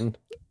person.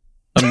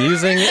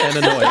 Amusing and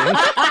annoying.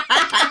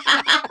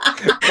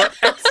 But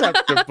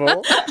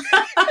acceptable.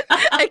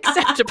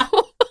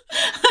 Acceptable.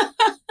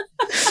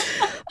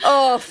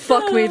 Oh,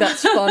 fuck me,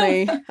 that's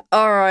funny.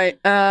 All right,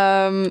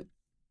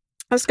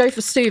 let's go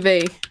for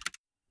Suvi.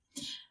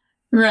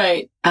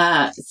 Right.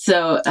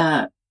 So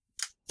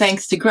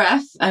thanks to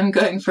Graf, I'm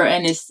going for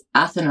Ennis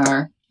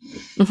Athenar.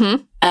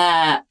 Mm-hmm.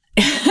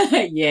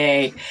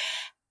 Yay.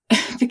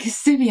 Because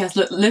Suvi has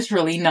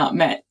literally not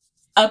met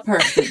a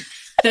person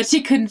that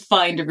she couldn't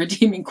find a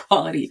redeeming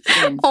quality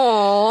in.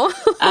 Aww.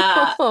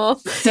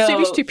 So,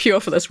 Suvi's too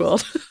pure for this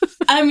world.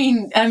 I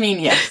mean,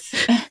 yes.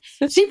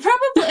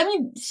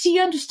 She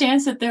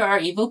understands that there are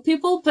evil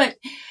people, but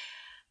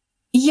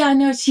yeah,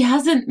 no, she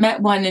hasn't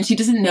met one and she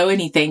doesn't know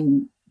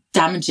anything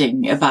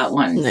damaging about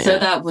one. Yeah. So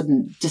that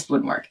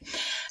wouldn't work.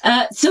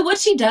 So what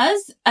she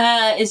does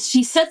is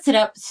she sets it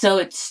up so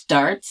it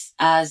starts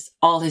as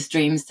all his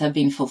dreams have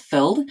been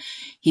fulfilled.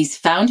 He's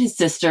found his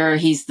sister.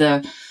 He's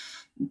the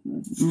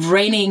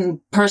reigning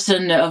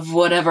person of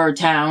whatever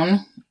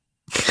town.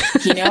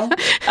 Kino?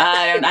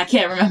 I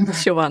can't remember.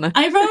 Shawana.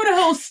 I wrote a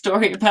whole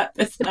story about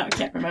this. Now I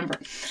can't remember.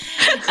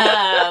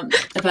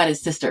 About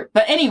his sister.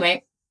 But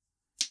anyway,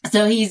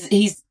 so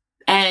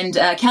and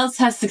Kels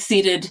has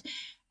succeeded,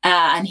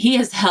 and he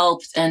has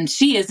helped, and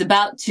she is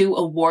about to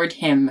award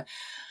him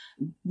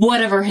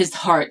whatever his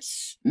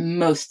heart's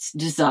most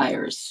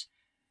desires.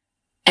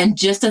 And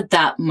just at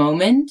that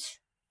moment,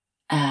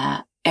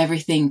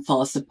 everything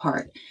falls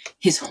apart.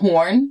 His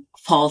horn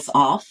falls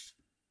off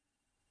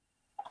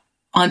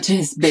onto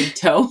his big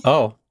toe.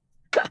 Oh.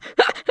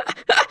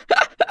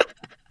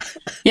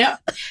 Yeah.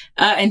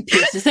 And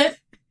pierces it.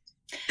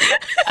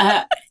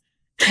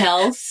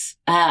 Kels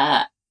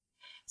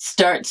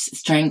starts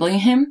strangling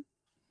him.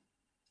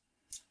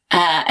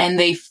 And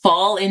they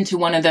fall into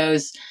one of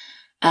those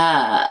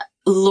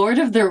Lord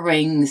of the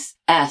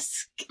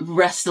Rings-esque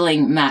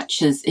wrestling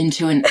matches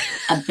into an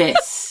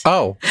abyss.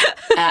 Oh.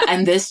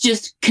 And this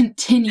just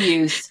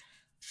continues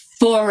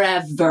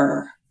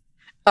forever.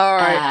 All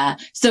right.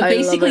 So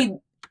basically,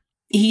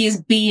 he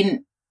is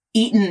being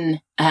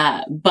eaten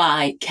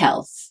by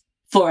Kels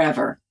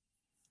forever,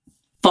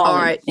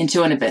 falling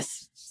into an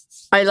abyss.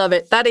 I love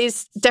it. That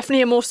is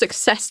definitely a more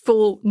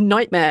successful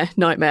nightmare.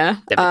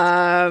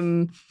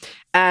 And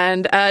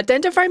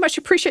Denda very much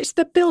appreciates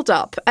the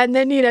build-up and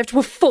then the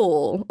inevitable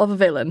fall of a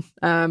villain.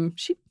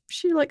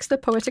 She likes the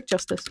poetic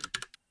justice.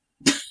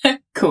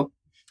 Cool.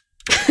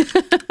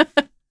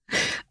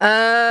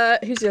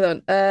 Who's the other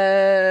one?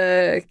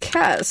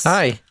 Kaz.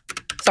 Hi.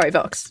 Sorry,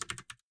 Vox.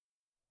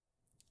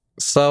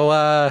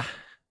 So,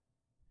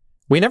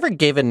 we never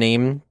gave a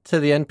name to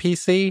the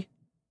NPC,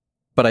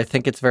 but I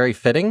think it's very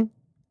fitting.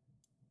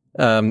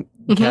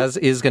 Kaz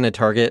is going to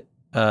target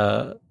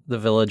the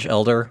village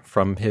elder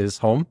from his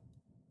home.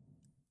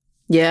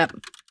 Yeah.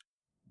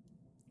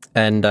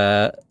 And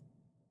I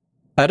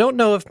don't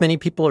know if many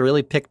people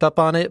really picked up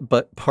on it,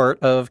 but part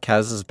of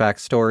Kaz's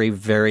backstory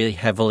very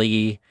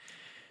heavily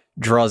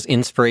draws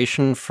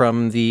inspiration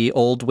from the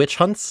old witch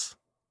hunts.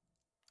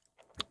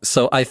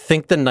 So I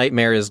think the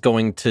nightmare is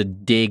going to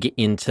dig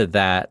into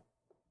that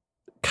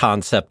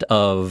concept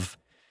of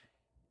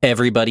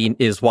everybody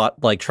is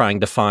trying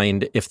to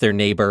find if their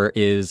neighbor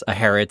is a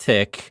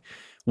heretic,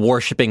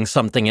 worshipping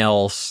something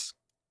else,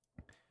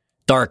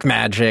 dark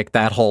magic,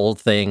 that whole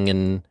thing.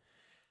 And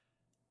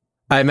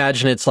I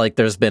imagine it's like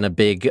there's been a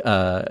big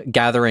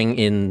gathering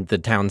in the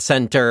town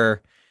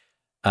center.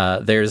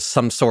 There's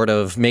some sort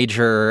of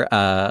major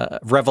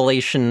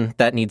revelation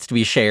that needs to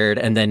be shared,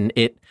 and then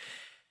it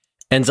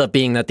ends up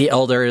being that the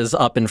elder is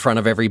up in front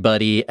of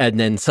everybody, and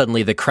then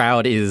suddenly the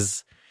crowd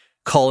is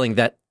calling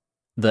that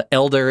the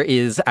elder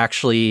is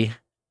actually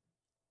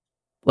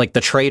like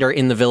the traitor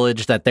in the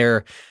village, that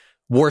they're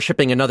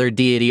worshipping another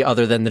deity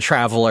other than the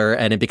traveler,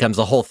 and it becomes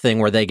a whole thing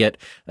where they get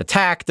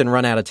attacked and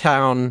run out of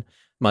town,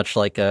 much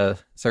like a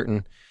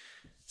certain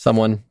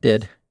someone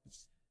did.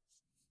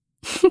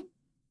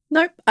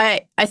 Nope,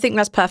 I think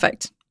that's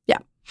perfect. Yeah.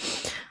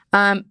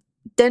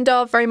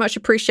 Dendar very much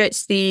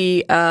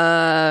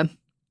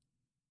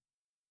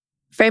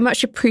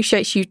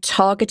appreciates you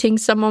targeting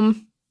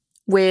someone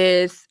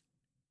with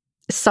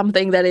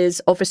something that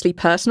is obviously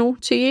personal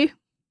to you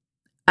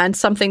and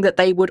something that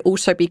they would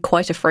also be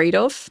quite afraid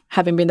of,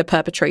 having been the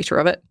perpetrator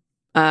of it.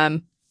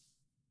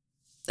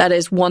 That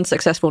is one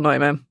successful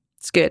nightmare.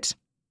 It's good.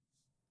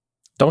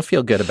 Don't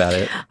feel good about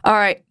it. All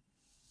right.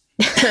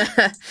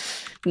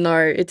 No,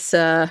 it's,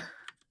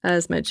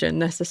 as mentioned,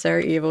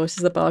 necessary evil. This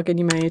is the bargain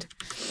you made.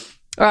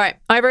 All right,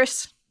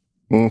 Iris.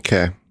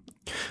 Okay.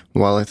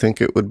 Well, I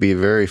think it would be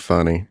very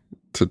funny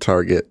to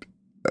target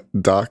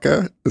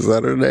Daka. Is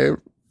that her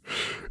name?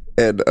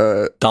 And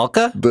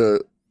Dalka?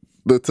 The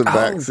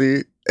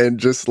tabaxi. And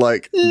just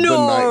like the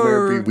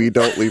nightmare be we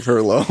don't leave her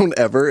alone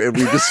ever, and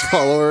we just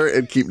follow her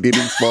and keep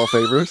needing small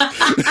favors.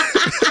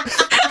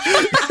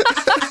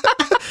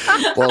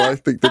 Well, I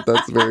think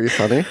that's very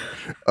funny.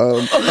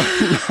 I'm not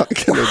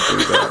gonna do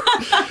that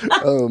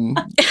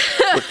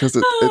because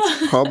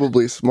it's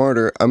probably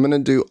smarter. I'm gonna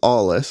do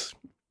Aulis.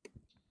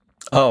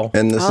 Oh,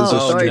 and this is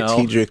a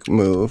strategic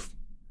move.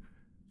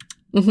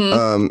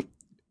 Mm-hmm.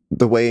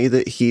 The way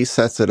that he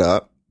sets it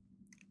up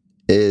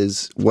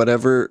is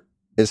whatever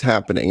is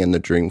happening in the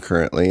dream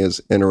currently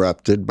is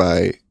interrupted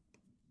by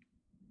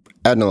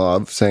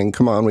Adnilov saying,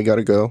 "Come on, we got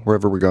to go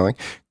wherever we're going."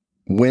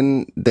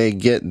 When they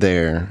get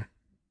there,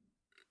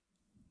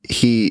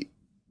 he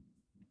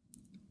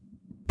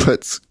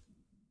puts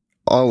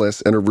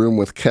Aulis in a room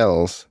with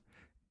Kels,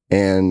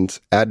 and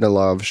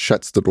Adnilov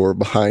shuts the door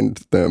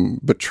behind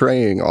them,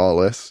 betraying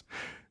Aulis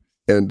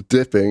and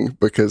dipping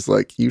because,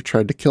 like, you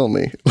tried to kill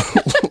me.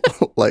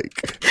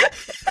 Like,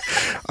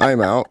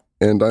 I'm out,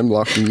 and I'm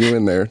locking you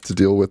in there to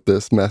deal with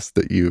this mess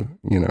that you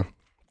know.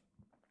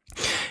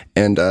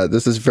 And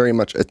this is very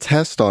much a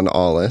test on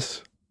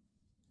Aulis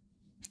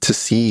to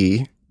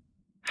see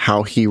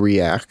how he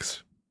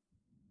reacts.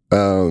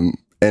 And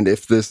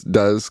if this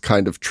does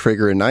kind of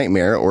trigger a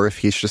nightmare, or if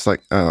he's just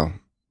like, oh,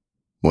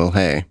 well,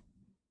 hey.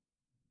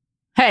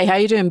 Hey, how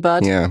you doing,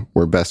 bud? Yeah,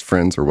 we're best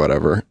friends or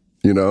whatever,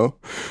 you know?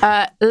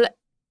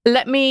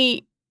 Let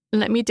me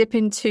dip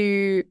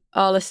into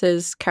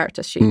Arliss's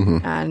character sheet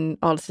and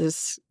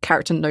Arliss's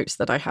character notes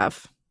that I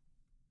have.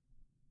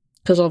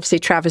 Because obviously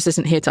Travis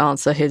isn't here to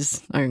answer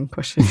his own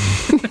question.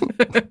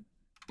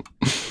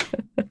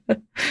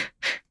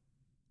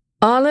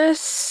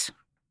 Arliss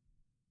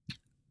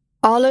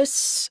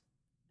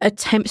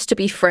attempts to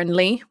be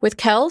friendly with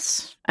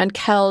Kells, and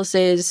Kells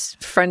is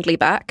friendly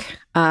back.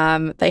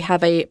 They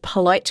have a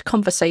polite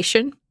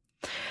conversation,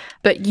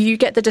 but you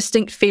get the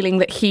distinct feeling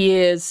that he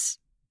is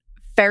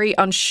very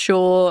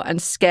unsure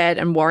and scared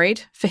and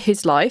worried for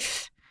his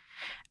life.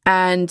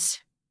 And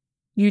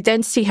you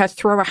then see her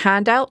throw a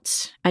hand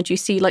out, and you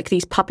see like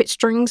these puppet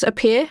strings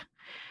appear.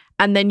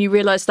 And then you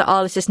realize that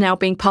Arliss is now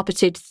being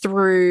puppeted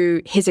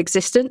through his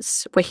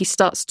existence, where he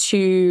starts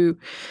to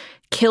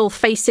kill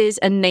faces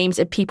and names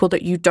of people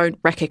that you don't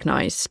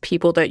recognize,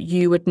 people that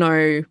you would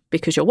know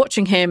because you're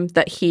watching him,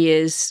 that he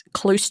is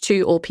close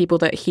to, or people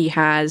that he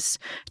has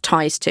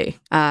ties to.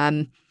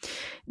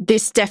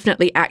 This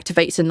definitely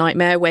activates a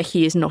nightmare where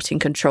he is not in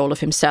control of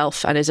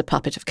himself and is a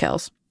puppet of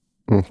Kells.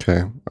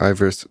 Okay.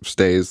 Ivor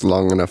stays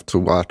long enough to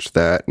watch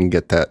that and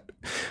get that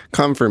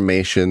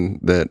confirmation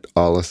that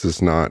Arliss is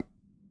not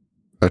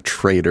a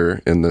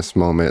traitor in this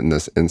moment, in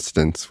this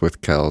instance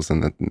with Kells,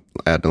 and that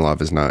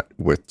Adnilov is not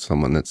with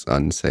someone that's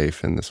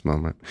unsafe in this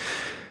moment.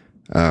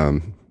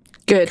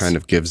 Good. Kind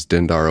of gives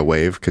Dindar a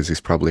wave because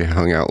he's probably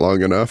hung out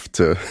long enough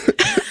to...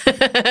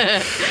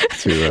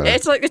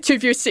 It's like the two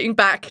of you sitting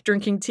back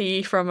drinking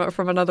tea from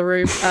another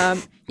room.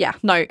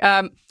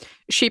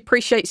 She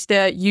appreciates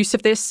the use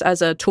of this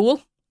as a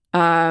tool,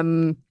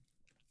 and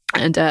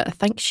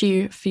thanks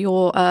you for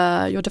your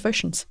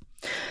devotions.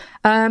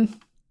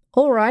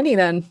 Alrighty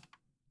then.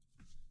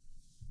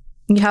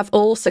 You have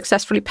all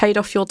successfully paid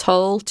off your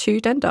toll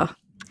to Dendar.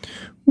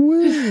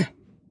 Woo.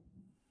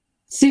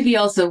 Suvi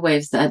also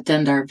waves at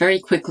Dendar very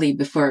quickly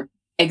before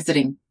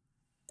exiting.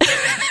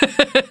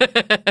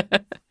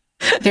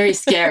 Very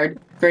scared,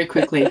 very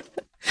quickly.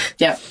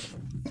 Yep.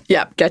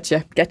 Yep,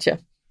 getcha.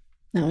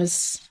 That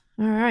was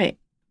all right.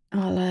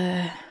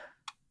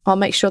 I'll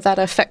make sure that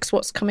affects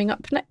what's coming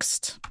up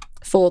next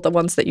for the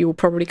ones that you will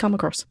probably come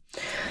across.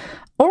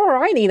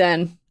 Alrighty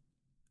then.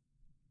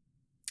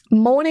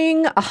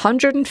 Morning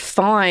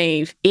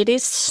 105. It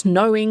is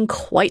snowing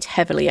quite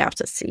heavily out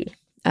at sea.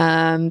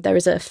 There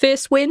is a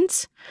fierce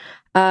wind,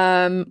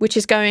 which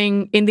is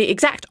going in the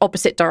exact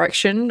opposite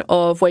direction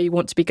of where you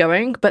want to be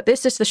going. But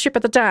this is the ship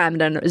of the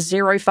damned, and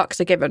 0 fucks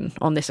are given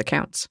on this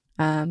account.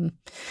 The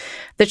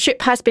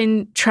ship has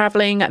been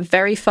traveling at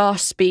very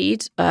fast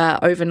speed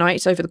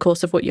overnight over the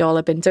course of what y'all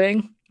have been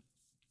doing.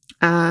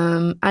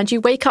 And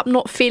you wake up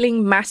not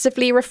feeling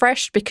massively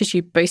refreshed because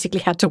you basically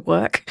had to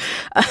work.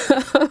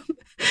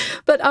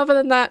 But other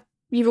than that,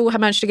 you've all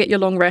managed to get your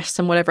long rests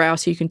and whatever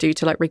else you can do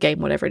to like regain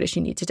whatever it is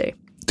you need to do.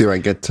 Do I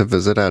get to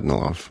visit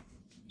Adnilov?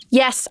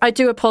 Yes, I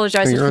do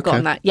apologize. I've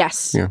forgotten that.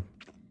 Yes. Yeah.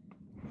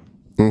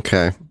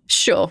 Okay.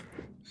 Sure.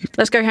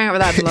 Let's go hang out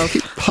with Adnilov.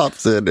 He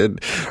pops in and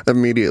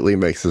immediately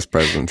makes his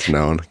presence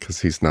known because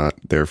he's not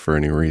there for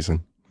any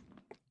reason.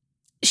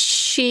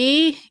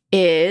 She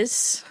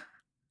is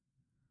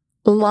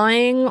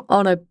lying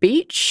on a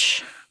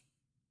beach,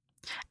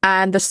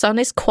 and the sun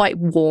is quite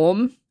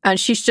warm, and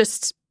she's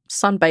just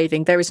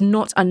sunbathing. There is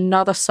not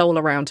another soul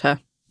around her.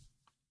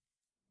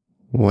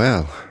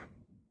 Well,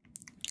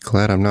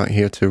 glad I'm not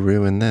here to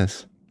ruin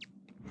this.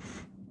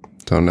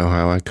 Don't know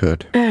how I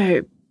could.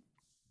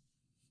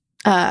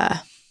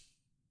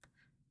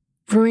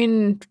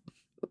 Ruin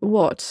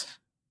what?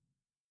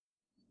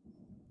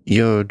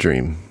 Your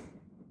dream.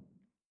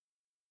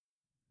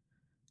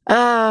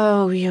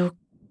 Oh, you...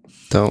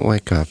 Don't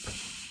wake up.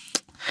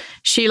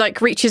 She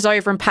like reaches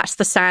over and pats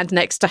the sand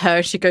next to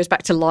her. She goes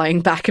back to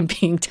lying back and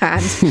being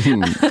tanned.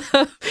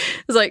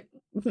 It's like,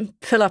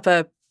 fill up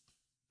a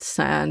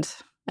sand.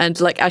 And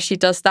like as she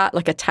does that,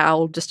 like a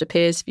towel just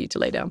appears for you to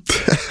lay down.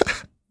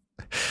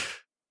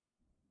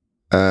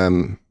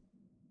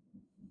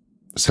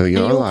 So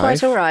you're all alive?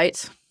 Quite all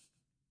right.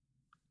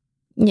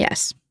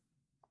 Yes.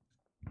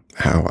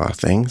 How are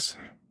things?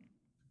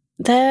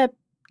 They're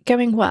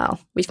going well.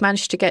 We've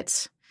managed to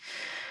get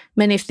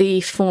many of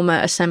the former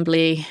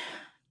assembly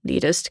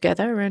leaders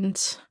together,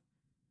 and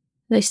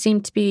they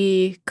seem to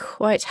be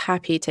quite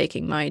happy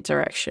taking my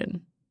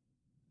direction.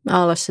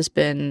 Arliss has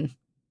been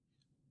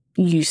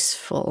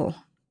useful.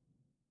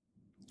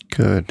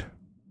 Good.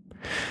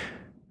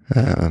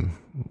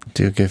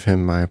 Do give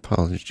him my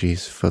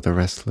apologies for the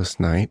restless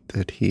night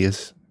that he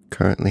is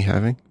currently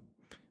having.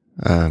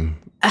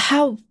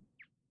 How?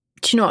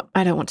 Do you know what?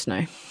 I don't want to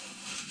know.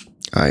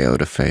 I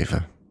owed a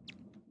favor.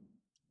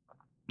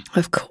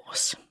 Of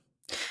course.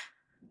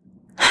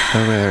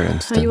 A rare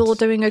instance. Are you all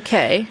doing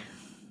okay?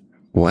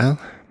 Well,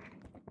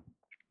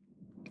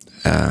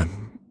 I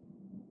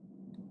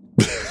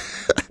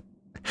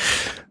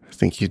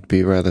think you'd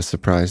be rather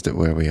surprised at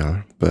where we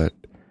are, but...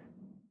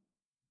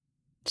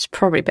 It's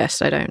probably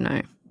best I don't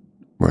know.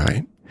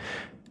 Right.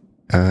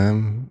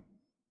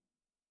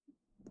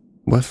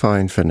 We're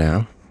fine for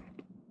now.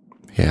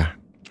 Yeah.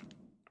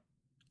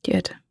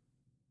 Good.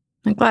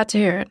 I'm glad to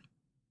hear it.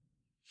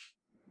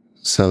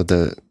 So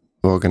the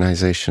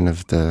organization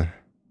of the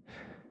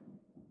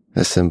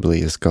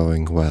assembly is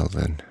going well,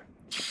 then?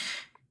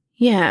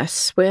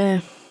 Yes,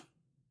 we're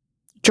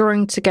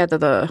drawing together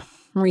the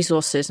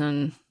resources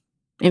and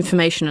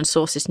information and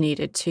sources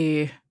needed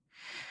to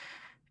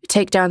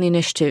take down the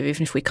initiative,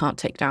 even if we can't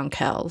take down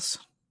Kells.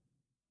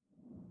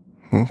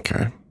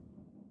 Okay.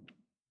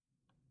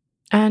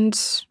 And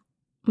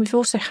we've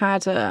also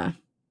had a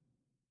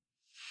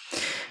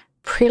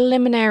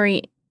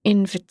preliminary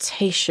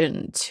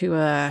invitation to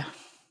a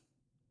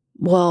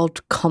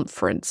world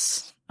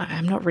conference.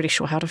 I'm not really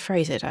sure how to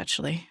phrase it,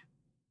 actually.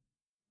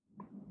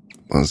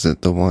 Was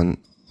it the one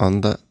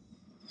on the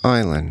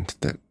island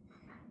that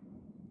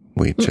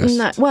we just...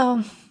 No,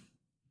 well,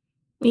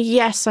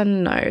 yes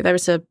and no. There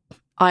was a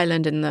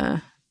island in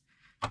the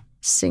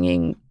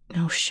Singing...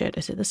 Oh, shit,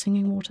 is it the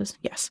Singing Waters?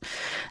 Yes.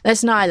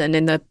 There's an island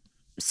in the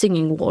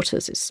Singing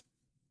Waters. It's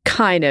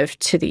kind of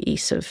to the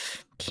east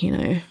of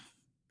Kino.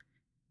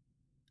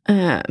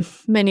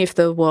 Many of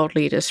the world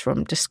leaders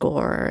from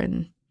Discora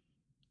and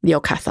the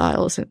Okath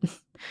Isles and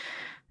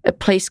a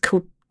place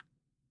called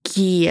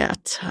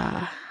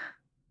Giata.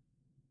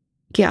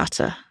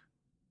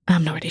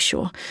 I'm not really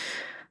sure.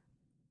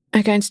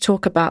 Are going to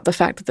talk about the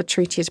fact that the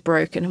treaty is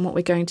broken and what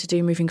we're going to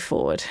do moving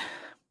forward.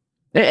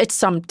 It's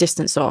some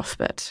distance off,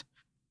 but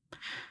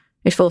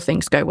if all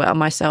things go well,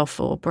 myself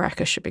or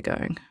Baraka should be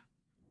going.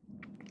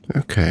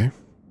 Okay.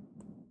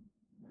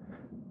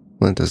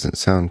 Well, it doesn't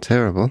sound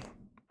terrible.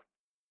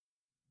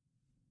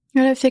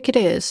 I don't think it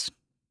is.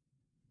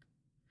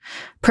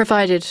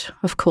 Provided,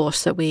 of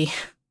course, that we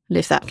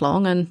live that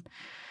long, and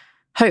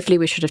hopefully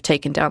we should have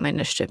taken down the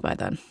initiative by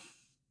then.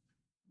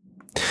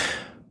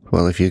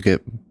 Well, if you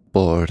get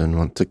bored and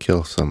want to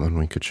kill someone,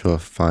 we could sure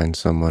find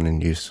someone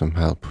and use some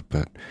help,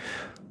 but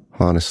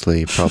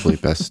honestly, probably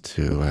best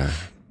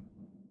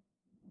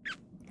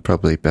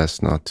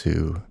not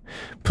to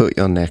put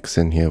your necks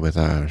in here with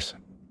ours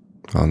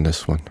on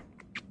this one.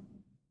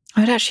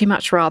 I would actually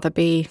much rather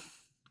be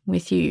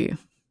with you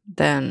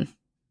than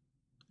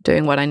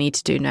doing what I need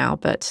to do now,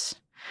 but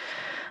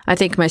I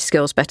think my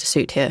skills better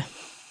suit here.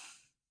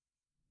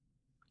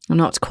 I'm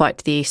not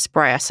quite the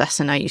spry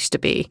assassin I used to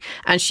be.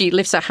 And she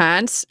lifts her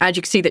hands, and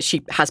you can see that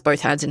she has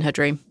both hands in her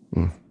dream.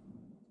 Mm.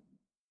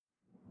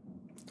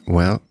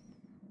 Well,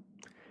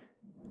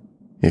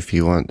 if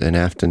you want an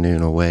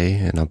afternoon away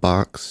in a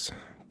box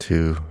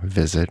to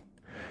visit,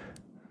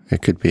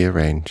 it could be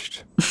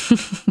arranged.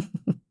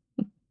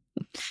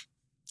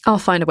 I'll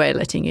find a way of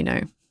letting you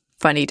know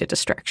if I need a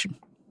distraction.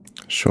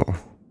 Sure.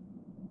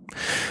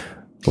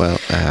 Well,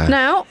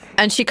 now,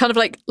 and she kind of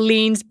like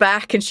leans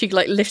back and she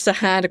like lifts her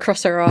hand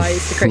across her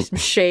eyes to create some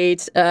shade.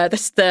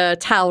 The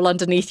towel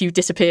underneath you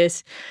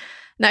disappears.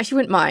 Now, if you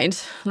wouldn't mind,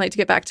 I'd like to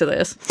get back to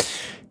this.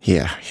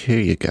 Yeah, here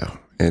you go.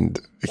 And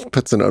he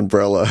puts an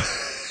umbrella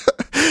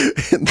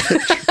in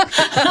the...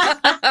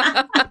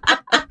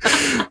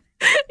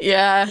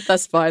 Yeah,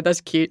 that's fine.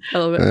 That's cute. I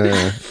love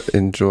it.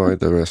 Enjoy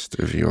the rest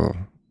of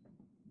your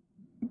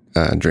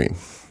dream.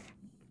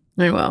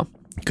 Very well.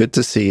 Good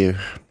to see you.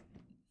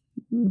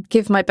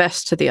 Give my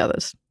best to the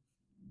others.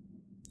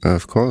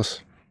 Of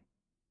course.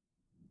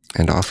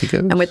 And off he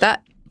goes. And with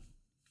that,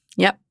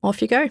 yep, off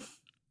you go.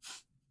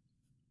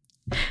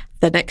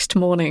 The next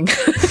morning.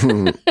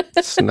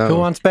 Snow. Who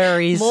wants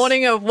berries?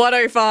 Morning of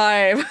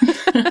 105.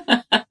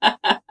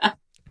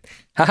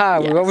 Haha,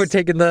 Yes. we've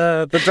overtaken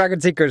the Dragon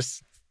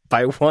Seekers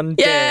by one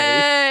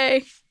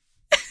day. Yay!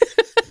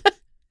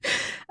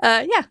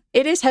 Yeah,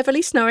 it is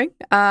heavily snowing.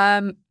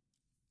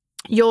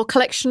 Your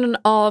collection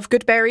of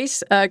good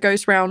berries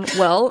goes round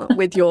well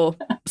with your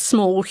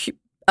small,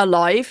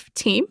 alive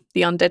team.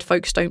 The undead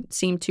folks don't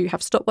seem to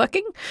have stopped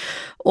working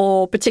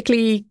or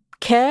particularly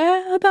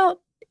care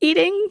about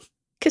eating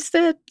because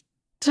they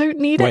don't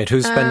need it. Wait,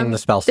 who's spending the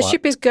spell The slot?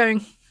 ship is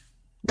going.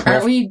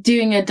 Are we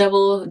doing a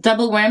double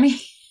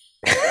whammy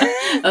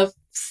of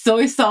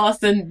soy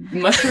sauce and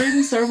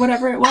mushrooms or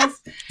whatever it was?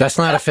 That's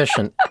not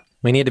efficient.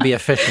 We need to be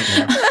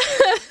efficient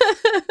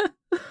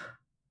now.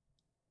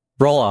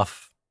 Roll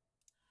off.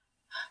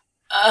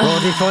 Roll a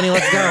d20,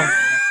 let's go.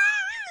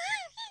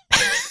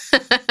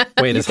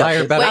 Wait, is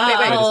higher better?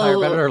 Wait. Is higher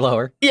better or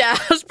lower? Yeah,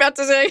 I was about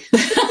to say.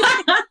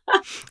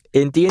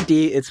 In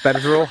D&D, it's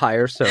better to roll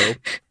higher, so...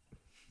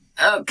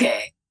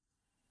 Okay.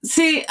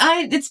 See,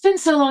 it's been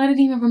so long I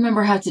didn't even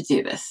remember how to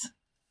do this.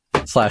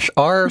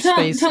 /R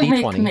space Don't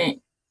make d20.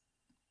 me.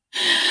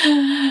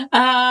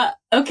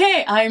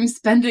 Okay, I'm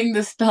spending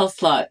the spell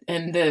slot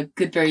and the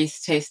Goodberry's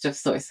taste of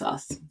soy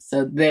sauce.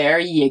 So there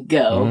you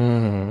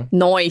go.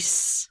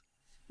 Nice.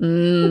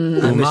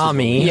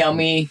 Umami.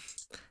 Yummy.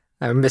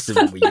 I miss it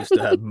when we used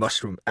to have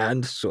mushroom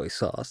and soy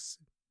sauce.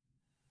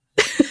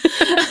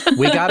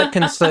 We gotta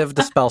conserve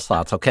the spell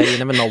slots, okay? You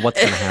never know what's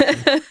gonna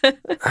happen.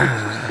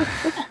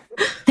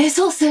 There's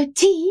also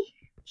tea.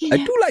 You know,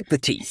 I do like the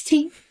tea. it's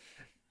tea.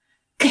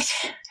 Good.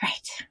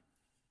 Right.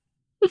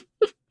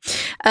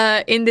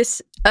 In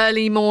this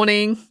early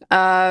morning,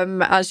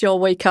 as you'll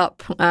wake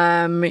up,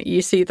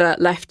 you see the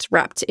left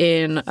wrapped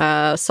in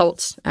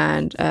salt,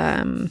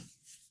 and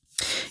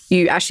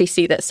you actually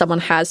see that someone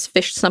has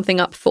fished something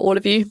up for all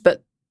of you,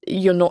 but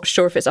you're not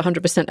sure if it's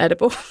 100%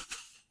 edible.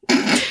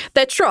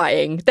 They're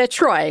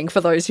trying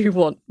for those who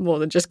want more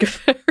than just good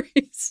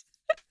berries.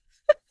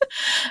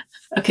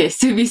 Okay,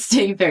 Suvi's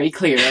staying very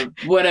clear of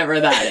whatever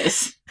that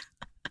is.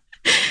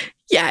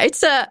 Yeah,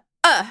 it's a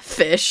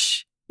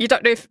fish. You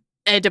don't know if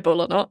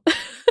edible or not.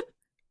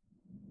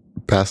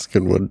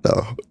 Baskin would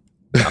know.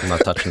 I'm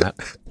not touching that.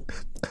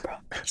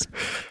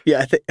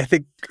 Yeah, I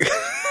think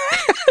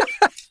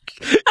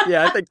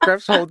yeah, I think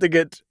Gref's holding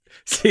it,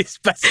 sees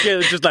Baskin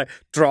and just like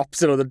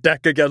drops it on the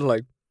deck again,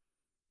 like,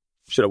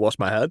 should have washed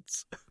my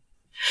hands.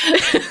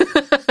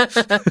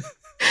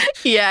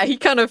 Yeah,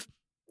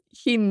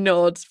 he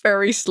nods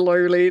very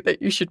slowly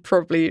that you should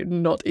probably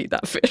not eat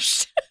that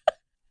fish.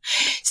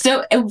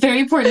 So, a very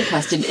important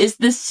question. Is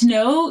the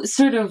snow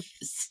sort of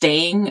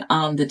staying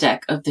on the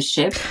deck of the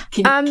ship?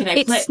 Can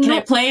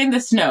I play in the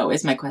snow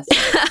is my question.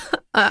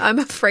 I'm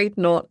afraid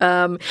not.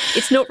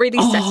 It's not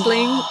really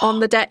settling on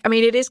the deck. I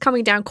mean, it is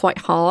coming down quite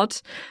hard,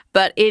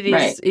 but it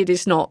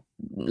is not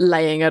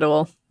laying at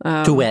all.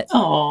 Too wet.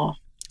 Oh.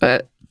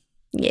 But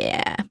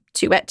yeah,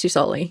 too wet, too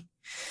salty.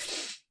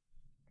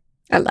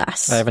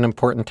 Alas. I have an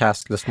important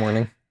task this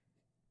morning.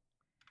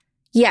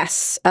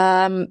 Yes.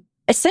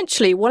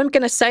 Essentially, what I'm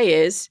going to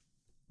say is,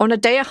 on a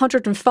day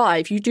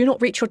 105, you do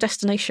not reach your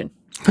destination.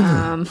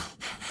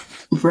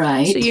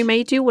 Right. So you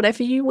may do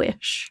whatever you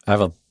wish. I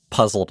have a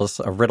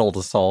riddle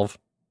to solve.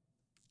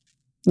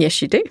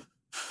 Yes, you do.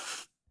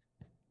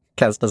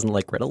 Kaz doesn't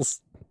like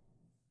riddles.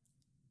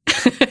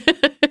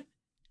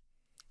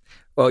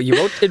 Well, you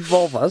won't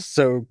involve us,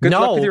 so good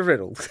luck with your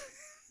riddle.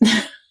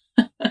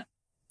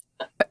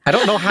 I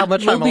don't know how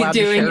much I'm allowed to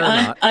share or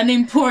not.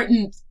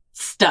 Unimportant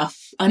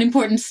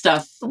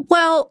stuff.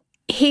 Well,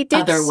 he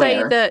did say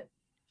Otherwhere. that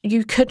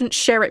you couldn't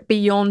share it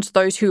beyond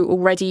those who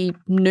already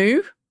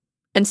knew.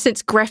 And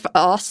since Gref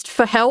asked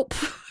for help,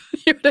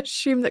 you would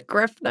assume that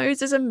Gref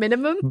knows as a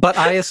minimum. But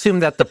I assume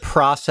that the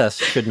process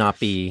should not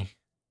be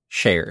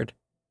shared.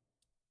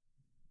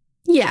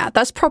 Yeah,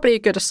 that's probably a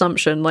good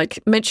assumption. Like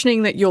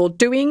mentioning that you're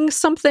doing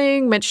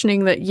something,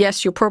 mentioning that,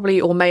 yes, you're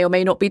probably or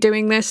may not be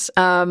doing this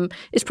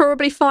is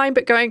probably fine.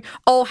 But going,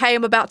 oh, hey,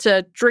 I'm about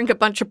to drink a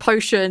bunch of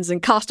potions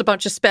and cast a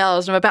bunch of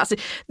spells. And I'm about to...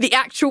 The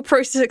actual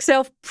process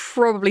itself,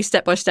 probably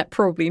step by step,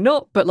 probably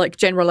not. But like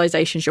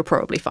generalizations, you're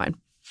probably fine.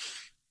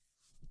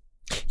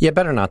 Yeah,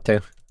 better not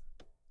to.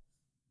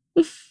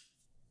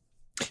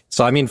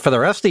 So, I mean, for the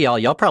rest of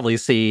y'all probably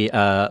see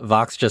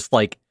Vox just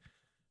like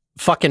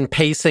fucking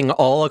pacing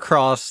all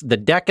across the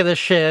deck of the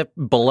ship,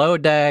 below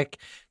deck,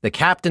 the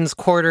captain's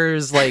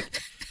quarters,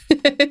 like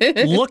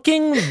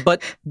looking,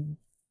 but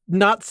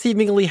not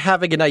seemingly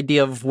having an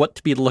idea of what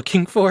to be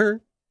looking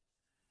for.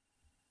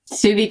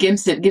 Suvi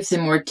gives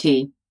him more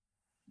tea.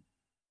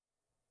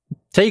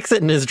 Takes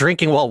it and is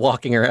drinking while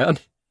walking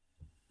around.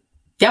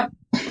 Yep.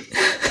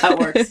 That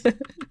works.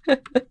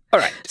 All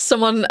right.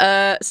 Someone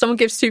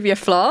gives Suvi a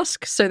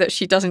flask so that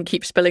she doesn't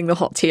keep spilling the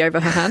hot tea over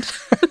her hand.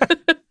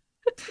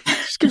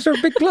 Just gives her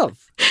a big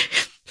glove.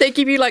 They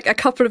give you like a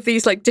couple of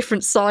these like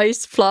different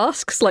size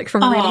flasks, like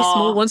from really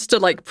small ones to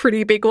like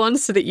pretty big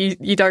ones, so that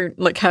you don't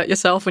like hurt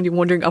yourself when you're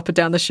wandering up and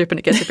down the ship and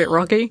it gets a bit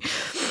rocky.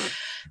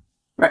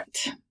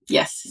 Right.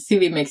 Yes.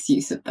 Suvi makes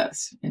use of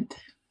those. And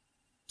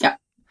yeah.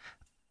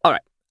 All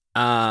right.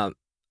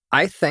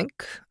 I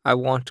think I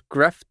want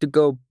Gref to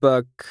go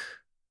bug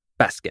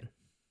Baskin.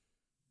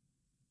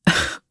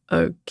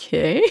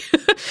 Okay.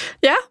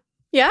 Yeah.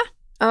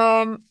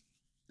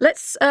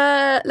 Let's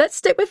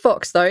stick with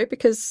Vox though,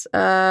 because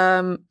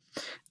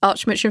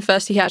Arch mentioned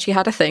first he actually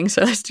had a thing,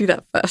 so let's do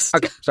that first.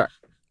 Okay, sorry.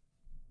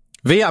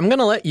 V, I'm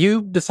gonna let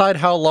you decide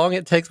how long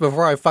it takes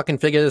before I fucking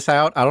figure this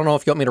out. I don't know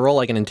if you want me to roll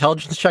like an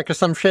intelligence check or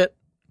some shit,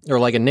 or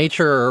like a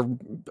nature or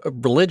a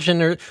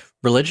religion or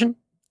religion.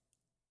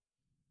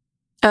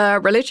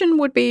 Religion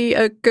would be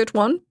a good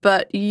one,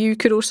 but you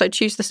could also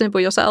choose the symbol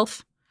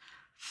yourself.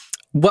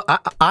 Well,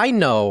 I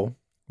know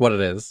what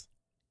it is.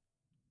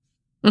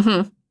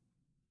 Mm-hmm.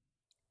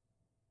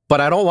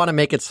 But I don't want to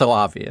make it so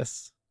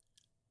obvious.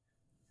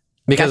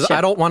 Because Gotcha.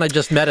 I don't want to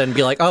just meta and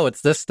be like, oh,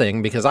 it's this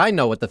thing, because I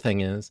know what the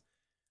thing is.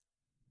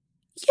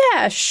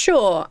 Yeah,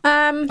 sure.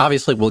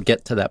 Obviously, we'll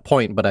get to that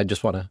point, but I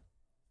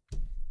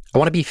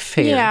want to be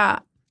fair. Yeah.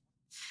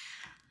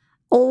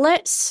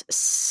 Let's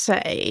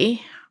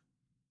say...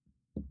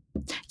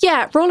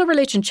 Yeah, roll a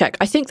religion check.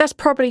 I think that's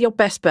probably your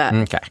best bet.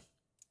 Okay.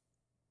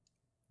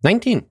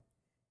 19.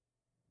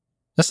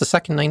 That's the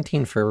second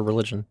 19 for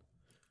religion.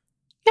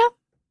 Yeah.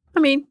 I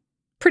mean,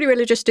 pretty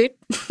religious dude.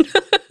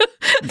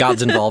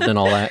 God's involved in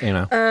all that, you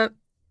know. Yeah,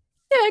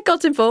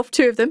 God's involved,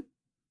 2 of them.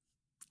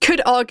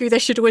 Could argue there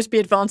should always be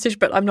advantage,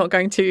 but I'm not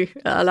going to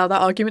allow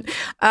that argument.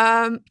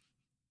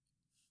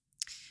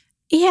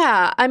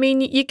 Yeah, I mean,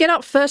 you get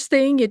up first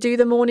thing, you do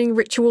the morning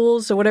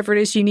rituals or whatever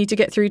it is you need to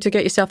get through to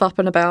get yourself up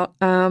and about.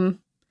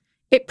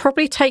 It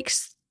probably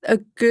takes a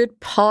good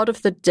part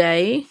of the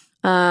day.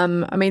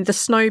 I mean, the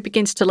snow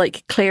begins to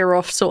like clear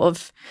off sort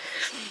of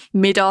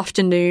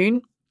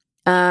mid-afternoon.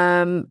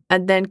 And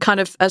then kind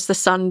of as the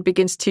sun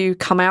begins to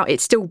come out,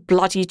 it's still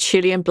bloody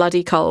chilly and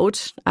bloody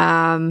cold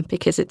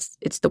because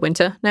it's the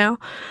winter now.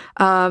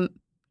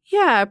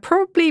 Yeah,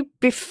 probably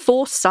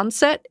before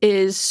sunset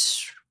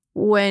is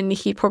when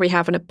he'd probably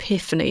have an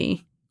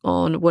epiphany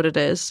on what it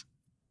is.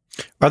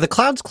 Are the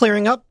clouds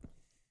clearing up?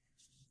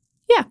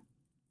 Yeah.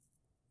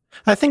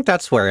 I think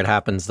that's where it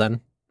happens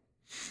then.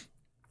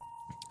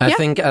 I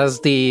think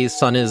as the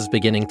sun is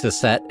beginning to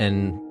set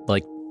and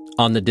like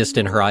on the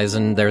distant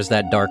horizon, there's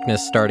that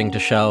darkness starting to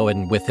show,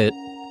 and with it,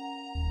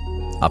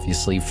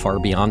 obviously far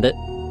beyond it.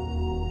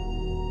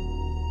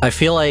 I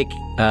feel like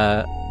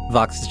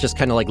Vox is just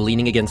kind of like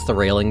leaning against the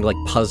railing, like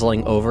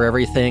puzzling over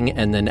everything,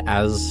 and then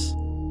as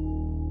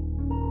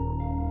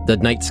the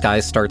night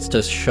sky starts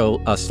to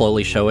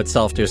slowly show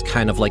itself, there's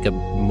kind of like a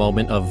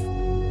moment of,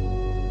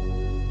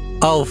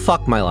 oh,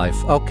 fuck my life,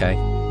 okay.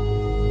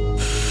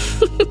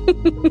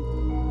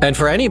 And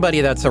for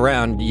anybody that's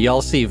around,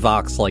 y'all see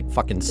Vox like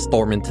fucking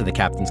storm into the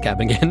captain's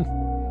cabin again.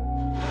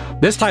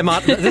 This time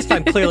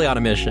clearly on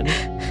a mission.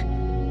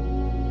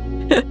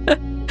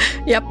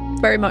 Yep,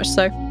 very much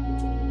so.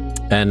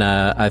 And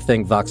I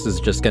think Vox is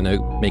just going to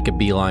make a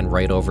beeline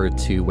right over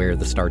to where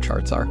the star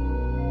charts are.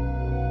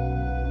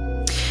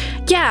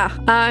 Yeah,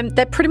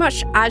 they're pretty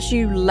much as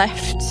you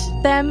left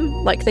them.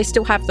 Like, they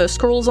still have those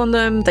scrolls on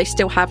them. They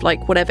still have,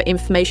 like, whatever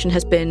information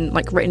has been,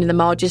 like, written in the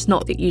margins.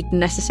 Not that you'd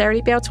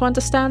necessarily be able to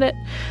understand it.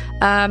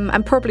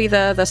 And probably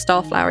the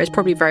Starflower is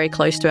probably very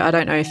close to it. I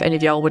don't know if any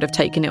of y'all would have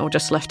taken it or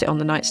just left it on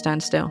the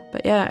nightstand still.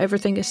 But yeah,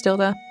 everything is still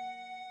there.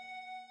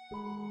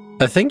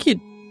 I think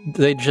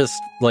they just,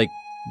 like,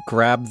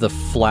 grab the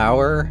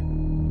flower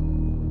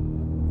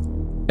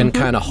and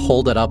kind of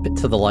hold it up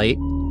to the light.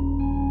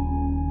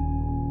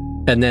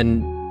 And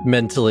then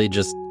mentally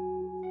just,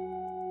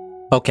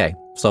 okay,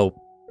 so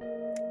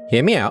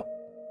hear me out.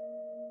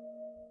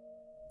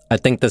 I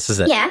think this is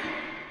it. Yeah.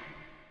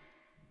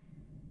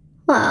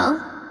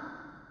 Well.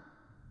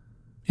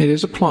 It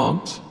is a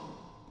plant.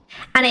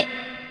 And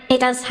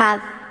it does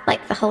have,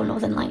 like, the whole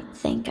Northern Light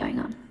thing going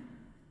on.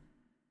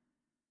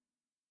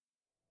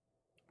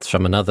 It's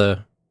from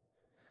another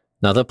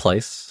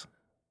place.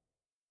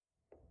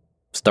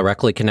 It's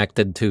directly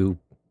connected to,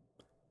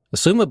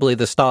 assumably,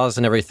 the stars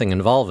and everything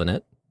involved in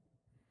it.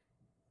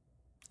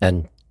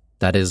 And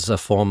that is a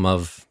form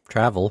of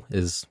travel,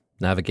 is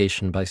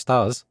navigation by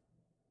stars.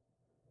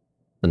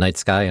 The night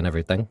sky and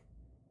everything.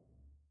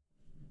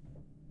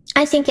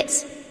 I think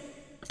it's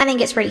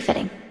really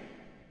fitting.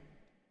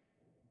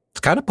 It's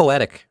kind of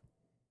poetic.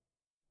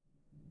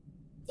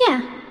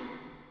 Yeah.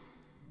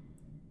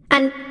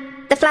 And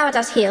the flower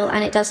does heal,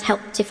 and it does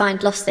help to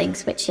find lost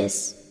things, which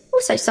is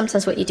also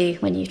sometimes what you do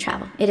when you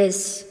travel.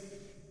 It's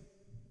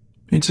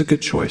a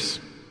good choice.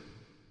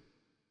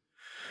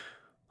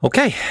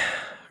 Okay,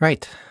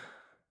 right.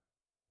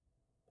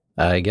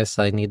 I guess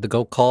I need to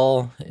go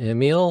call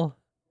Emil.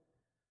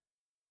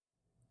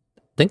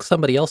 Think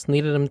somebody else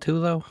needed him too,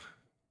 though?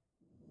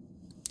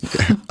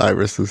 Yeah,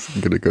 Iris is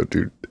going to go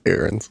do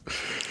errands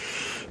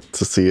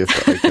to see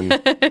if I can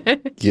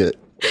get...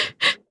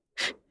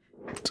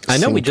 I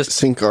know we just...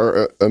 sync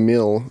our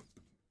Emil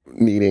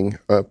meeting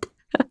up.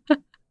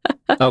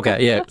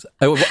 Okay, yeah.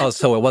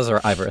 So it was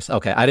Iris.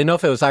 Okay, I didn't know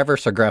if it was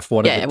Iris or Gref,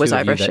 one of the two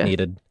of you that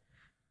needed.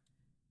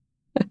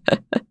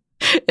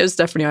 It was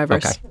definitely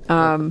Iris. Okay.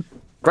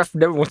 Gref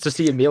never wants to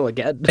see Emil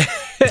again.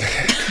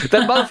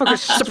 That motherfucker...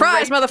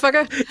 Surprise,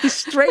 motherfucker! He's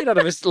straight out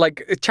of his,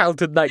 like,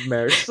 childhood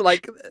nightmares.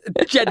 Like,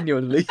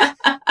 genuinely.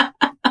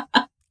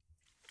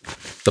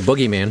 The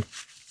boogeyman.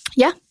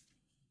 Yeah.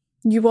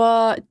 You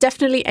are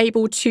definitely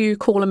able to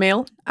call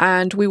Emil,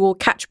 and we will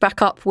catch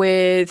back up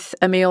with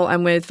Emil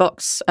and with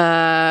Vox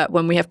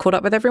when we have caught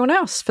up with everyone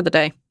else for the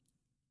day.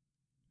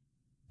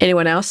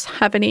 Anyone else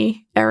have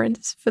any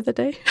errands for the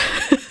day?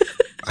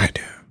 I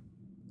do.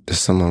 Does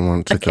someone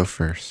want to go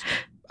first?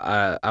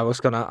 I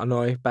was gonna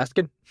annoy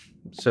Baskin,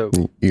 so...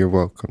 You're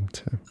welcome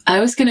to. I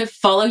was gonna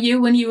follow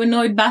you when you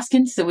annoyed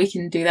Baskin, so we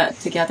can do that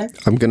together.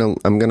 I'm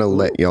gonna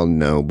let y'all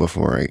know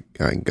before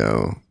I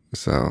go,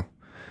 so...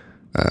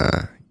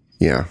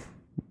 yeah,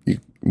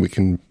 we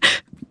can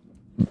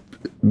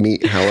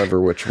meet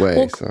however which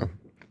way. So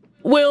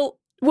we'll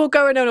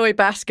go and annoy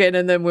Baskin,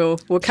 and then we'll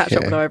catch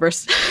up with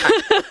Iris.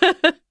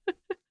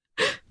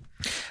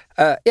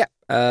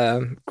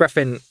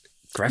 Griffin.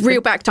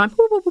 Real back time.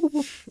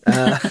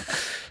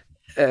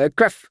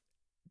 Griff,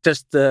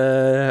 just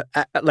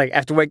like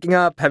after waking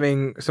up,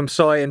 having some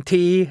soy and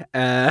tea,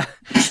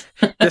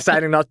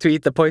 deciding not to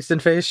eat the poison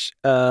fish,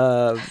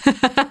 ends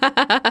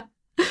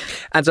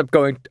up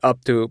going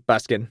up to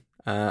Baskin.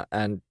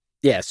 And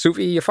yeah,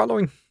 Suvi, you're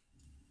following?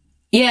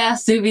 Yeah,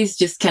 Suvi's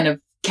just kind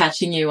of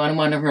catching you on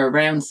one of her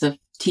rounds of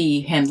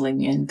tea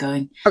handling and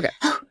going, okay.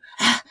 Oh,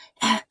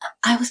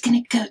 I was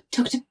going to go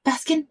talk to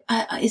Baskin.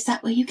 Is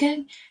that where you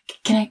go?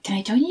 Can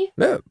I join you?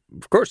 Yeah,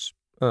 of course.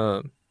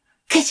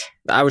 Good.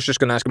 I was just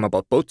going to ask him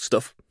about boat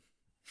stuff.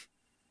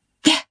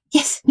 Yeah,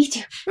 yes, me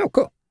too. Oh,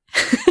 cool.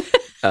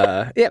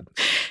 Yeah.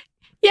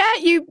 Yeah,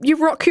 you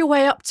rock your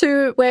way up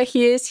to where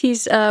he is.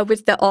 He's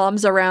with the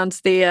arms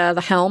around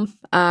the helm.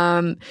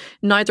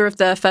 Neither of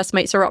the first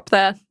mates are up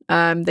there.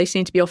 They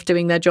seem to be off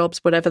doing their jobs,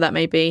 whatever that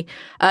may be.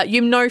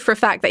 You know for a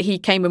fact that he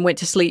came and went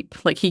to sleep.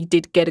 Like, he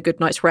did get a good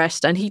night's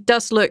rest, and he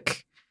does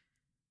look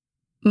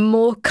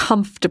more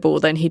comfortable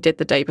than he did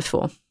the day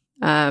before.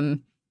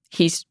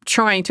 He's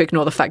trying to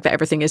ignore the fact that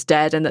everything is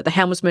dead and that the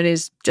helmsman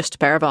is just a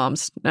pair of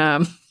arms.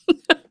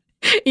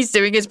 He's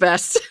doing his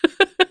best.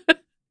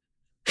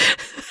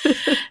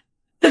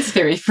 That's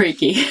very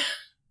freaky.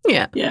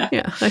 Yeah,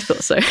 I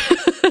thought so.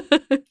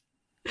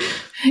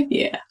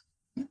 Yeah.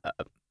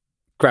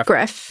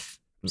 Graf.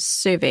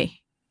 Suvi.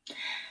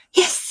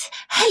 Yes.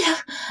 Hello.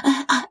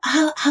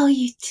 How are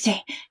you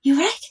today? You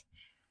right?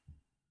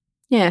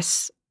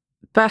 Yes,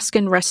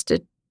 Baskin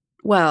rested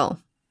well,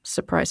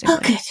 surprisingly. Oh,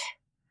 good.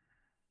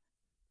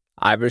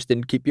 Iris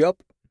didn't keep you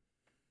up?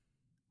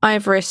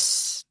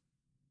 Iris.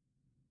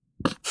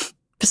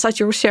 Besides,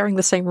 you're all sharing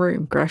the same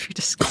room, Graf. You're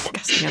just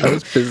guessing at I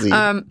was busy.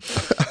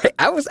 Hey,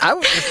 I was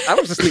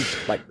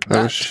asleep. Like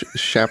I was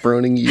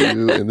chaperoning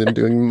you and then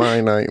doing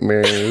my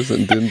nightmares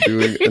and then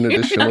doing an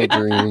additional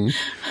dream.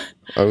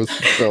 I was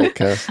spell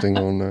casting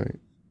all night.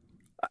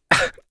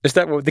 Is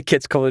that what the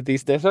kids call it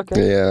these days?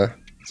 Okay. Yeah.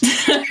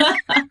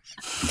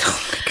 Oh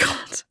my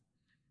god.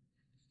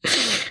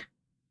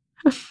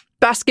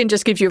 Baskin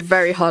just gives you a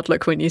very hard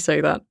look when you say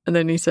that, and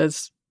then he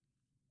says,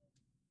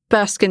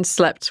 Baskin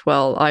slept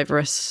while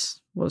Iris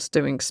was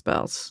doing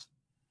spells.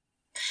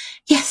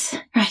 Yes,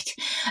 right.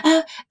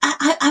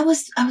 I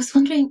was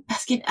wondering,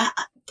 Baskin.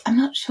 I'm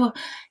not sure.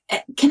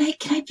 Can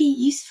I be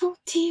useful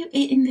to you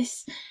in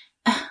this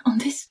on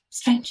this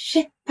strange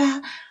ship?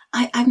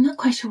 I'm not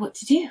quite sure what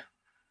to do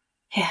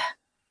here.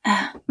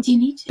 Do you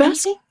need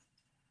anything?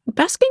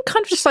 Baskin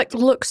kind of just like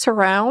looks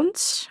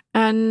around,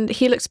 and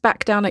he looks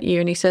back down at you,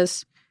 and he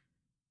says,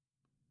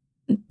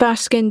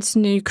 Baskin's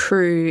new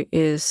crew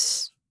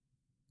is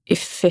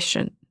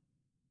efficient.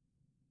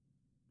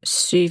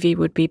 Suvi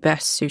would be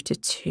best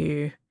suited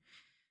to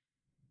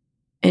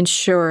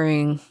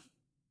ensuring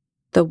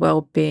the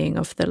well-being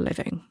of the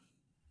living.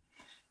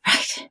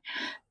 Right.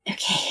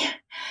 Okay.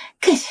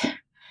 Good.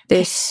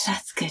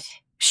 That's good.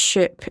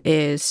 Ship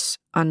is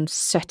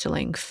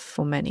unsettling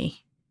for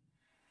many.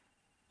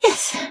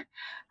 Yes,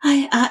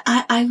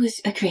 I would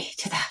agree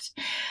to that.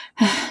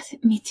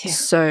 Me too.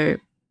 So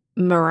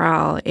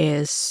morale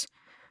is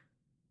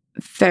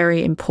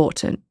very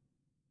important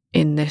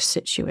in this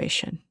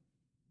situation.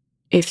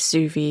 If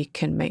Suvi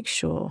can make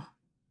sure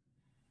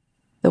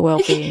the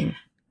well-being. Okay.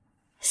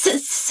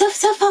 So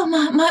far,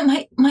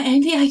 my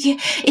only idea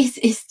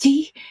is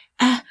tea.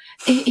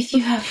 If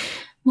you have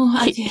more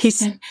ideas,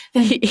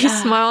 then he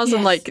smiles yes.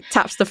 and like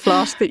taps the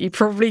flask that you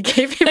probably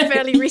gave him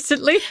fairly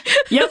recently.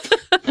 Yep.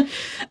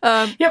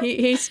 Yep.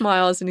 He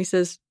smiles and he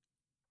says,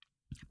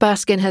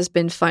 Baskin has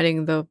been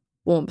finding the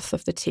warmth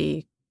of the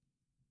tea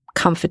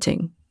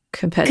comforting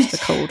compared to the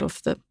cold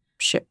of the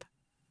ship.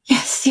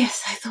 Yes,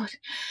 I thought.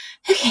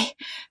 Okay,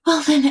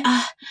 well then,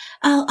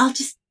 I'll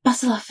just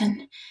bustle off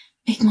and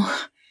make more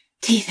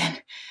tea then.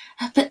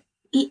 But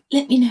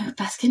let me know,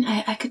 Baskin.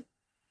 I could,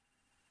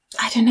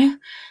 I don't know,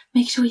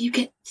 make sure you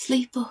get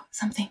sleep or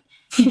something,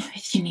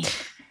 if you need.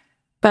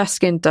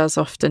 Baskin does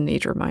often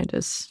need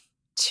reminders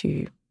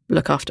to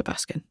look after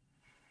Baskin.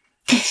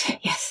 Good,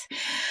 yes.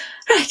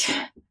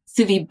 Right.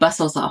 Suvi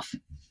bustles off.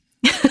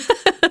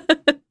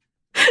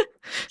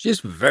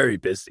 She's very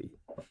busy.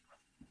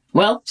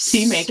 Well,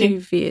 tea making.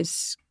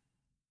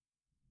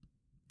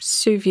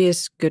 Suvi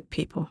is good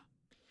people.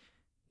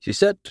 She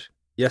said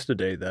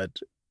yesterday that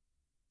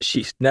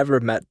she's never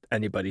met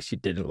anybody she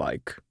didn't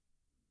like.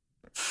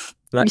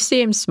 You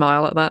see him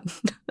smile at that.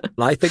 And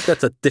I think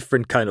that's a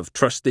different kind of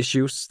trust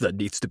issues that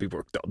needs to be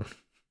worked on.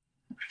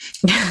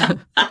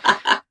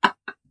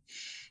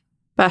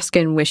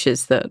 Baskin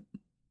wishes that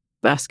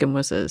Baskin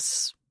was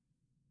as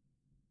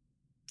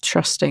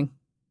trusting.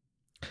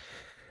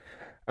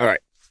 All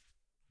right.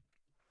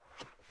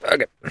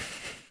 Okay.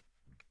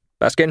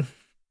 Baskin,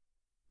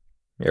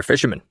 you're a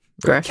fisherman.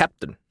 You're a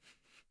captain.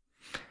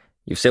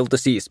 You've sailed the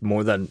seas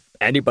more than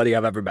anybody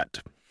I've ever met.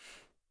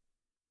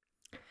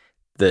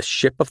 The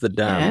ship of the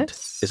damned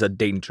is a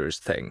dangerous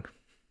thing.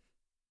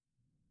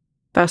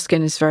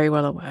 Baskin is very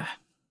well aware.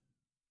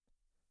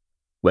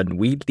 When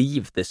we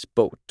leave this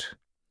boat,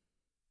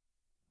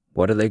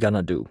 what are they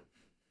gonna do?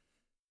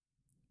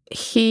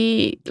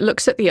 He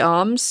looks at the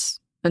arms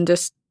and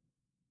just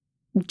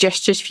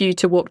gestures for you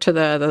to walk to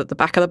the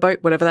back of the boat,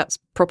 whatever that's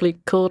properly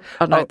called.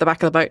 I don't know, the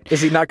back of the boat. Is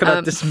he not going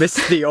to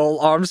dismiss the all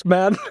arms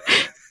man?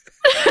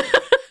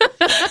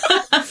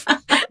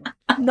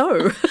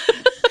 No.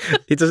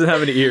 He doesn't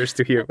have any ears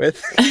to hear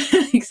with.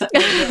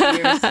 Exactly.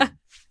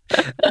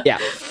 Yeah.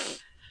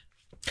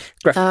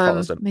 Graf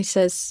follows him. He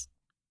says,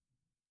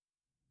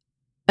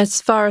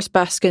 as far as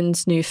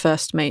Baskin's new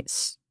first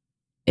mates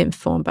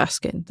inform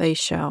Baskin, they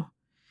shall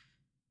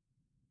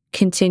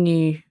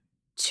continue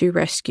to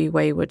rescue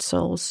wayward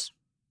souls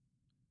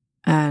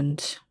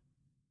and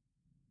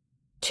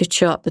to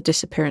chart the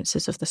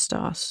disappearances of the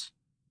stars.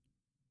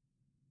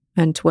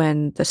 And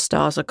when the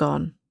stars are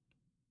gone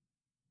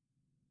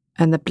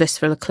and the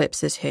blissful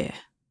eclipse is here,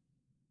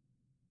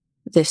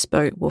 this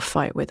boat will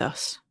fight with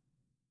us.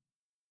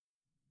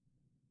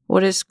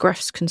 What is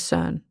Gref's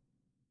concern?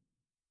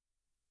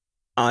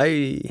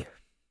 If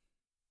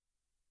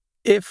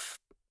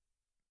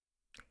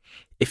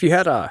you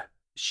had a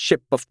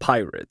ship of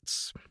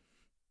pirates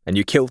and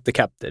you killed the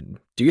captain,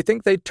 do you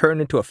think they'd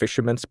turn into a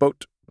fisherman's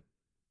boat?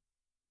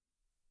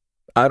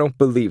 I don't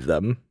believe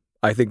them.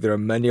 I think there are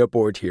many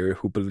aboard here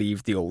who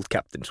believe the old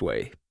captain's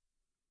way.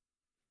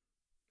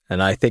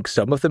 And I think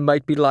some of them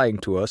might be lying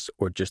to us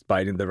or just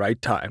biding the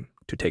right time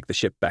to take the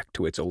ship back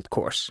to its old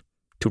course,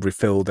 to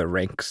refill their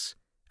ranks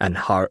and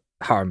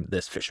harm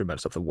this fishermen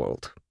of the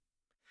world.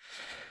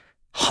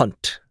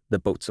 Hunt the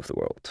boats of the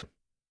world.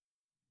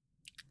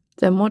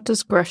 Then what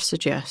does Gref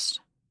suggest?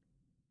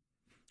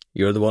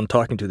 You're the one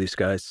talking to these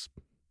guys.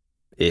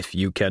 If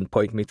you can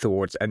point me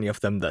towards any of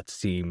them that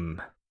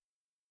seem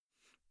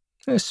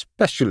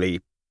especially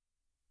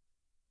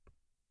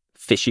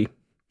fishy,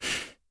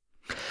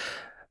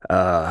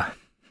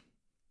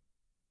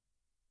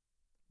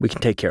 we can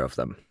take care of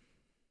them.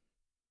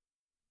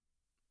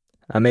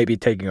 I may be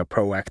taking a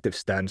proactive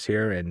stance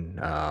here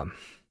in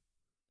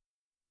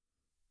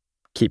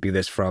keeping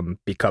this from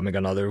becoming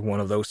another one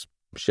of those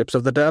ships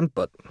of the damned,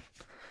 but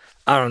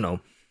I don't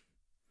know.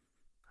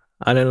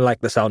 I didn't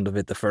like the sound of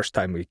it the first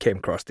time we came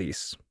across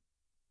these.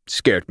 It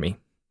scared me.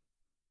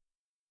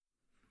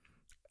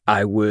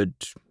 I would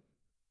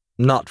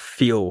not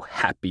feel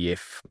happy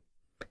if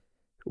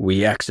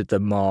we exit the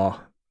maw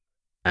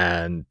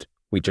and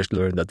we just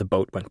learned that the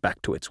boat went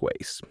back to its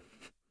ways.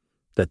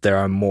 That there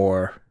are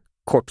more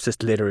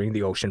corpses littering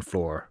the ocean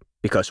floor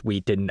because we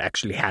didn't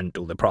actually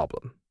handle the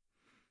problem.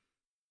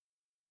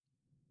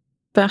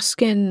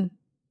 Baskin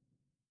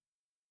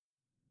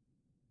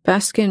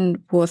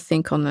will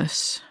think on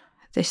this.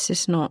 This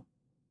is not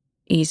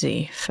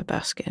easy for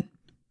Baskin.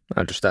 I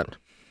understand.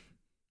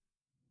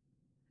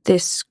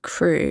 This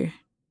crew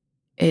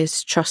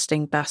is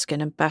trusting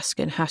Baskin, and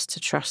Baskin has to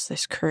trust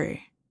this crew.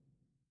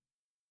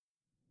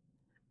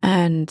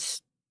 And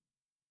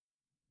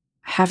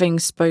having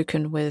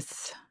spoken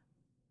with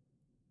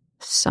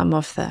some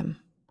of them,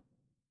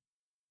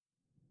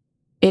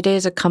 it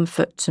is a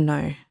comfort to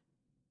know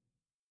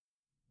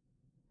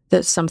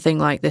that something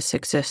like this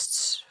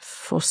exists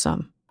for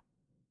some.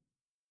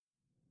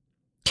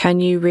 Can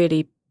you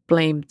really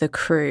blame the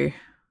crew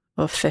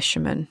of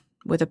fishermen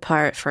with a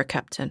pirate for a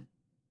captain?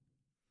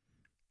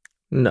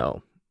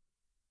 No.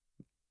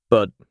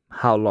 But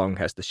how long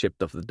has the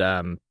ship of the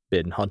dam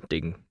been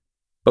hunting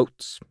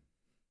boats?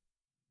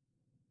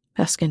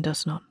 Baskin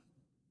does not.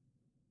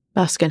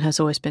 Baskin has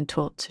always been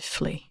taught to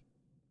flee.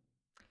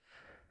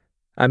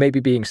 I may be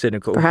being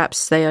cynical.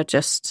 Perhaps they are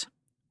just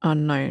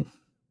unknown.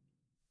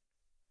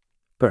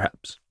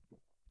 Perhaps.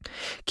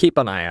 Keep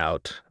an eye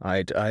out.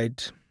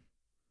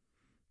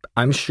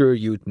 I'm sure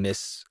you'd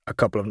miss a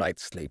couple of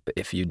nights' sleep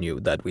if you knew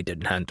that we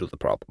didn't handle the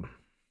problem.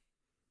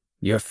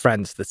 You have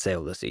friends that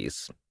sail the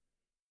seas.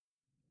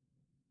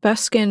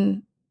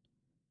 Baskin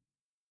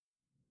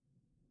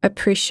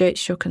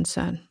appreciates your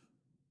concern.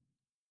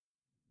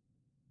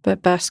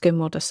 But Baskin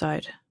will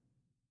decide.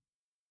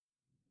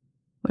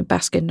 When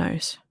Baskin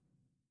knows.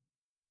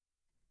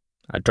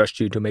 I trust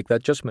you to make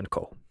that judgment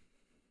call.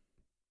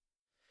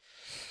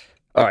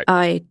 All right.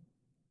 I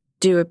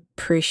do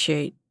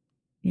appreciate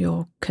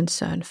your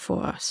concern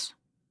for us.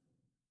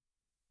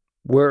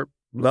 We're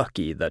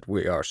lucky that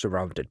we are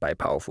surrounded by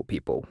powerful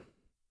people.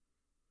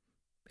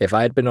 If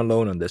I had been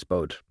alone on this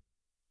boat,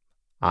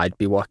 I'd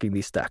be walking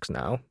these stacks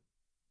now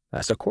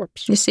as a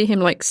corpse. You see him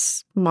like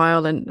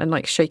smile and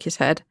like shake his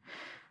head.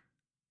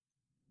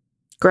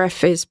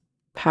 Gref is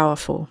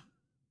powerful.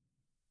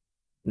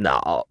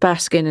 No.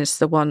 Baskin is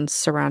the one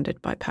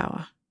surrounded by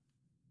power.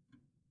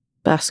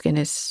 Baskin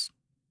is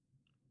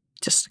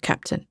just a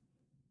captain.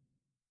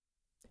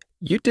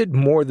 You did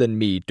more than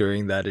me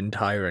during that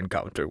entire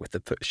encounter with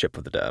the ship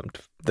of the damned,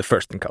 the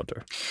first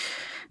encounter.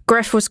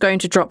 Gref was going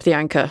to drop the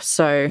anchor,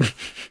 so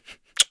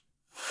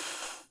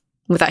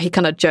with that he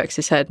kind of jerks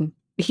his head. And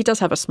he does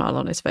have a smile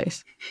on his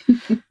face.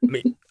 I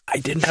mean, I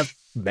didn't have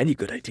many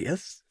good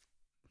ideas.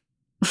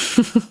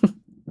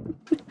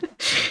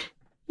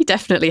 He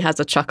definitely has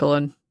a chuckle,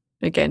 and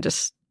again,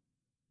 just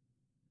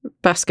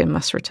Baskin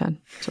must return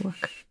to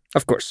work.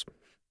 Of course.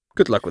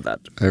 Good luck with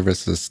that.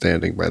 Iris is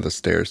standing by the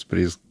stairs, but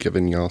he's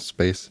giving y'all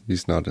space.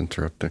 He's not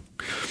interrupting.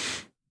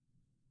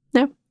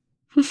 No.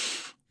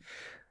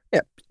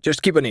 Yeah,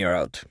 just keep an ear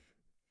out.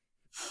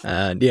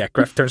 And yeah,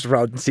 Gref turns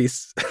around and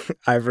sees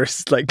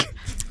Iris like.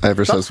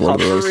 Iris has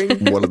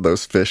one of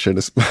those fish in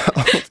his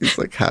mouth. He's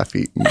like half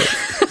eaten.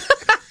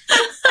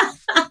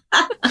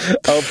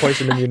 Oh,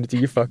 poison immunity,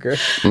 you fucker.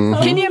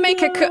 Mm-hmm. Can you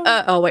make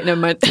a... oh, wait, no,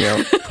 mind.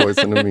 Yeah,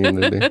 poison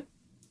immunity.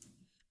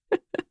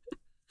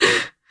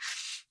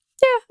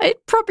 Yeah,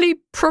 it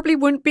probably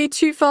wouldn't be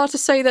too far to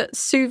say that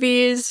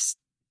Suvi is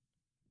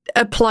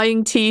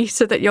applying tea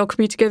so that y'all can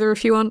be together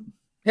if you want.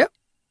 Yep.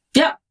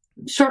 Yeah,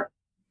 sure.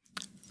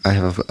 I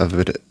have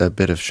a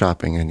bit of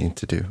shopping I need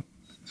to do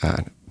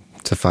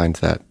to find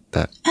that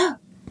that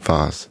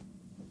vase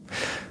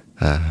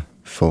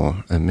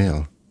for a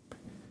meal.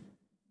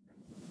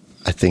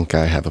 I think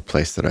I have a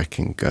place that I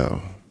can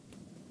go.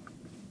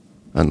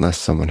 Unless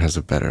someone has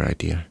a better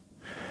idea.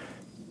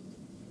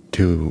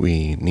 Do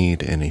we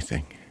need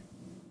anything?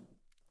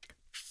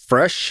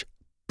 Fresh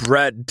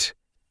bread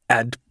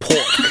and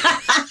pork.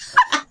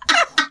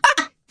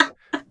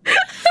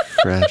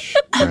 Fresh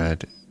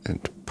bread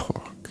and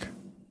pork.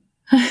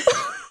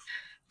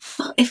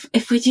 Well,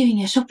 if we're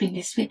doing a shopping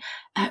list, we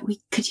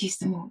could use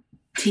some more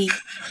tea.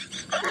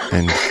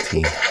 And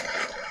tea.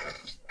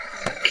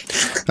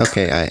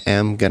 Okay, I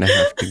am gonna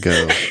have to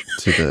go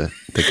to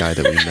the guy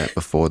that we met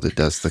before that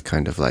does the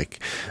kind of like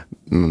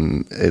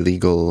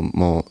illegal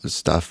more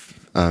stuff,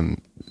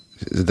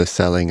 the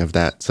selling of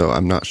that. So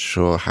I'm not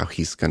sure how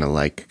he's gonna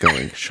like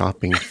going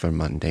shopping for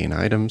mundane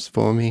items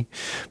for me,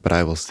 but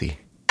I will see.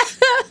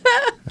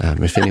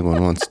 If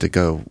anyone wants to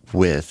go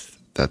with,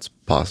 that's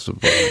possible.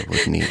 I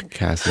would need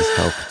Cass's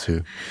help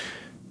to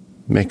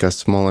make us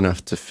small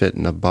enough to fit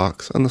in a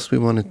box, unless we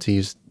wanted to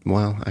use,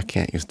 well, I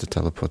can't use the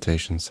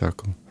teleportation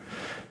circle.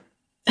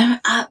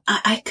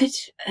 I could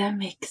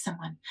make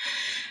someone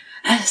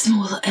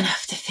small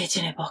enough to fit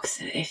in a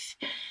box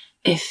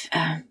if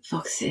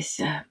Fox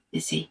is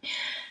busy.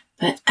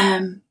 But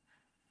I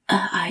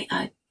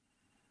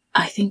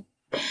think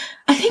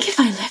if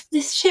I left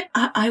this ship,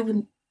 I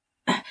wouldn't.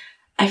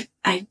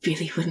 I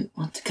really wouldn't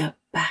want to go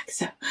back.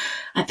 So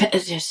I better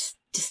just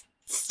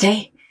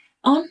stay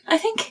on. I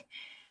think,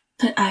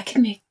 but I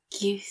can make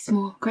you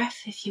small,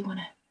 Graf, if you want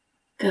to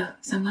go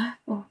somewhere.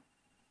 Or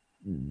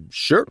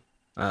Sure.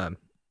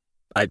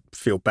 I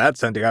feel bad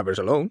sending Avers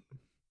alone.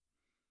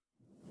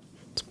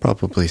 It's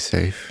probably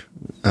safe.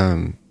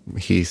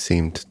 He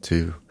seemed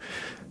to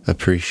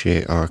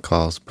appreciate our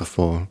calls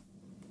before.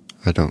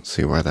 I don't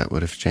see why that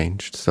would have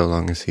changed, so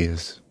long as he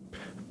is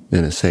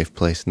in a safe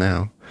place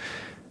now.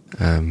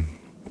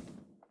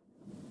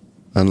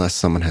 Unless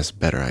someone has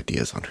better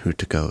ideas on who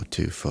to go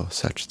to for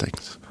such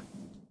things.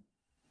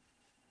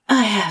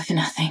 I have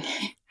nothing.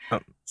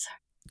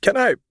 Can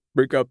I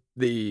bring up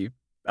the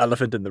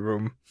elephant in the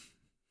room?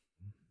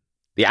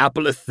 The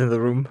appleth in the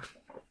room?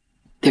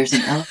 There's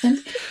an elephant?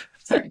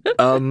 Sorry.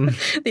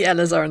 The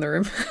Ellas are in the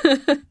room.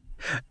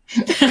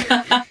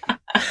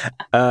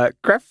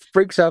 Graf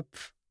brings up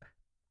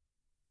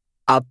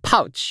a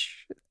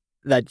pouch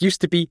that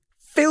used to be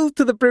filled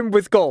to the brim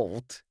with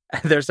gold.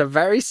 And there's a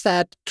very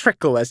sad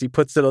trickle as he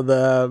puts it on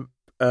the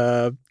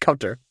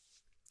counter.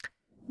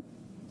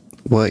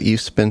 What you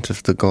spent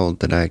of the gold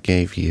that I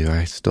gave you,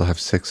 I still have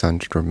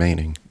 600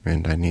 remaining,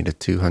 and I need a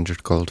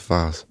 200 gold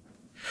vase.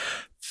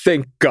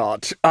 Thank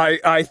God.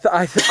 I thought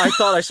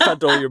I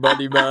spent all your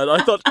money, man.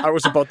 I thought I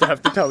was about to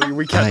have to tell you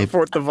we can't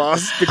afford the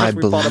vase because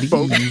we bought a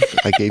boat.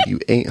 I gave you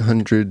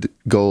 800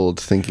 gold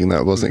thinking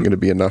that wasn't going to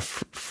be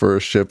enough for a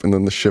ship, and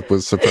then the ship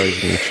was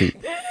surprisingly cheap.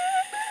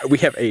 We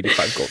have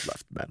 85 gold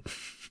left, man.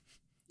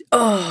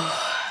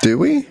 Oh. Do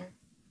we?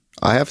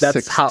 I have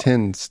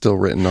 610 still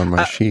written on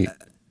my sheet.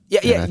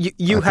 Yeah,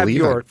 you have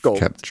your gold.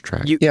 Kept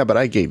track. Yeah, but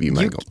I gave you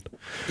my gold.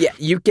 Yeah,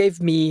 you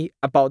gave me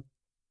about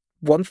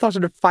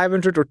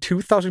 1,500 or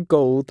 2,000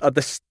 gold at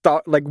the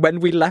start, like when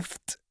we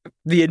left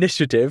the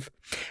initiative,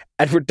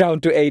 and we're down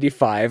to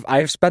 85. I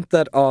have spent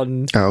that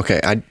on... Oh,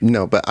 okay,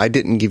 but I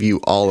didn't give you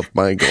all of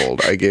my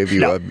gold. I gave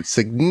you a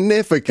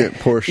significant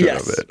portion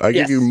of it. I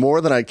gave you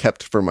more than I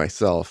kept for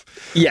myself.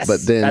 Yes,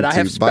 but then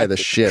and to buy the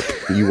ship,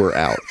 you were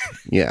out.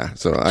 Yeah,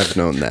 so I've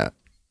known that.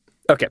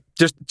 Okay,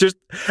 just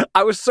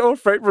I was so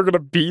afraid we're going to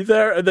be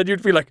there, and then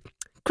you'd be like,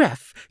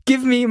 Graf,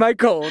 give me my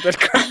gold. And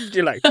Graf,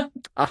 you're like,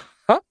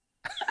 uh-huh.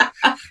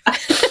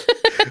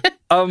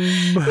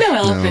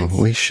 No,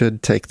 we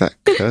should take that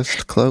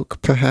cursed cloak,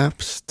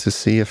 perhaps, to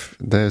see if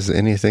there's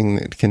anything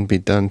that can be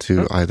done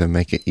to either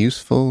make it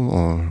useful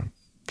or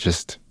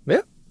just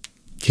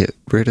get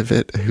rid of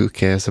it. Who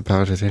cares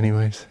about it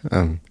anyways?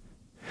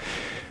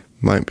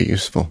 Might be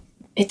useful.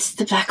 It's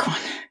the black one.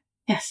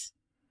 Yes.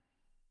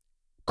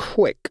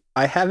 Quick,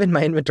 I have in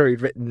my inventory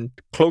written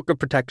Cloak of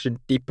Protection,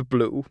 Deep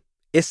Blue.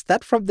 Is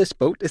that from this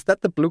boat? Is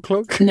that the blue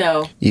cloak?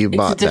 No, you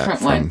bought it's a different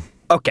that from... one.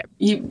 Okay.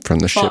 From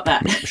the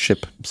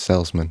ship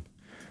salesman.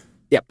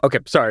 Yep. Okay.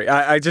 Sorry.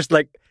 I just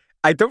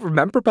I don't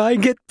remember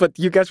buying it, but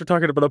you guys were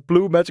talking about a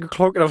blue magical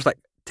cloak, and I was like,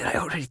 did I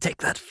already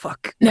take that?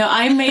 Fuck. No,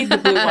 I made the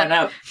blue one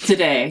up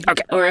today.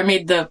 Okay. Or I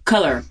made the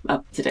color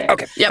up today.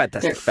 Okay. Yep.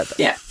 Fantastic.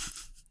 Yeah.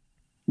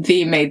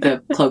 V made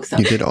the cloaks up.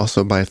 You did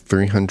also buy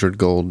 300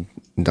 gold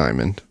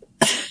diamond,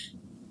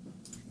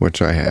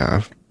 which I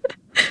have,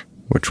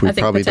 which we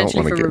probably don't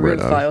want to get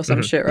rid of. Or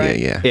some shit, right?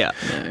 Yeah.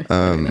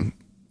 No.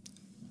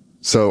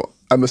 So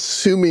I'm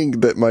assuming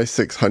that my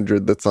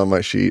 600 that's on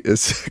my sheet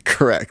is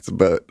correct,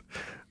 but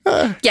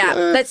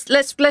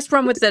let's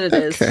run with that. It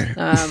is. Okay.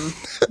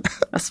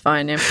 That's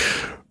fine. Yeah,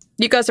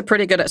 you guys are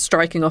pretty good at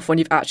striking off when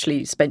you've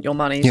actually spent your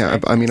money. Yeah,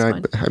 so I mean,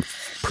 I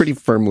pretty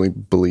firmly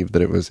believe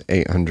that it was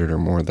 800 or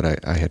more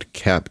that I had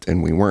kept,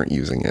 and we weren't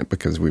using it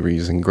because we were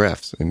using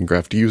Graf's, and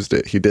Graf used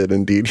it. He did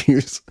indeed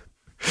use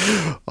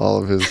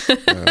all of his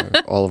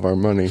all of our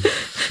money.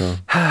 So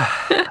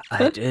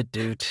I did,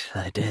 dude.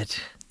 I did.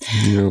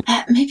 Nope.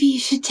 Maybe you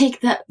should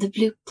take the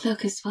blue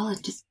cloak as well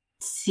and just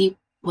see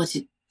what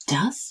it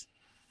does.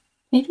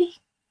 Maybe?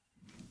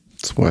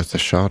 It's worth a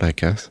shot, I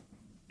guess.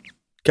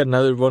 Can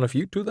either one of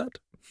you do that?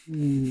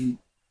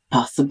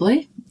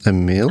 Possibly.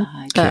 Emil?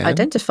 can?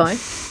 Identify.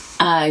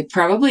 I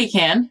probably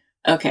can.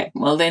 Okay,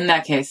 well, in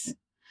that case,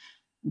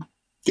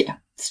 yeah,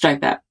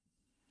 strike that.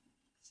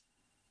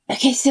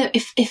 Okay, so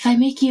if I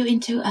make you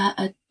into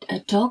a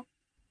dog,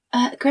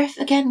 Griff,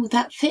 again, would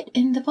that fit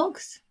in the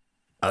box?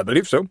 I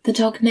believe so. The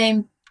dog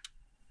named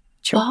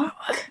Chihuahua.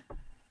 Bark?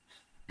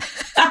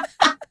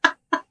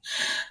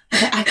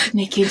 I could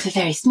make you into a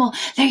very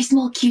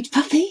small, cute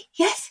puppy,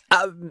 yes?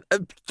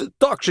 The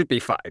dog should be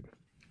fine.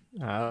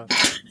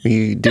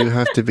 You do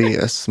have to be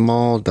a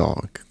small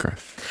dog,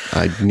 Griff.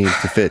 I need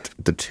to fit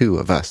the two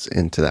of us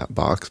into that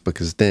box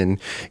because then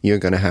you're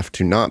going to have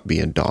to not be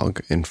a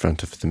dog in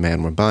front of the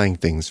man we're buying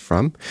things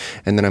from.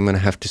 And then I'm going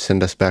to have to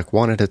send us back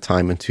one at a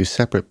time in two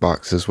separate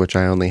boxes, which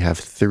I only have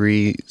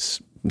 3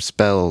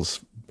 spells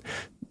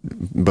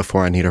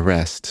before I need a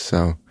rest.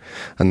 So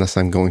unless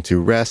I'm going to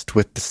rest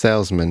with the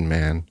salesman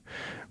man,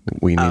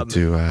 we need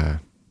to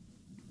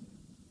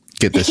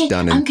get this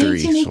done in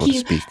 3, so to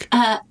speak.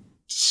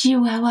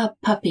 Chihuahua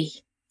puppy.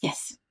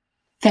 Yes.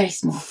 Very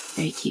small.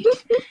 Very cute.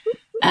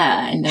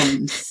 And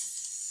I'm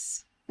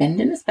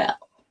spending a spell.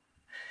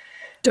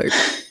 Dope.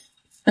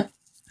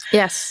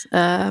 Yes.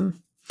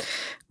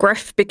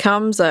 Griff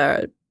becomes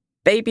a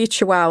baby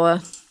chihuahua.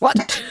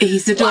 What?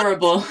 He's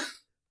adorable.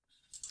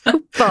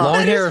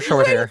 Long hair or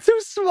short hair? Too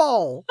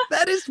small.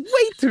 That is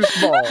way too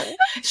small.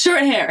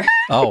 Short hair.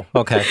 Oh,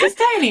 okay. It's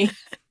tiny.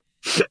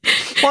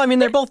 Well, I mean,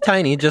 they're both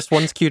tiny. Just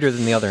one's cuter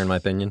than the other, in my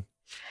opinion.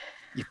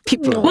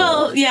 People.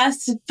 Well,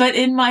 yes, but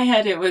in my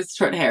head it was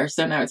short hair,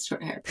 so now it's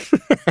short hair.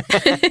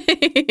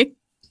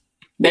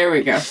 There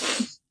we go.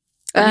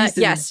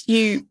 Yes,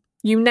 you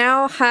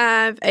now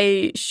have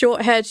a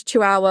short-haired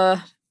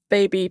chihuahua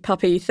baby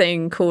puppy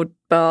thing called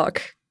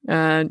Bark.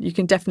 You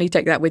can definitely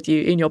take that with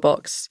you in your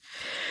box.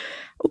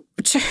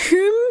 To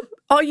whom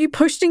are you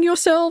posting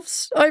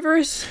yourselves,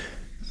 Ivorus?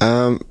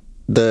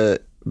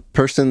 The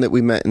person that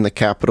we met in the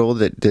Capitol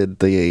that did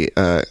the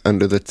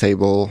under the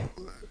table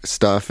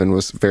stuff and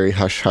was very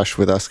hush-hush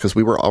with us because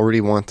we were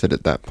already wanted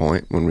at that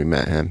point when we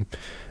met him.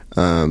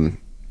 The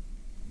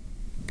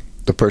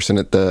person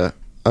at the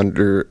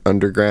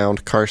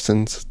underground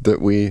Carson's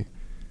that we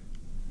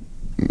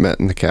met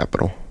in the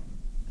Capitol.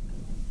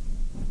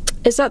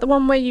 Is that the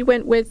one where you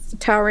went with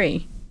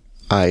Tauri?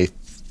 I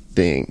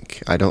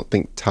don't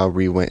think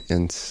Tauri went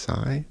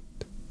inside.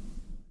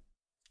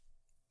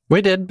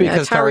 We did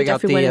because Tauri Tauri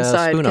got definitely went the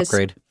inside, spoon 'cause-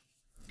 upgrade.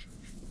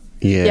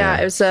 Yeah.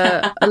 It was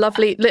a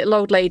lovely little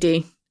old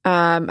lady,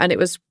 and it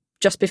was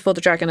just before the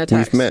dragon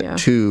attacks. We've met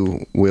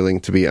 2 willing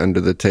to be under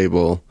the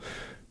table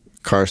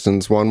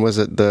Carson's. One was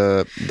at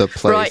the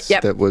place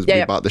that was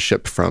we bought the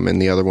ship from,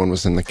 and the other one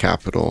was in the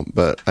Capitol.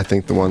 But I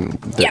think the one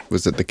that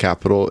was at the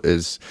Capitol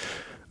is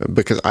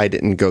because I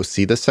didn't go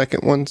see the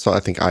second one, so I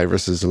think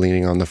Iris is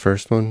leaning on the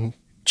first one.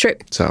 True.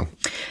 So,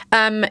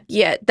 then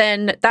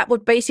that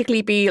would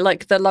basically be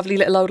like the lovely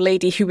little old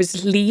lady who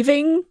was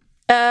leaving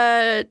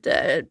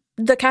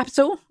the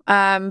capital.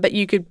 But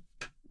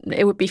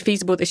it would be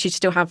feasible that she'd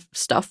still have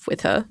stuff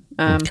with her.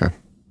 okay.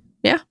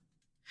 Yeah.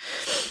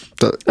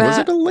 Was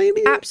it a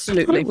lady?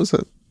 Absolutely. Was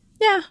it?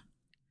 Yeah.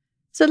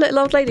 It's a little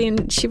old lady,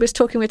 and she was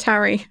talking with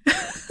Tauri.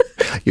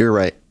 You're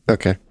right.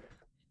 Okay.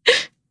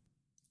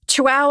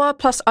 Chihuahua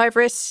plus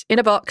Ivorus in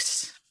a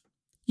box.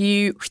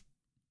 You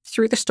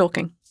through the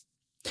stalking.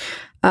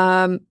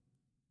 And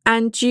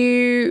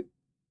you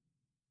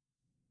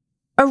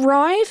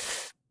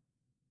arrive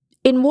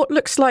in what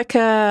looks like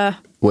a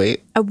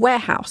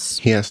warehouse.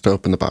 He has to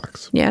open the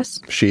box. Yes.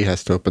 She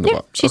has to open the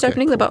box. She's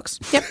opening the box.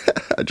 Yep.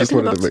 I just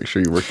wanted to make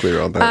sure you were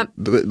clear on that.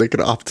 They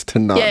could opt to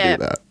not do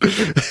that.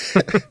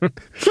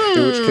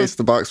 In which case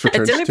the box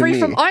returns to me. A delivery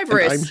from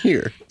Ivorus. I'm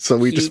here. So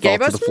we just fall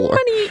to the floor.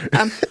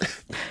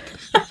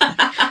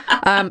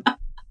 Money.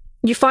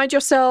 You find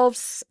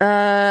yourselves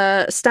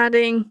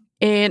standing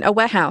in a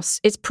warehouse.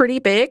 It's pretty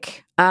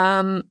big.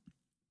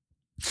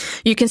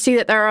 You can see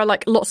that there are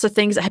like lots of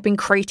things that have been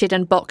crated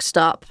and boxed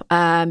up.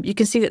 You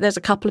can see that there's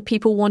a couple of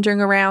people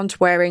wandering around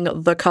wearing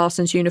the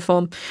Carson's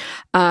uniform.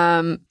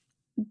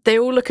 They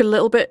all look a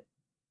little bit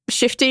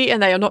shifty,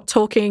 and they are not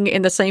talking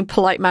in the same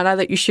polite manner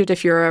that you should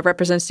if you're a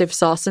representative of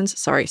Sarsens.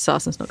 Sorry,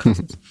 Sarsens, not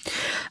Carson's.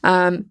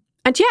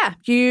 And yeah,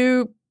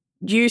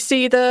 you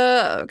see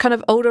the kind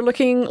of older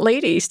looking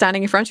lady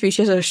standing in front of you.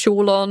 She has a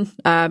shawl on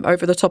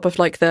over the top of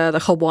like the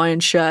Hawaiian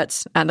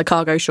shirts and the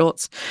cargo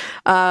shorts.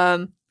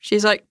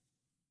 She's like,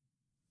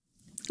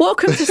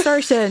 "Welcome to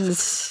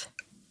Sarsens."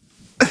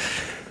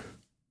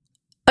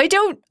 I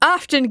don't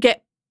often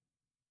get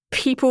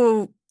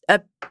people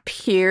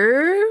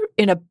appear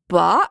in a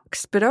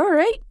box, but all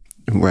right.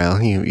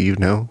 Well, you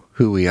know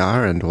who we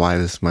are and why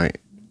this might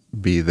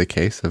be the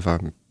case of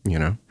arrival.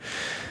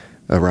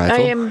 I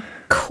am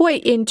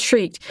quite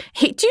intrigued.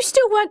 Hey, do you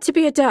still want to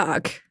be a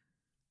dog?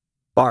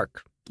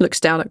 Bark. Looks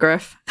down at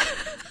Griff.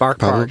 Bark.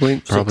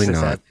 Probably Shakes his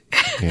not. head.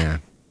 Yeah.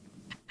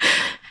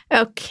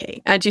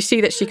 Okay. And you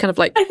see that she kind of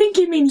like I think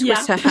you mean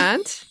twists her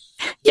hand.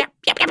 Yep.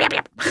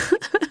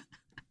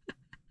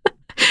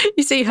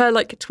 You see her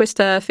like twist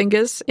her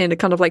fingers in a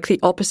kind of like the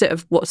opposite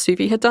of what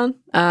Suvi had done.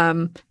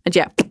 And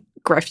yeah,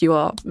 Griff, you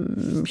are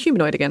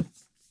humanoid again.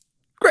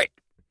 Great.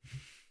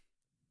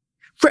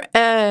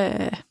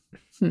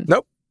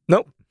 Nope.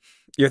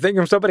 You're thinking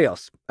of somebody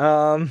else.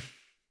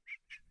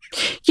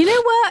 You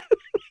know what?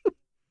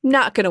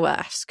 Not gonna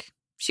ask.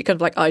 She kind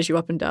of like eyes you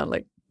up and down,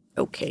 like,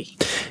 okay.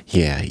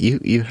 Yeah,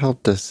 you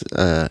helped us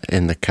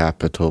in the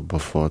capital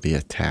before the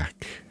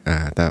attack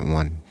that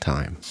one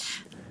time.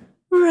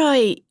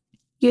 Right.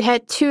 You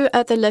had 2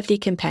 other lovely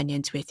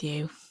companions with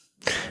you.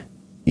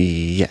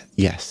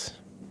 Yes.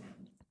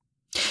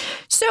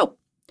 So,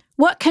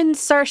 what can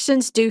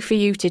Sarsens do for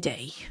you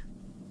today?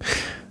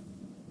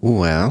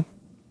 Well,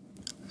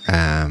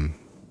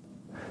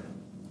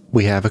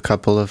 we have a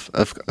couple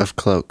of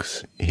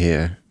cloaks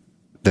here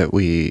that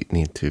we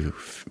need to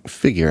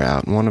figure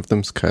out. One of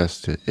them's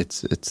cursed.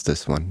 It's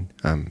this one.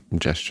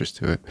 Gestures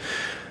to it.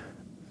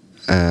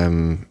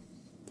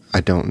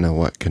 I don't know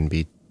what can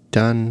be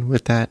done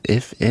with that,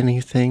 if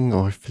anything,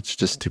 or if it's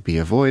just to be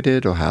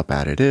avoided, or how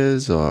bad it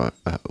is, or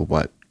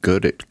what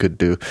good it could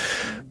do.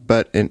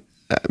 But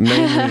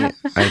mainly,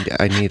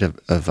 I need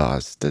a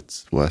vase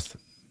that's worth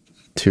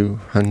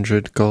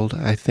 200 gold,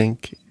 I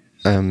think.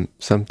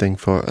 Something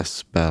for a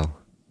spell.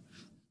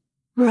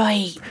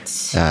 Right.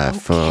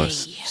 For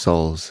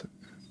souls.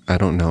 I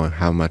don't know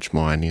how much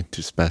more I need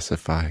to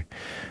specify.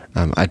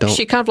 I don't.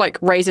 She kind of like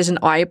raises an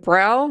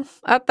eyebrow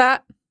at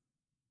that.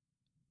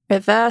 A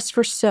vase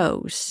for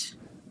souls.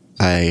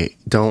 I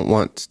don't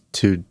want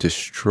to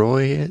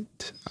destroy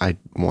it. I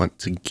want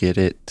to get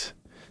it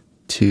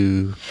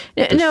to.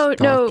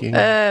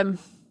 No.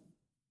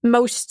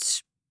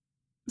 Most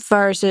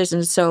vases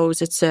and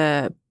souls, it's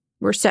a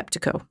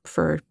receptacle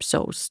for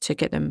souls to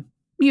get them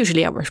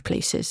usually out of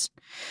places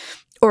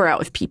or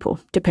out of people,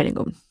 depending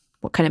on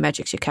what kind of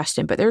magics you're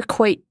casting. But they're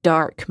quite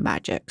dark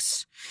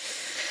magics.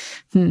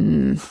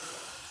 Now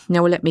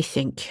let me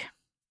think.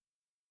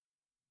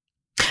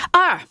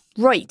 Ah,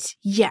 right.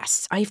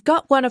 Yes, I've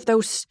got one of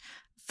those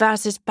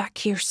vases back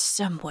here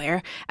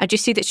somewhere. And you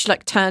see that she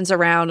like turns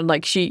around and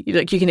like you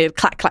can hear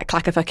clack, clack,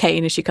 clack of her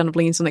cane as she kind of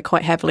leans on it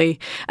quite heavily.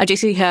 And you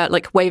see her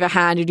like wave her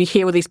hand and you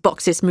hear all these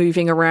boxes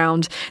moving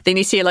around. Then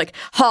you see her like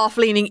half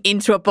leaning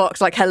into a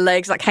box, like her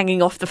legs like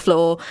hanging off the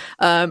floor.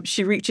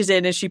 She reaches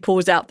in and she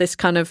pulls out this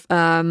kind of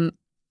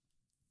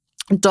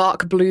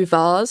dark blue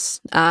vase,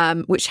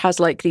 which has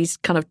like these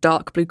kind of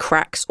dark blue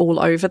cracks all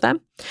over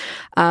them.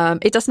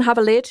 It doesn't have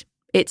a lid.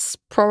 It's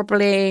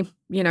probably,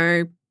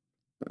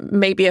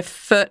 maybe a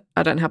foot.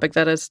 I don't know how big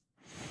that is.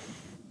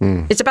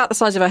 It's about the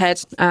size of her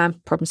head.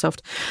 Problem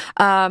solved.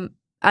 And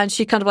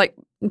she kind of like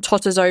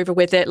totters over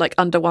with it, like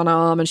under one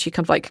arm, and she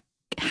kind of like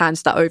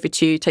hands that over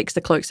to you, takes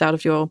the cloaks out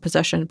of your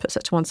possession, puts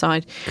it to one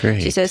side.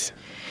 Great. She says,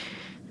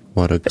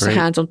 "What a puts great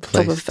her hands on top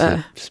place of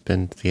to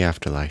spend the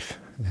afterlife."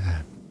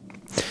 Yeah.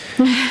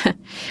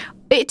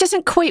 It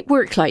doesn't quite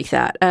work like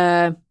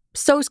that.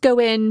 Souls go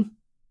in,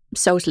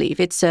 souls leave.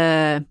 It's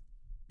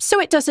so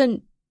it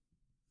doesn't.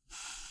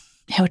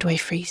 How do I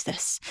phrase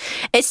this?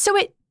 It's so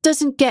it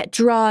doesn't get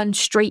drawn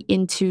straight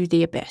into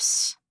the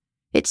abyss.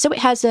 It's so it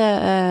has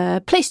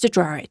a place to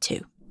draw it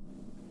to.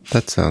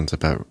 That sounds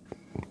about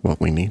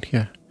what we need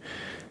here.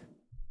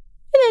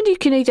 And then you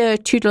can either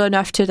toodle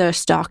enough to the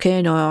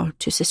Starkin or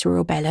to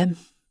Cicero Bellum.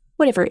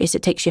 Whatever it is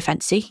that takes your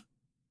fancy.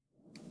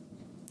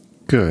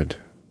 Good.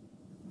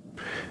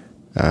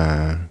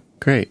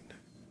 Great.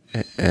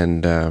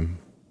 And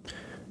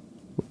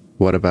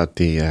what about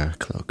the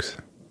cloaks?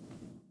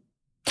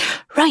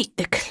 Right,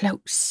 the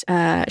cloaks.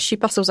 She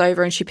bustles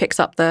over and she picks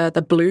up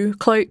the blue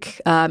cloak.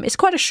 It's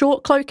quite a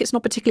short cloak. It's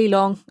not particularly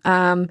long.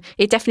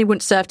 It definitely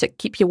wouldn't serve to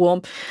keep you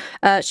warm.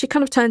 She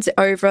kind of turns it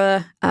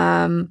over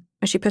and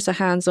she puts her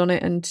hands on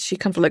it and she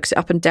kind of looks it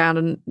up and down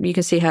and you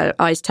can see her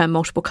eyes turn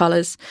multiple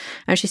colours.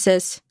 And she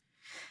says,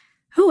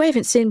 "Oh, I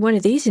haven't seen one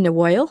of these in a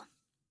while.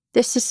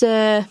 This is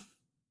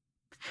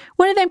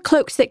one of them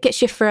cloaks that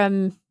gets you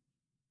from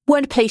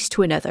one place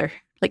to another,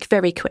 like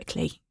very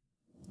quickly.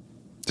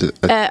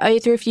 Are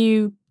either of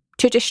you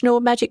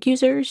traditional magic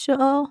users at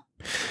all?"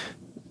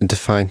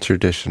 Define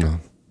traditional.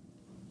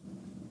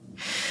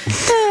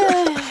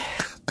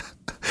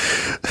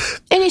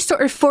 Any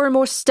sort of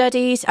formal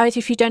studies? Either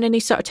of you done any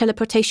sort of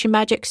teleportation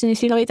magics,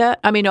 anything like that?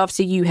 I mean,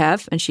 obviously you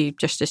have, and she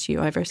just as you,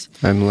 Ivers.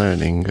 I'm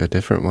learning a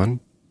different one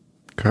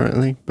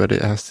currently, but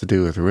it has to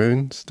do with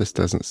runes. This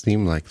doesn't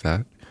seem like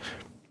that.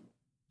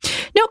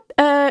 Nope.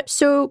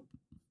 So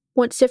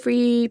once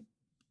every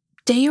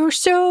day or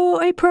so,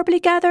 I probably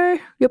gather,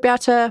 you'll be able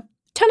to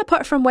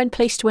teleport from one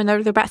place to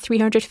another. They're about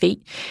 300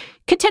 feet.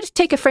 Can tend to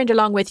take a friend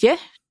along with you,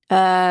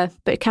 but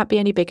it can't be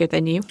any bigger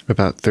than you.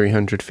 About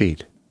 300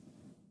 feet.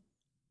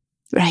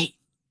 Right.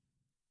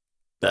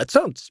 That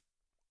sounds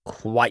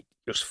quite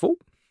useful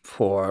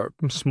for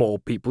small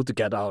people to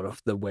get out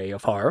of the way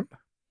of harm.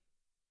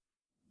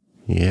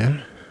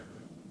 Yeah.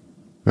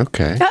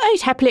 Okay.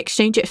 I'd happily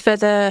exchange it for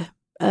the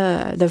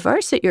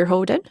verse that you're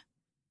holding.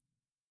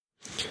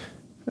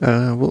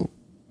 We'll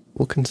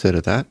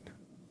consider that.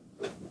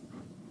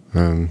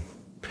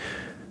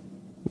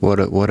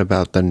 What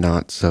about the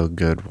not so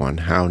good one?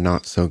 How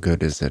not so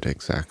good is it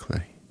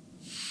exactly?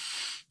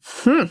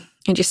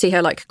 And you see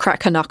her like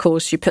crack her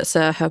knuckles. She puts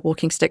her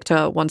walking stick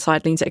to one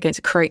side, leans it against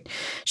a crate.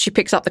 She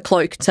picks up the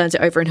cloak, turns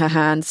it over in her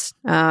hands.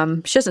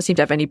 She doesn't seem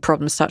to have any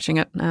problems touching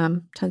it.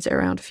 Turns it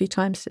around a few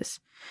times.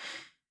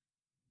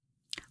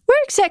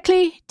 Where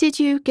exactly did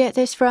you get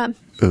this from?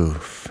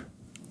 Oof.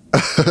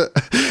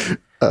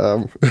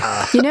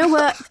 You know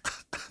what?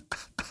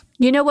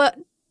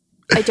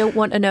 I don't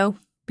want to know,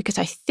 because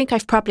I think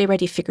I've probably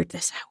already figured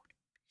this out.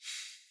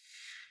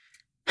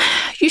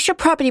 You should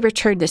probably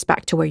return this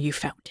back to where you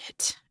found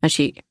it. And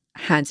she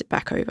hands it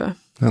back over.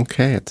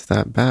 Okay, it's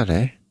that bad,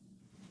 eh?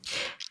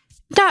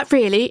 Not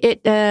really.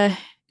 It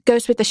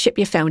goes with the ship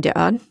you found it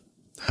on.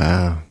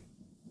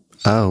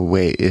 Oh,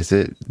 wait, is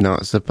it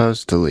not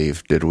supposed to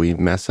leave? Did we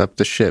mess up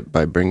the ship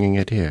by bringing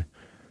it here?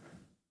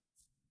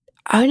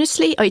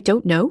 Honestly, I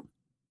don't know.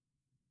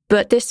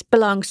 But this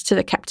belongs to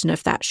the captain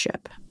of that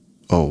ship.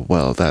 Oh,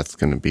 well, that's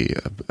going to be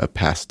a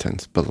past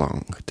tense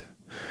belonged.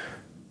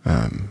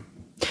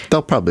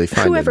 They'll probably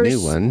find a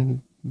new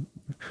one.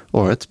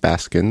 Or it's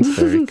Baskin's,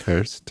 very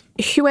cursed.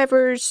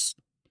 Whoever's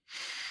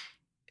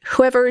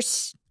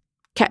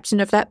captain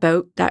of that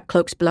boat, that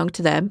cloak's belong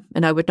to them,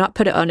 and I would not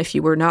put it on if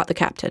you were not the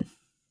captain.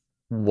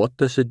 What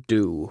does it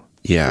do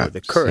Yeah, for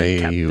the current say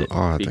captain? you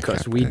are the because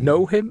captain. we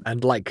know him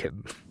and like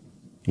him.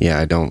 Yeah,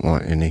 I don't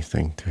want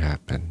anything to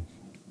happen.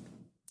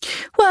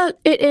 Well,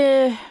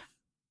 it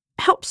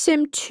helps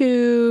him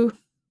to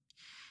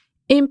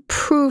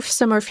improve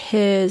some of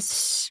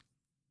his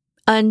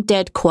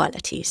undead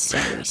qualities,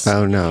 shall we say.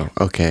 Oh, no.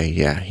 Okay,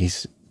 yeah,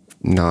 he's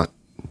not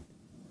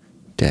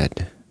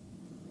dead.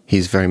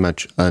 He's very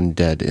much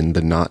undead in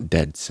the not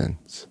dead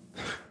sense.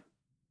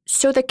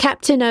 So the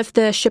captain of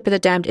the Ship of the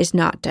Damned is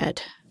not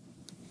dead?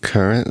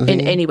 Currently?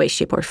 In any way,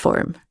 shape, or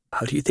form?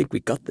 How do you think we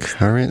got this?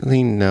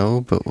 Currently,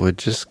 no, but we're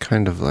just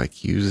kind of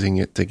like using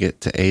it to get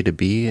to A to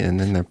B, and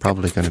then they're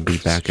probably going to be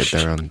back at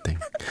their own thing.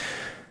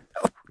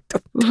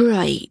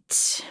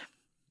 Right.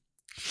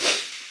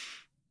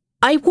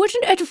 I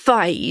wouldn't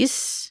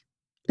advise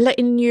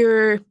letting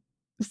your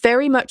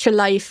very much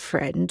alive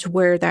friend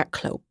wear that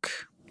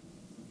cloak.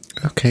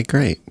 Okay,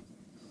 great.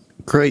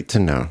 Great to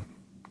know.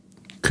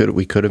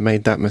 We could have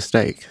made that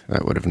mistake.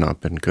 That would have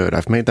not been good.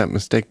 I've made that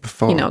mistake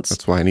before. You know,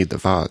 that's why I need the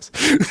vase.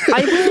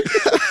 I will...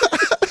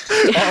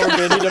 Oh,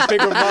 we need a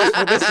bigger vase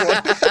for this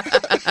one.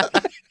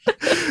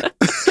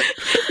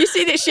 You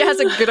see that she has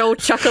a good old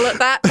chuckle at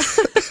that?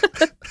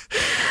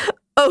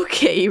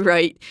 Okay,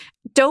 right.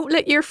 Don't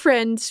let your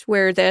friends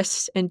wear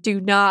this, and do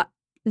not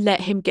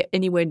let him get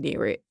anywhere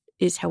near it,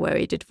 is how I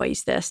would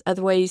advise this.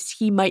 Otherwise,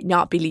 he might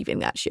not be leaving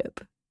that ship.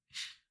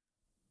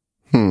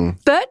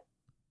 But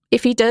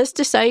if he does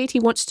decide he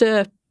wants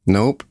to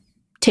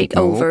take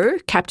over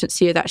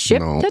captaincy of that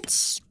ship,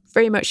 that's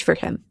very much for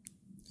him.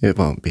 It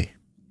won't be.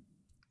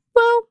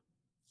 Well,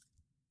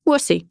 we'll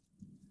see.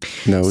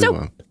 No, we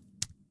won't.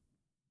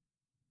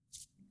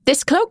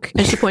 This cloak,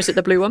 and she points at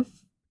the blue one,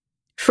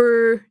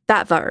 for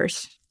that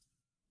virus.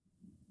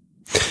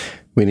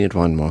 We need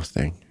one more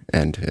thing.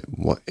 And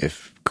what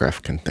if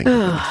Gref can think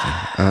of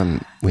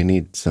anything? We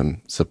need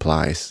some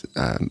supplies,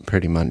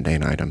 pretty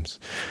mundane items.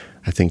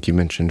 I think you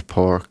mentioned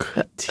pork,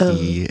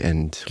 tea,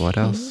 and what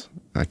else?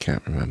 I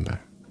can't remember.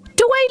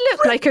 Do I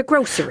look like a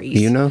groceries?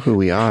 You know who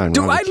we are, and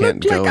Do why I we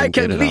can't look go like I and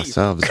get can it leave?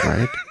 ourselves,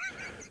 right?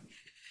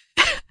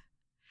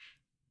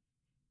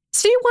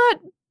 So you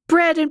want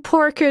bread and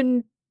pork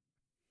and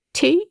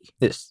tea?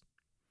 Yes.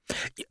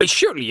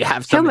 Surely you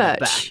have some How in the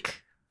much?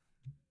 back.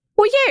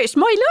 Well, yeah, it's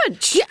my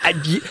lunch. Yeah,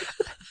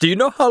 do you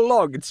know how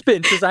long it's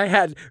been since I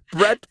had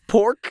bread,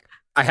 pork?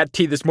 I had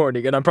tea this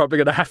morning, and I'm probably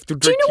going to have to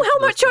drink. Do you know how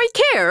much I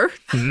care?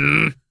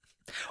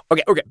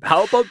 Okay,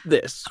 how about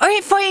this? All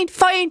right, fine.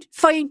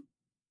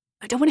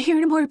 I don't want to hear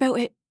any more about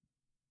it.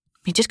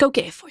 Let me just go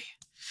get it for you.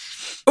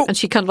 Oh. And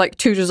she kind of like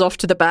tootles off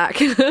to the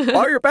back.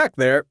 While you're back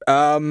there,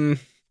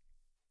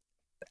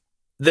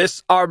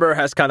 this armor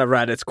has kind of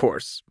ran its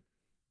course.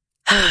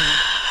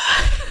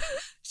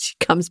 She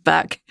comes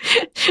back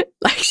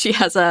like she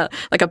has a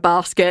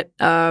basket,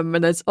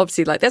 and there's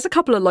obviously there's a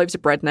couple of loaves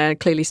of bread in there,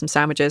 clearly some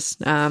sandwiches,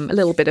 a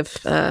little bit of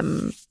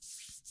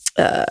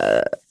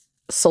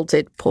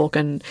salted pork,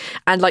 and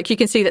like you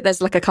can see that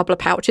there's like a couple of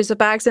pouches of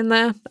bags in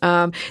there.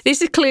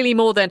 This is clearly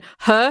more than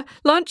her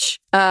lunch,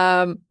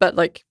 but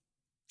like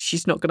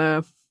she's not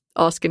gonna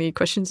ask any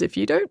questions if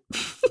you don't.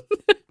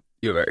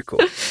 You're very cool.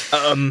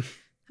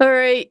 All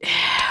right.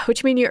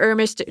 Which mean your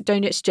armor's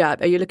down its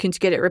job. Are you looking to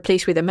get it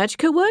replaced with a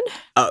magical one?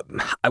 I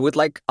would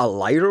like a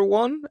lighter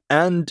one,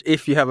 and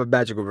if you have a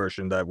magical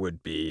version, that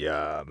would be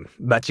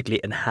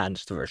magically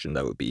enhanced version.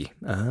 That would be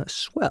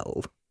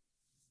swell.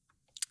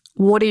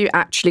 What are you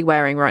actually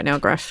wearing right now,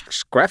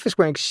 Graf? Graf is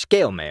wearing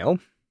scale mail,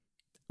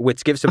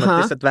 which gives him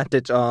a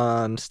disadvantage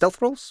on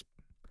stealth rolls.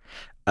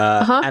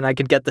 And I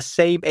can get the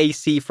same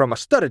AC from a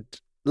studded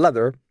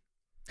leather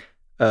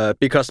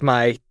because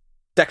my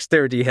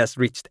dexterity has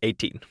reached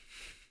 18.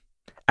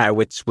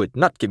 which would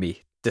not give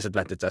me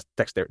disadvantage as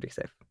dexterity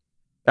save.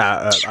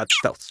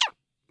 Stealth.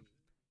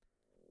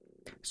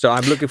 So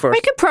I'm looking for... I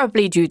could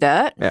probably do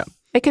that. Yeah.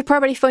 I could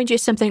probably find you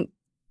something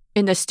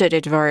in the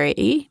studded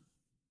variety.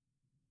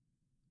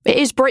 It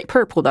is bright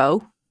purple,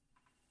 though.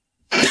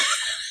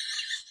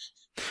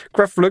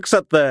 Gruff looks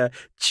at the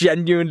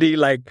genuinely,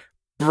 like,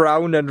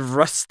 brown and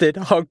rusted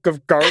hunk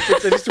of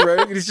garbage that he's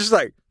wearing, and he's just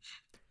like,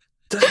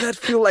 does that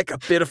feel like a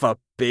bit of a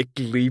big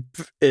leap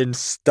in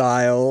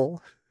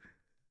style?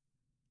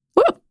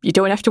 Well, you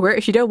don't have to wear it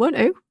if you don't want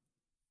to.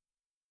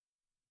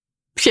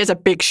 She has a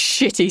big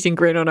shit-eating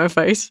grin on her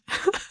face.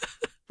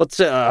 What's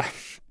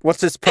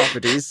its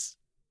properties?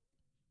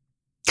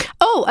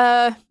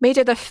 Oh, made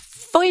of the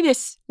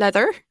finest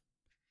leather,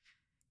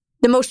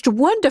 the most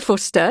wonderful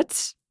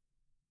studs,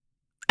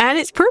 and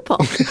it's purple.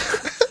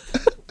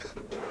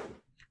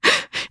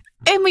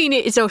 I mean,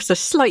 it is also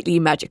slightly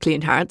magically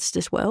enhanced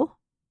as well.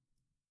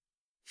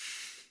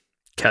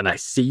 Can I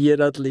see it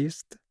at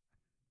least?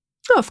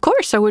 Oh, of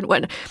course, I wouldn't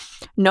want...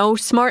 No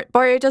smart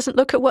buyer doesn't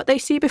look at what they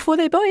see before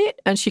they buy it.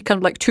 And she kind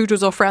of like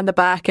toodles off around the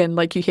back, and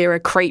like you hear a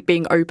crate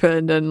being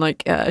opened, and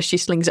like she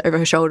slings it over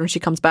her shoulder and she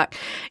comes back.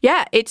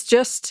 Yeah, it's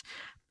just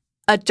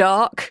a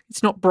dark,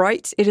 it's not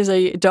bright, it is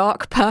a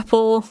dark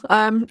purple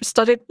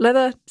studded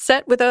leather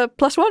set with a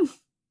 +1.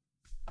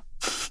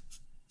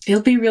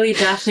 It'll be really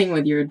dashing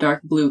with your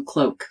dark blue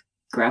cloak,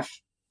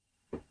 Gruff.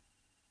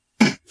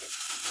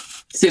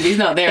 Sylvie's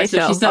not there,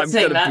 so she's not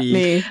saying that.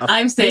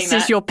 I'm saying this that.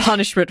 is your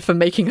punishment for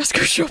making us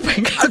go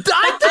shopping.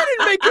 I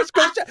didn't make us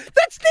go shopping.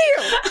 That's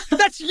Neil.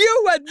 That's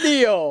you and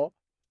Neil.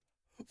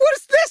 What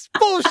is this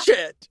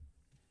bullshit?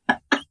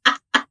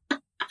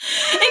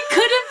 It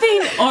could have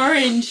been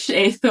orange,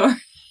 Aethor.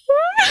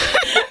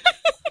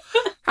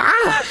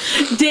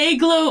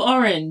 Dayglow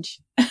orange.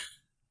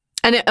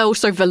 And it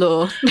also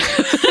velour.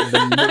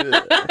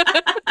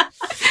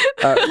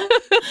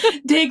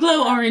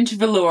 Dayglow orange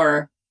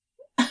velour.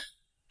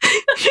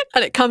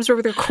 And it comes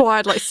with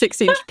required like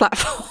 6-inch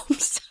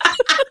platforms.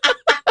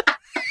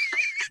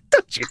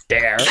 Don't you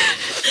dare.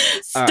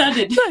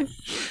 Studded.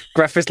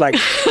 Gruff is like...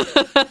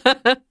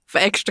 For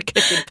extra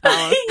kicking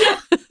power. Yeah.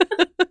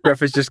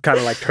 Gruff is just kind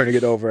of like turning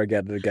it over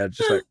again and again.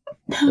 Just like,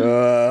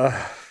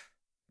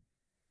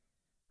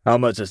 how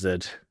much is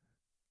it?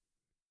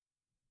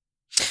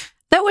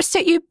 That would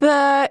set you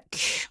back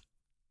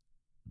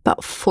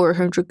about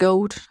 400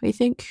 gold, I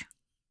think.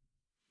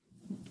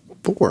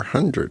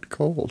 400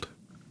 gold.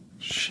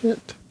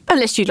 Shit.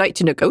 Unless you'd like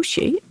to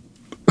negotiate.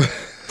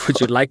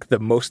 Would you like the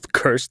most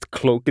cursed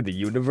cloak in the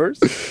universe?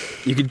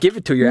 You could give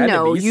it to your enemies.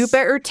 No, you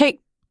better take...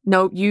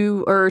 No,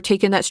 you are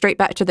taking that straight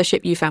back to the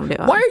ship you found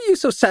it on. Why are you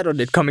so set on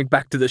it coming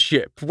back to the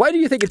ship? Why do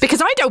you think it's...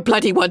 Because I don't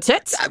bloody want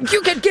it.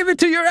 You can give it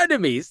to your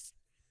enemies.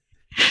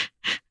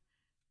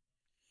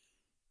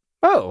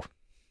 Oh.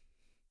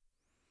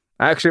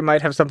 I actually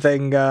might have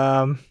something...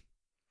 Oh,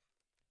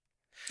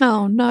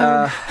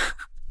 no.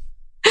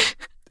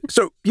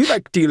 So, you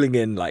like dealing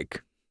in,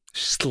 like,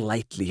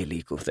 slightly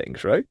illegal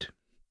things, right?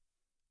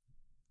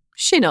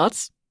 She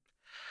nods.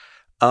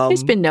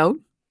 It's been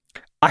known.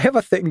 I have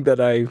a thing that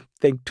I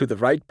think to the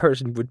right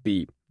person would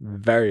be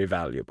very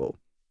valuable.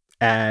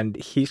 And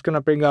he's going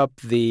to bring up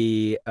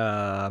the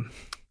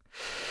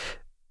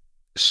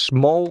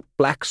small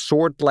black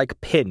sword-like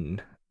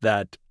pin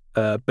that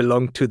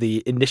belonged to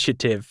the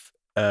initiative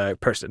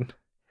person.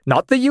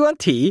 Not the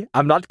UNT.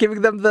 I'm not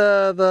giving them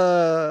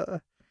the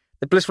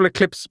Blissful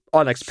Eclipse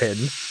Onyx pin.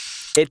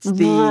 It's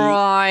the...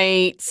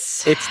 Right.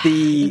 It's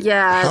the...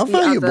 Yeah. How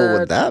valuable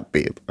would that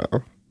be,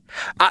 bro?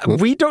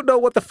 We don't know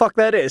what the fuck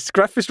that is.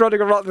 Gruff is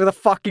running around with a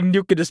fucking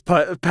nuke in his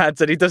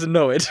pants and he doesn't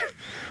know it.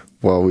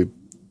 Well,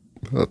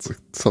 that's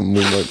something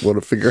we might want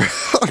to figure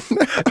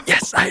out.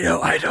 Yes, I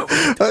know. We need to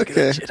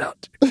figure that shit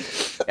out.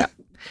 Yeah.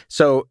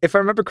 So, if I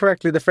remember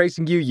correctly, the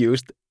phrasing you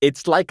used,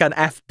 it's like an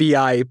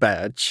FBI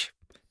badge.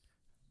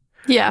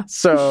 Yeah.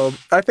 So,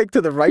 I think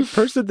to the right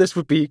person, this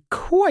would be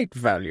quite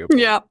valuable.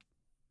 Yeah.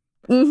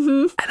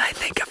 Mm-hmm. And I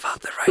think I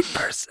found the right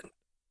person.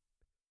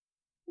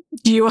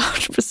 You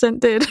 100%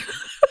 did.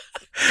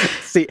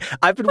 See,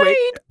 I've been waiting.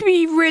 I'd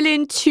be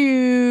willing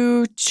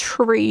to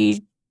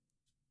trade.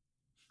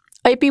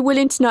 I'd be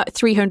willing to knock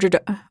 300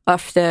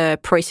 off the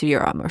price of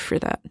your armor for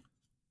that.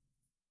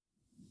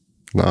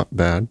 Not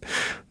bad.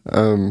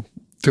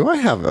 Do I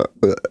have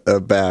a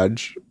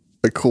badge,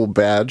 a cool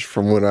badge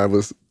from when I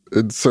was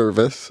in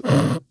service?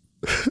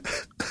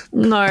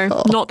 No,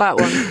 not that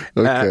one.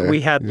 Okay.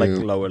 We had like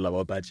lower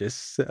level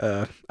badges,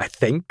 I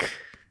think.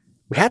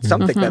 We had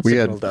something that we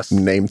signaled had us.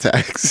 name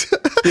tags.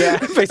 Yeah,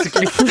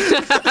 basically.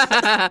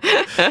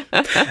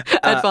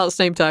 Advanced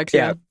name tags,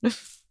 yeah.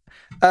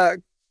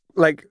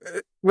 Like,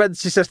 when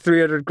she says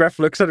 300, Gruff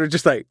looks at her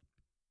just like,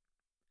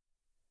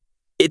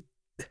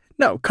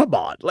 no, come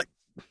on. Like,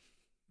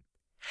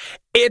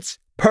 it's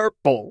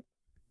purple.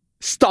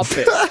 Stop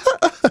it.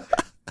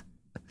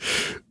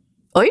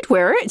 I'd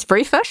wear it. It's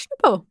very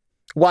fashionable.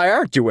 Why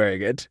aren't you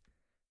wearing it?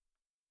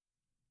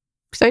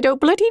 Because I don't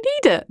bloody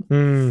need it.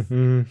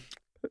 Mm-hmm.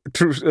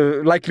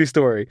 True, likely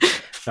story.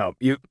 No,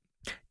 you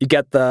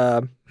get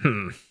the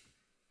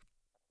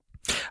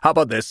How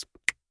about this?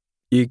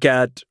 You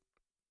get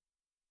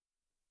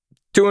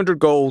 200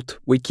 gold.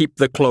 We keep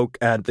the cloak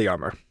and the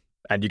armor.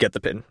 And you get the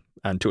pin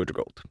and 200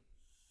 gold.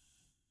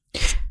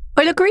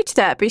 I'll agree to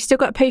that, but you still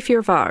got to pay for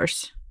your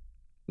vars.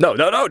 No.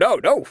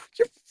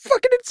 You're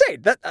fucking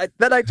insane. That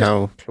I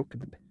just...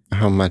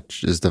 How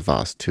much is the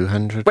vase?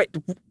 200? Wait,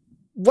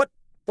 what?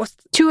 What's...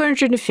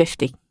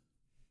 250.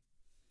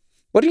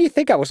 What do you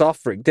think I was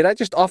offering? Did I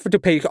just offer to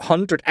pay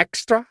 100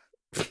 extra?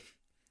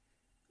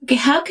 Okay,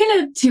 how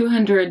can a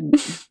 200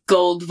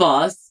 gold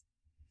vase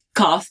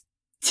cost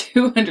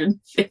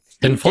 250?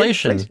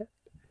 Inflation.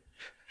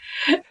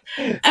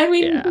 I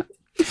mean...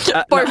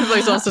 Both of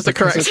those answers are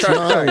correct. It's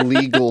not a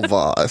legal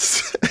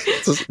vase.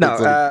 It's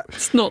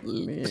not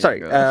legal.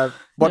 Sorry,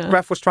 what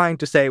Graf was trying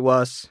to say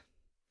was,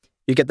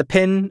 you get the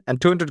pin and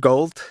 200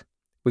 gold,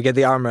 we get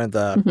the armor and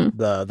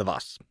the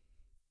vase.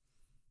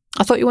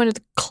 I thought you wanted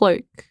the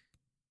cloak.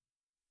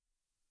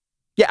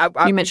 Yeah,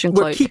 you mentioned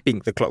we're cloak. keeping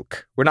the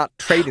cloak. We're not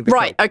trading the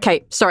right, cloak.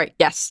 okay, sorry,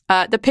 yes.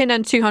 The pin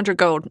and 200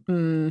 gold.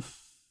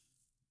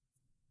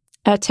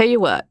 I'll tell you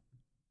what.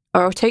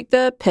 I'll take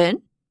the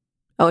pin.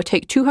 I'll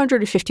take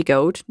 250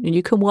 gold, and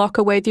you can walk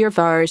away with your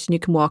vars, and you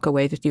can walk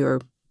away with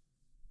your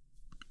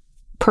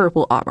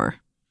purple armor.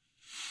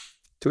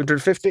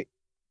 250?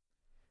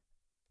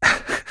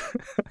 I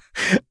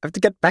have to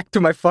get back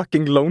to my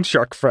fucking loan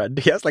shark friend.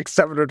 He has like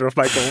 700 of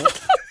my gold.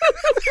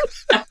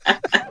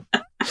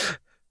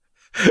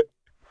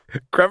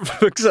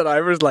 Graf looks at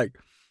Ivor's like,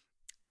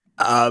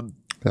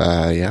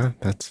 yeah,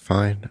 that's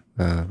fine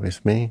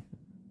with me.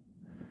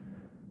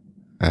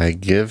 I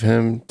give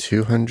him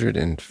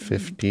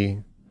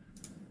 250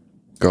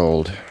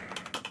 gold.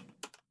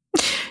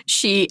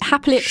 She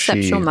happily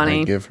accepts your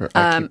money. I give her.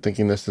 I keep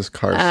thinking this is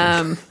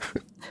Carson.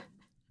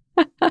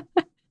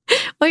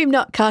 I'm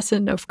not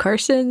Carson of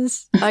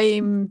Carson's.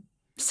 I'm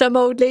some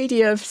old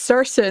lady of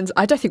Surson's.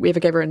 I don't think we ever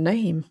gave her a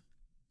name.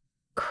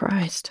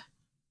 Christ.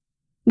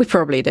 We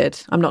probably did.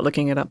 I'm not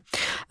looking it up.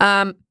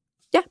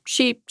 Yeah,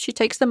 she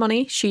takes the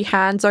money. She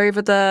hands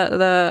over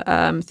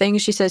the thing.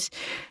 She says,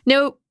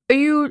 "No, are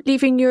you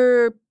leaving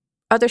your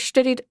other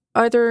study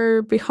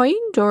either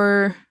behind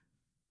or?"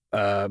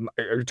 Are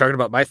you talking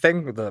about my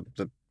thing? The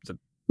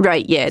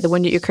right, yeah, the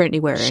one that you're currently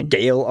wearing.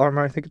 Scale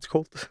armor, I think it's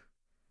called.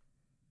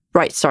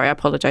 Right, sorry, I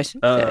apologise.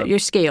 Your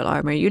scale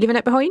armor. Are you leaving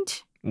it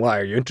behind? Why,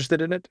 are you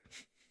interested in it?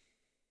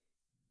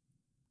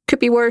 Could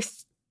be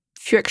worth a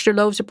few extra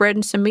loaves of bread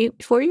and some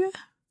meat for you.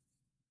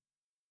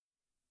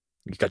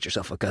 You got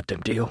yourself a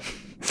goddamn deal.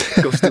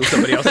 Go steal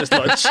somebody else's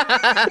lunch.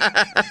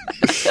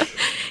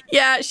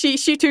 Yeah, she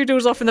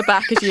toodles off in the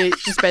back as you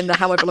spend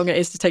however long it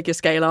is to take your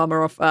scale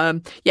armor off.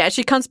 Yeah,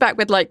 she comes back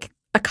with like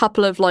a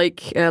couple of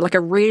like a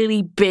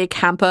really big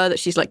hamper that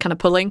she's like kind of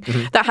pulling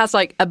that has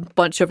like a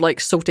bunch of like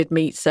salted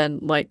meats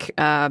and like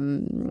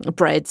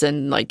breads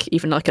and like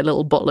even like a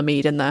little bottle of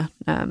mead in there.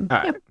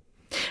 Yeah.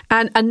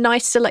 And a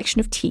nice selection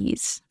of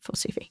teas for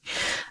Suvi.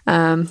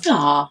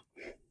 Aww.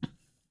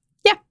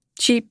 Yeah,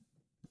 she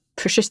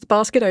pushes the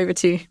basket over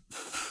to you.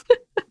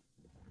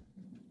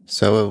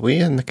 So are we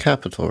in the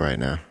capital right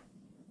now?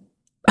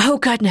 Oh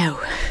God,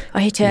 no!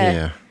 I had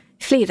to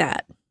flee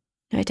that.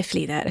 I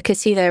could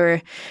see there were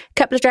a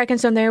couple of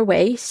dragons on their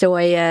way, so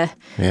I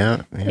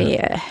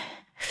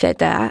fled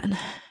that.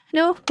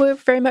 No, we're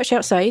very much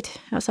outside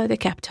the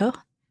capital.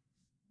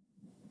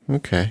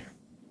 Okay.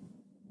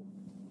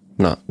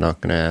 Not going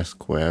to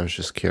ask where. I was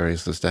just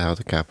curious as to how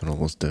the capital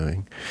was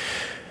doing.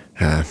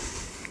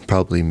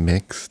 Probably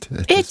mixed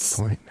at this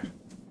point.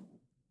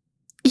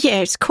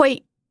 Yeah,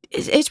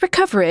 it's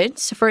recovering,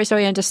 so far as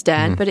I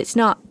understand, but it's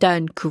not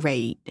done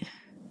great.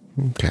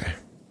 Okay.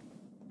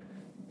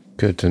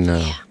 Good to know.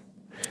 Yeah.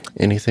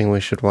 Anything we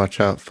should watch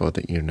out for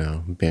that you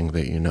know, being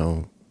that you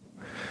know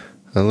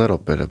a little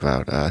bit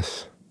about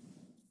us?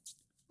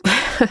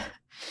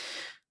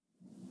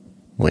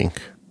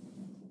 Wink.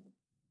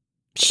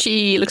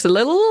 She looks a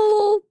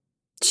little...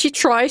 She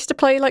tries to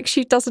play like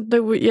she doesn't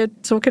know what you're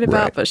talking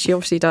about, but she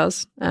obviously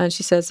does. And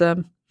she says,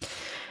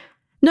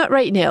 not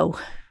right now.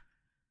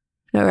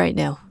 Not right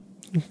now.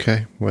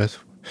 Okay,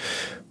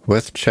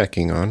 worth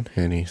checking on,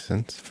 in any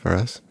sense, for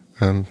us.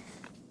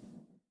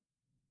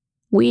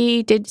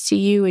 We didn't see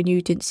you and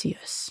you didn't see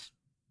us.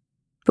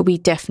 But we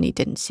definitely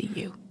didn't see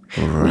you.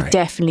 Right. We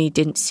definitely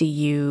didn't see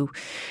you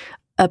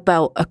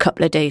about a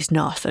couple of days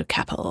north of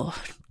capital.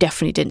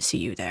 Definitely didn't see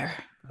you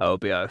there. It would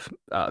be a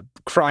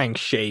crying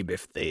shame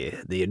if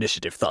the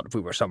initiative thought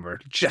we were somewhere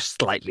just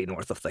slightly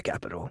north of the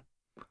capital.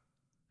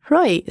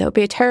 Right, that would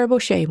be a terrible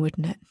shame,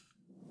 wouldn't it?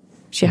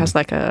 She has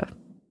like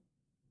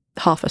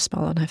half a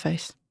smile on her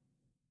face.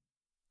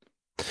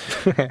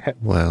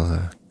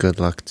 Well, good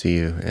luck to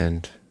you,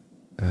 and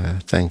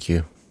thank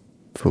you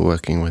for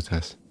working with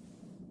us.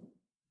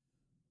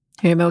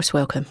 You're most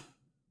welcome.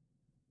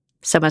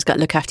 Someone's got to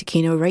look after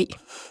Kino, right?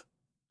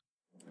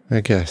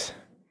 I guess.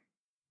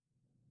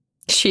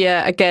 She,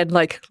 again,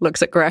 like,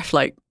 looks at Graf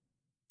like,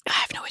 I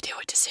have no idea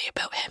what to say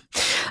about him.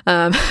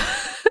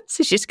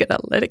 So she's going to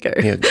let it go.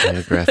 Yeah,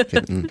 Graf,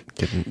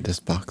 getting this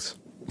box.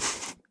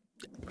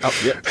 Oh,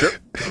 yeah, sure.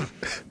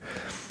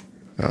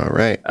 All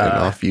right, and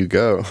off you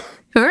go.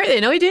 All right,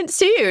 then. I didn't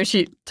see you. And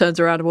she turns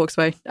around and walks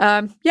away.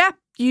 Yeah,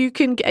 you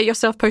can get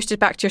yourself posted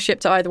back to your ship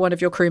to either one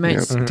of your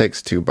crewmates. Yep,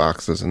 takes 2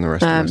 boxes and the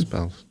rest of my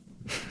spells.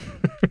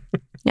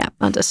 Yeah,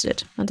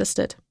 understood.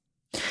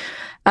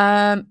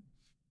 All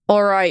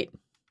right.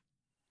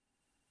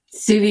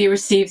 Suvi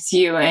receives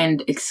you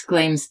and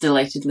exclaims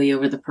delightedly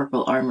over the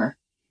purple armor.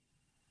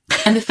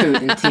 And the food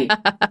and tea.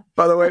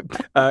 By the way,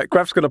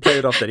 Graf's going to play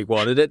it off that he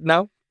wanted it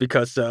now,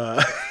 because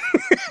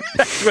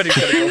that's what he's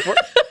going to go for.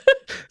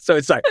 So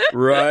it's like,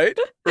 right,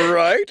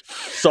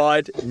 saw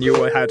it,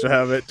 knew I had to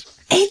have it.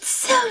 It's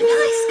so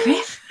nice,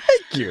 Griff.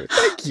 Thank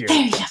you.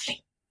 Very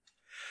lovely.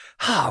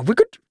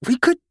 We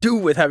could do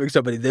with having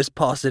somebody this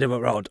positive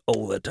around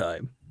all the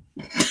time.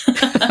 Well,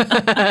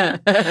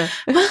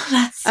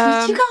 that's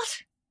what you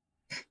got.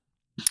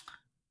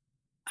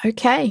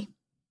 Okay.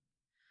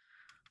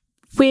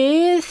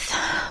 With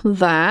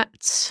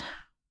that,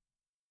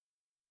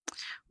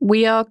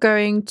 we are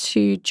going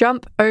to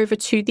jump over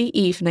to the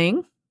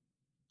evening,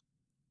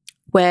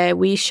 where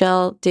we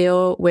shall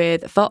deal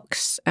with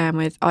Vox and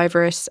with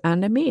Ivorus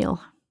and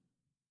Emil.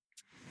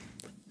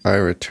 I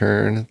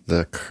return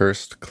the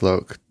cursed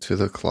cloak to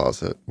the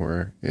closet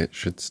where it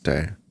should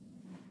stay.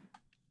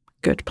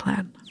 Good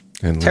plan.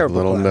 And leave a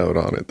little note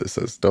on it that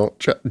says, don't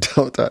touch.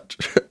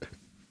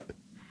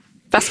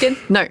 Baskin?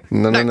 No.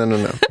 No.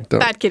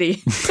 Don't. Bad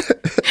kitty.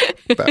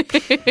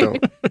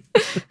 Don't.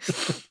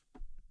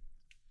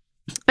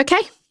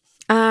 Okay.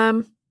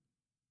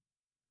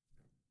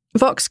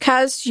 Vox,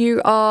 Kaz, you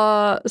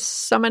are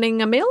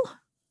summoning Emil?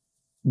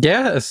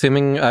 Yeah,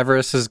 assuming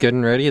Ivorus is good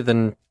and ready,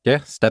 then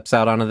steps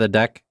out onto the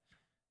deck.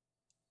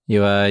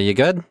 You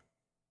good?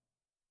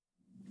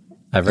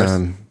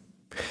 Ivorus?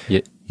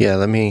 Yeah,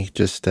 let me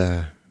just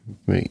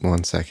wait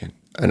 1 second.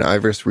 And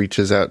Ivorus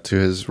reaches out to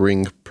his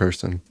ring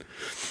person.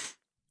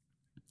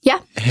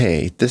 Yeah.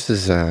 Hey, this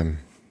is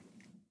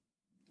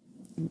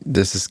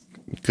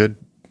good,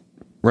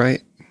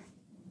 right?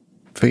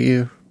 For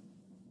you?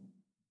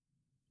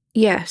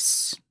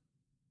 Yes.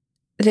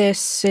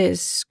 This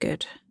is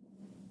good.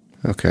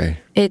 Okay.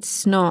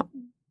 It's not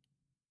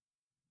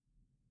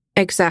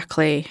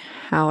exactly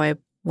how I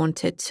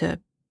wanted to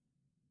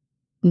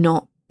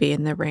not be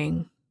in the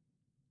ring.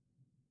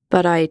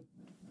 But I'm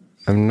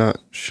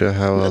not sure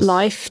how else.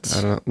 Lifed.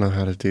 I don't know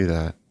how to do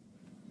that.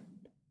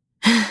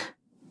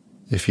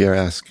 If you're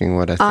asking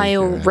what I think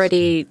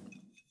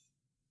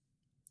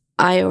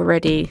I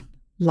already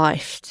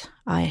lifed.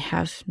 I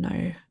have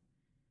no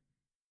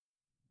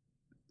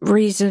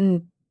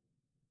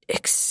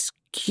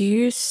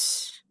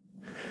excuse.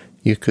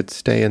 You could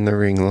stay in the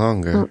ring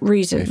longer.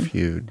 Reason. If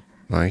you'd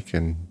like.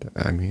 And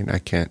I mean, I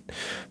can't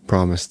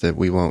promise that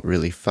we won't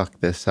really fuck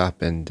this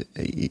up and,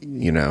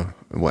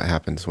 what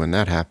happens when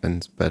that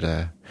happens. But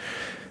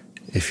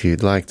if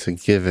you'd like to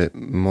give it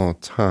more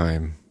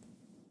time.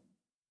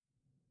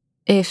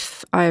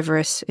 If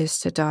Ivorus is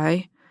to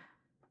die,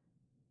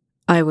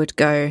 I would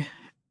go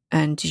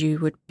and you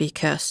would be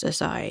cursed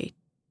as I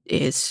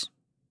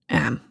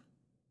am.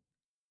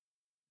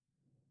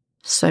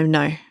 So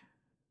no,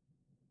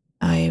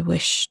 I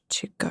wish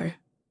to go.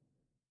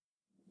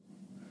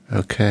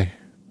 Okay.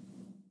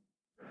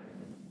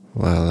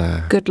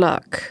 Well, good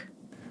luck.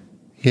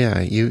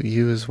 Yeah,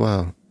 you as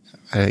well.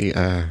 You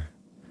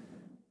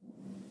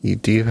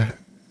do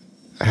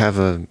have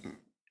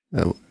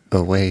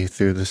a way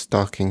through the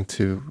stocking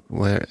to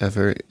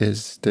wherever it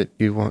is that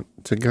you want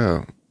to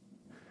go.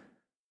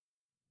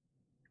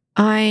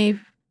 I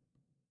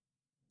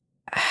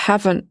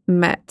haven't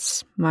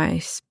met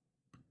my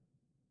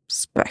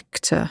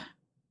spectre.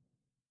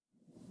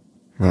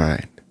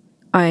 Right.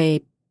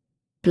 I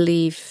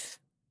believe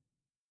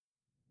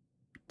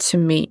to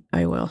meet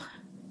I will.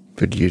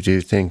 But you do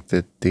think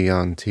that the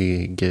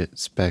auntie get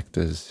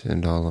specters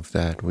and all of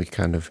that? We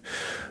kind of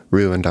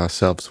ruined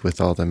ourselves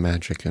with all the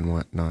magic and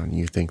whatnot.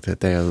 You think that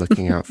they are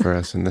looking out for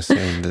us in the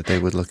same that they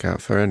would look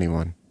out for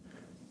anyone?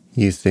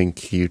 You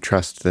think you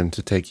trust them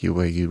to take you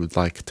where you would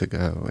like to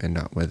go and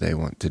not where they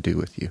want to do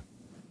with you?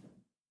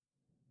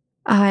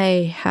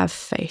 I have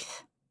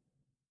faith.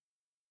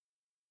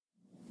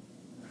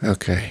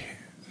 Okay.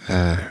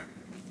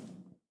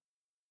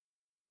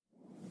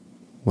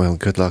 Well,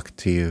 good luck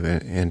to you,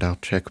 and I'll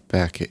check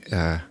back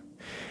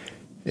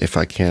if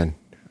I can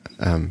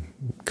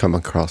come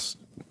across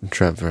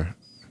Trevor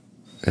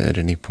at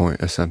any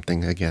point or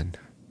something again.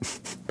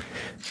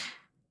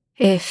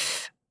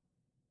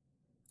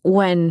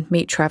 When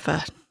meet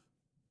Trevor,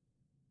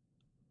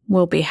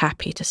 we'll be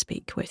happy to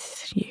speak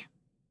with you.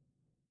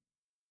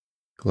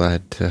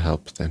 Glad to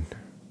help then.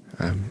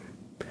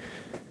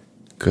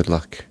 Good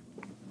luck.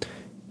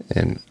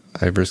 And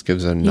Ivorus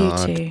gives a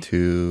nod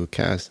to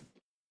Kaz.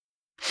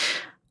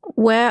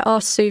 Where are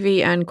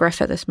Suvi and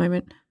Gref at this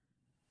moment?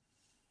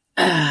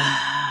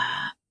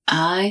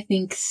 I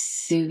think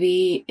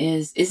Suvi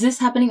is this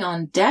happening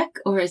on deck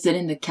or is it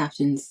in the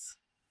captain's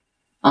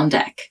on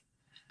deck?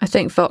 I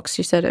think Vox,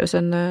 you said it was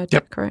in the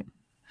deck, right?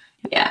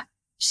 Yeah.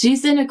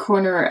 She's in a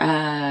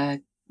corner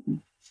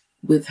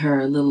with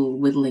her little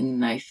whittling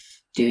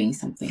knife doing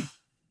something.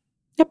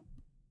 Yep.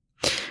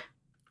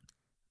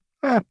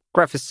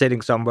 Graf is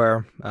sitting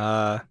somewhere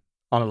on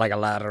like a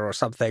ladder or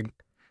something,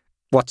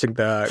 watching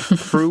the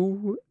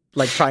crew,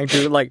 like trying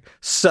to like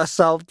suss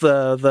out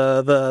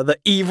the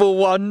evil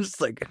ones.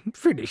 Like, I'm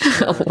pretty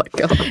sure. Oh my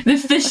god. The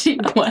fishy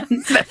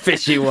ones. The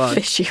fishy ones.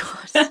 Fishy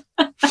ones.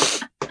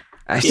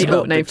 I Evil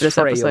smell name for this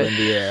betrayal episode. in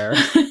the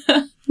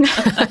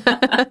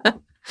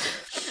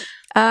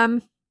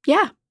air.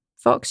 Yeah.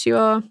 Fox, you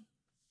are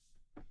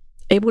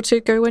able to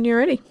go when you're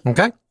ready.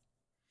 Okay.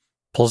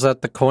 Pulls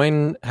out the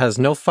coin, has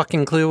no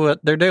fucking clue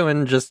what they're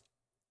doing, just...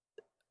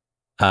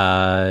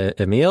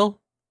 Emil?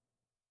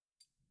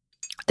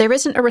 There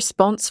isn't a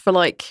response for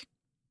like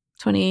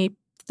 20,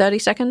 30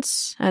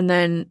 seconds, and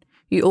then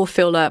you all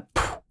feel that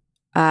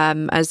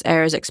as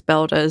air is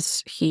expelled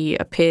as he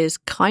appears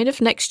kind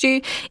of next to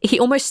you. He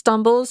almost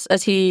stumbles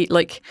as he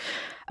like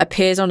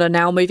appears on a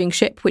now moving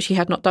ship, which he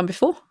had not done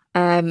before,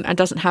 and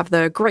doesn't have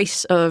the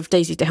grace of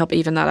Daisy to help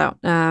even that out.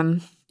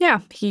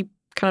 He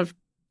kind of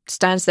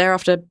stands there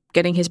after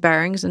getting his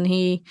bearings, and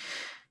he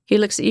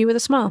looks at you with a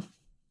smile.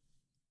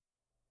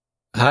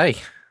 Hi.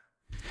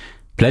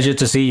 Pleasure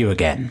to see you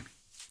again.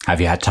 Have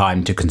you had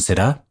time to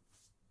consider?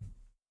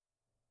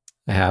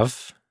 I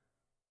have.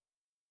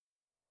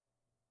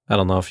 I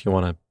don't know if you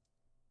want to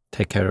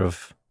take care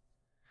of,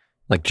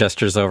 like,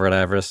 gestures over at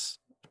Avarice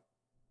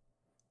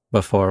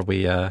before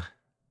we,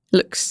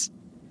 Looks.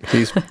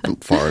 He's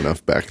far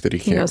enough back that he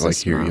can't, also like,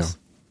 hear you. smiles.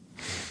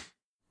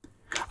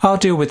 I'll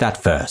deal with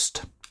that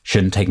first.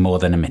 Shouldn't take more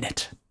than a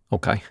minute.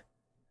 Okay.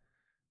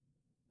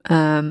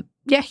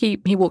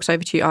 He walks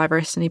over to you,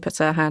 Iris, and he puts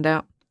a hand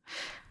out.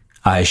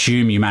 I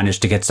assume you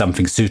managed to get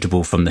something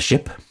suitable from the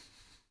ship?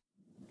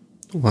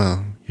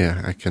 Well,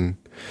 yeah, I can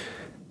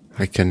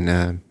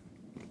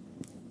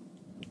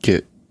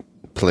get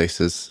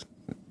places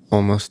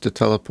almost to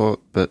teleport,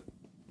 but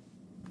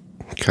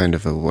kind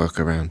of a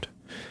workaround.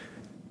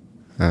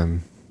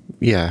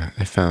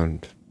 I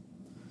found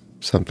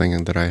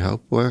something that I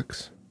hope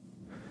works.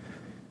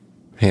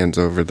 Hands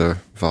over the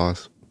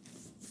vase.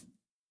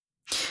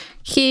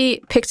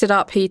 He picks it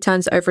up, he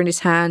turns it over in his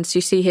hands.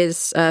 You see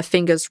his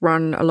fingers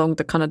run along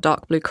the kind of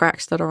dark blue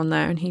cracks that are on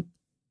there, and he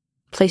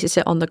places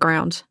it on the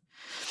ground.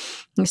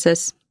 He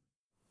says,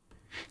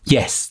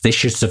 Yes, this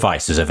should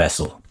suffice as a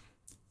vessel.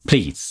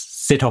 Please,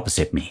 sit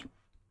opposite me.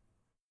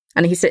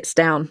 and he sits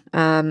down.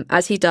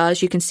 As he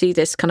does, you can see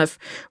this kind of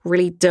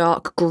really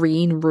dark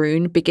green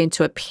rune begin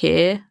to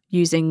appear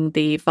using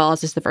the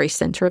vase as the very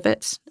center of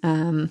it.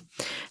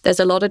 There's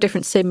a lot of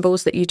different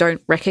symbols that you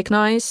don't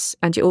recognize,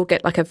 and you all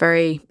get like a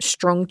very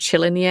strong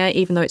chill in the air.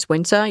 Even though it's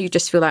winter, you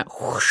just feel that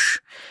whoosh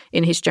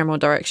in his general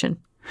direction.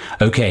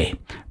 Okay,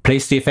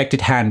 place the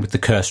affected hand with the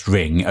cursed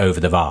ring over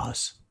the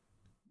vase.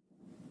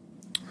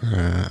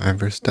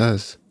 Iris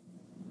does.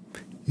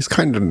 He's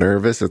kind of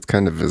nervous. It's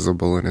kind of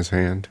visible in his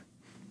hand.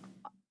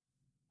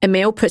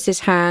 Emil puts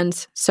his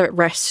hand so it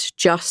rests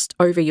just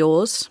over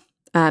yours.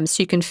 So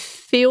you can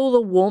feel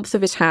the warmth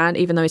of his hand,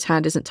 even though his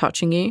hand isn't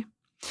touching you.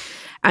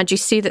 And you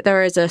see that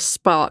there is a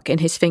spark in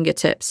his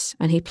fingertips,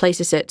 and he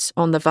places it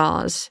on the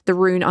vase. The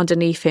rune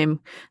underneath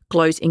him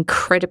glows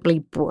incredibly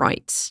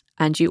bright,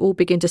 and you all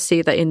begin to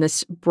see that in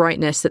this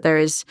brightness that there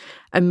is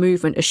a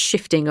movement, a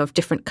shifting of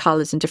different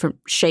colours and different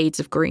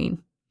shades of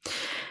green.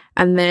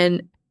 And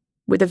then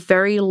with a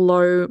very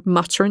low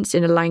mutterance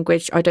in a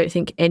language I don't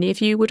think any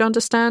of you would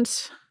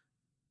understand.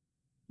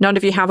 None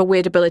of you have a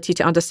weird ability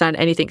to understand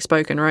anything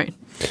spoken, right?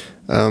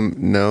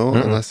 No,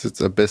 unless it's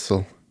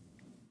abyssal.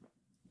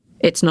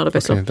 It's not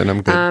abyssal. Okay, then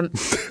I'm good.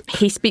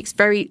 He speaks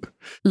very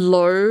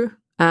low,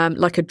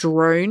 like a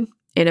drone,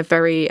 in a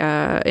very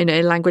in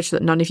a language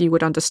that none of you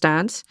would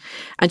understand.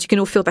 And you can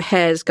all feel the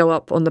hairs go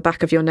up on the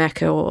back of your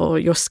neck, or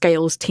your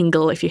scales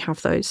tingle if you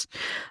have those.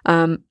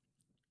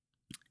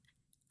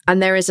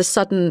 And there is a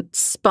sudden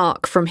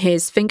spark from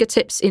his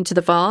fingertips into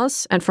the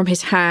vase and from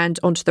his hand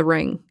onto the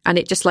ring. And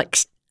it just like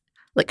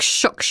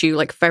shocks you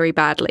like very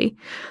badly.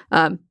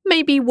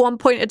 Maybe 1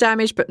 point of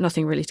damage, but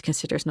nothing really to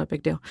consider. It's no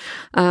big deal.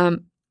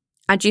 And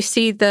you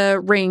see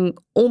the ring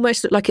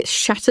almost look like it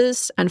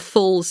shatters and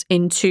falls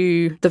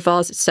into the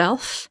vase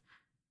itself.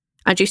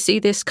 And you see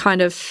this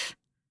kind of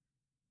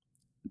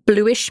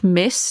bluish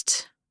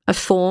mist, a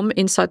form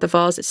inside the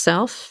vase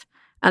itself,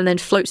 and then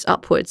floats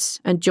upwards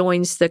and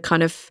joins the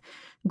kind of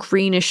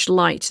greenish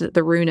light that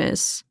the rune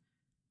is.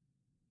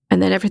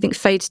 And then everything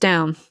fades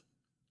down,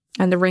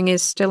 and the ring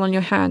is still on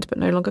your hand, but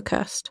no longer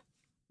cursed.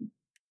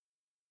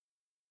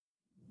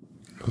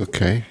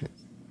 Okay.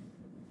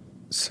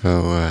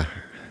 So,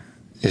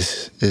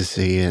 is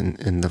he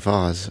in the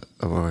vase,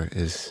 or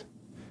is...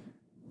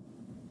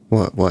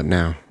 What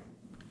now?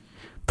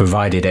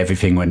 Provided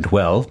everything went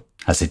well,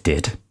 as it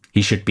did,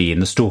 he should be in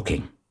the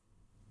stalking.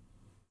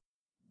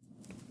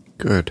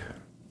 Good.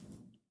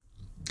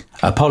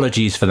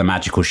 Apologies for the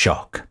magical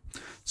shock.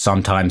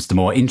 Sometimes the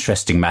more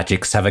interesting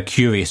magics have a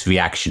curious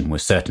reaction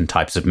with certain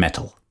types of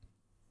metal.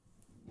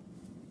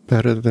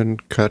 Better than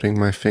cutting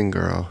my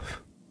finger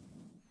off.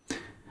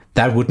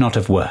 That would not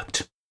have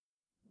worked.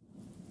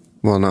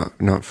 Well,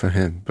 not for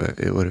him, but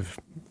it would have...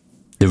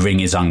 The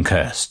ring is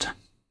uncursed.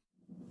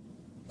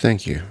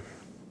 Thank you.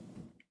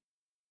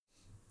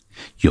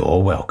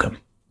 You're welcome.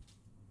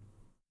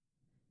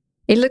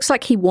 It looks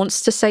like he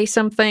wants to say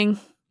something.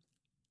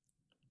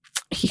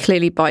 He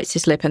clearly bites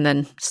his lip and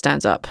then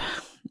stands up.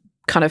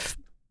 Kind of,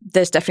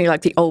 there's definitely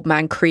like the old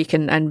man creak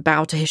and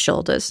bow to his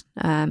shoulders.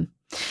 And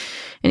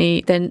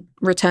he then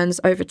returns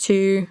over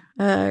to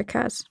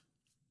Kaz.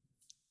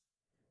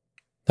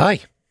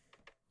 Hi.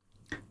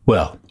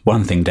 Well,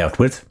 one thing dealt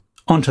with.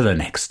 On to the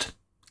next.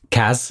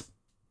 Kaz?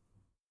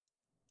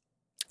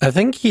 I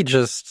think he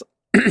just,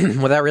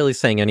 without really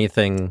saying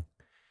anything,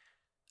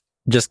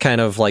 just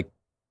kind of like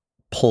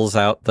pulls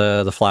out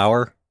the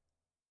flower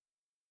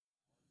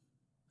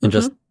and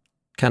just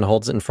kind of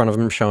holds it in front of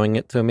him, showing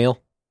it to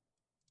Emil.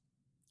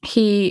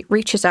 He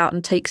reaches out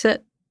and takes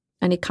it,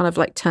 and he kind of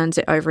like turns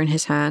it over in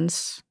his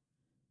hands.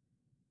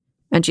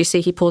 And you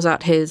see he pulls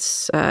out he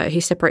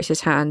separates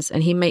his hands,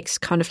 and he makes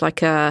kind of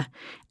like an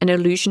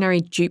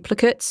illusionary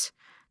duplicate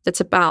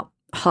that's about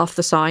half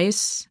the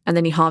size, and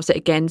then he halves it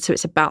again, so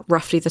it's about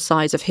roughly the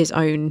size of his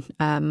own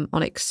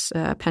onyx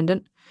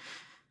pendant.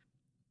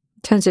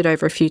 Turns it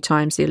over a few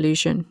times, the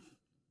illusion,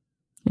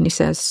 and he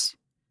says,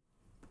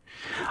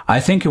 I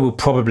think it will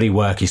probably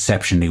work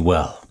exceptionally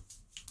well.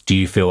 Do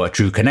you feel a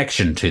true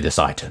connection to this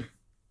item?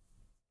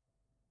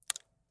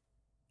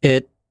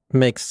 It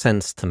makes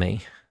sense to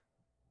me.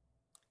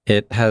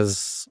 It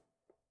has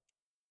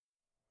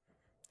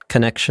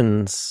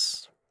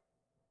connections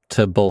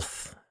to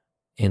both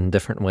in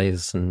different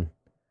ways, and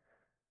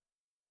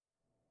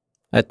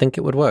I think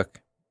it would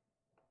work.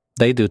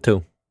 They do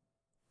too.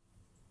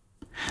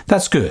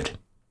 That's good.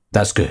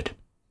 That's good.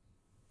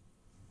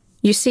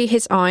 You see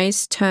his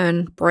eyes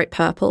turn bright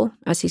purple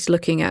as he's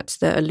looking at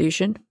the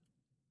illusion.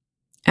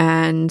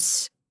 And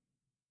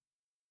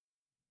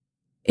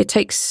it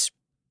takes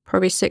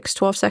probably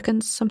 12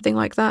 seconds, something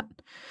like that.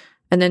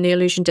 And then the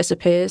illusion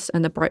disappears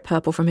and the bright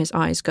purple from his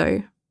eyes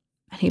go.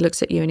 And he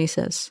looks at you and he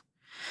says,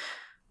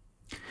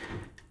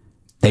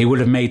 They will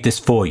have made this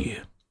for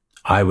you.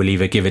 I will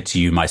either give it to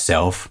you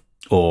myself,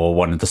 or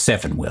one of the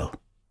 7 will.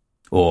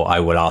 Or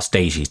I will ask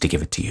Daisy to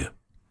give it to you.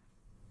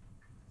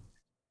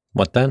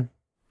 What then?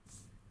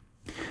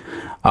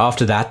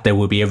 After that, there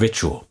will be a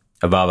ritual,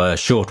 a rather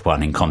short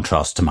one in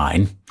contrast to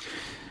mine.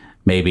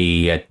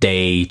 Maybe a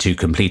day to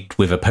complete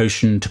with a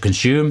potion to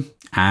consume,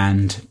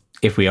 and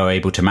if we are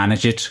able to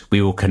manage it,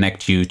 we will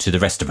connect you to the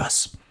rest of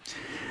us.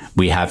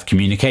 We have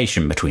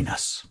communication between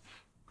us.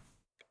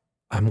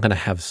 I'm going to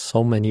have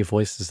so many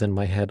voices in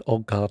my head. Oh,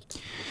 God.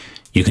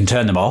 You can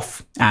turn them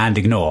off and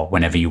ignore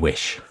whenever you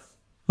wish.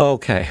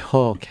 Okay.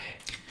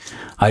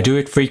 I do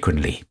it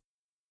frequently.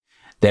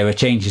 There are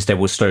changes that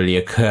will slowly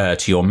occur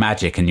to your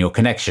magic and your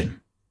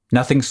connection.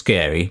 Nothing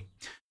scary.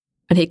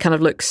 And he kind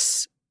of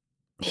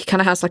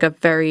has like a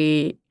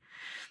very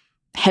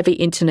heavy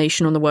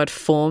intonation on the word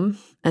form,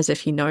 as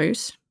if he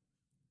knows.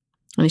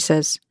 And he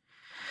says,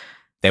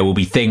 There will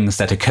be things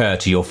that occur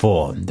to your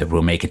form that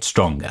will make it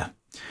stronger,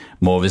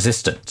 more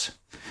resistant,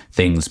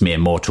 things mere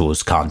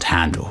mortals can't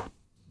handle.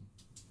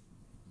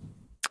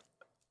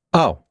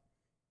 Oh.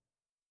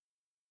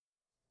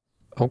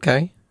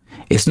 Okay.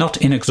 It's not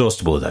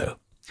inexhaustible, though.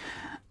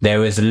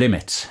 There is a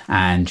limit,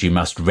 and you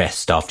must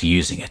rest after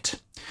using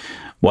it.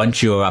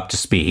 Once you are up to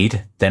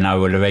speed, then I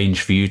will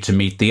arrange for you to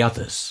meet the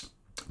others,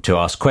 to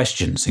ask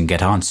questions and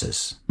get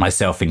answers,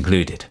 myself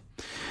included.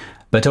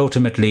 But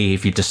ultimately,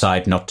 if you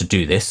decide not to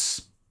do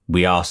this,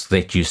 we ask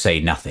that you say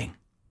nothing.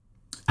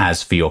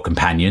 As for your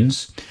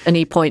companions... And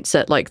he points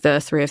at, like, the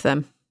 3 of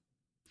them.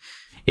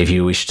 If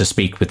you wish to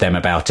speak with them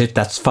about it,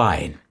 that's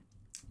fine.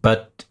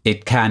 But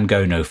it can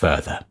go no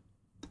further.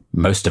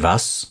 Most of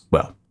us,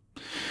 well,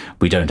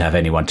 we don't have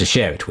anyone to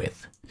share it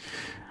with.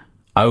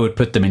 I would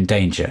put them in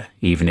danger,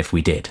 even if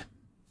we did.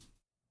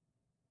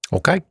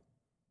 Okay.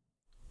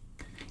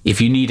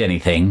 If you need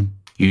anything,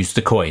 use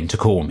the coin to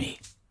call me.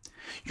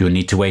 You'll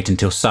need to wait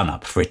until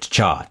sunup for it to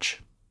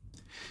charge.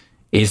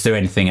 Is there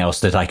anything else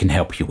that I can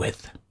help you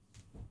with?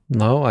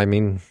 No, I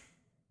mean,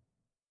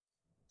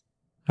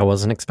 I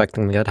wasn't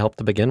expecting to get help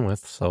to begin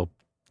with, so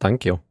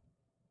thank you.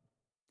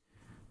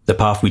 The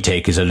path we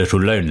take is a little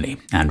lonely,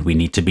 and we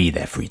need to be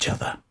there for each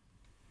other.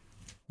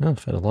 Well,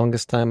 for the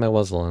longest time I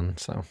was alone,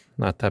 so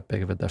not that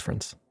big of a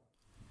difference.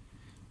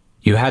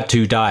 You had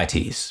 2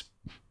 deities.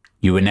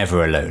 You were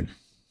never alone.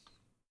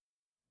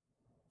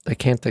 They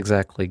can't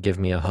exactly give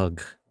me a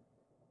hug.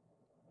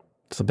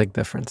 It's a big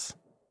difference.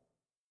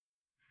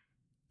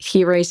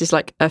 He raises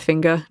like a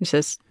finger. He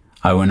says,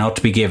 I will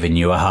not be giving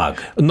you a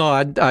hug. No,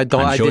 I don't.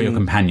 I'm sure your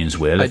companions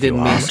will if you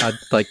ask.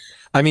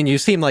 I mean, you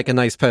seem like a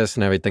nice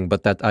person and everything,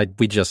 but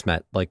we just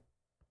met.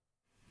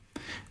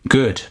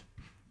 Good.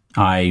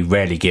 I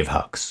rarely give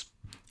hugs.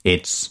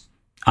 It's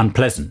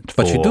unpleasant.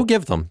 But you do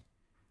give them.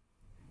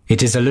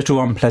 It is a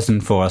little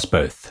unpleasant for us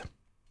both.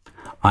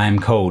 I am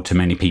cold to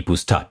many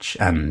people's touch,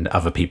 and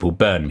other people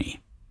burn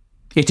me.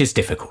 It is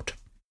difficult.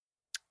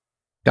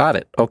 Got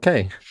it.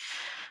 Okay.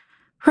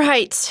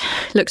 Right.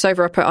 Looks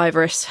over up at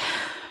Ivorus.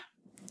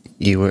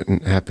 You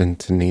wouldn't happen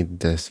to need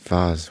this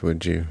vase,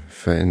 would you,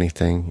 for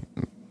anything?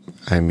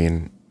 I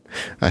mean,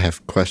 I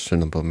have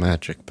questionable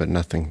magic, but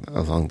nothing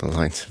along the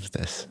lines of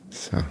this,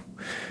 so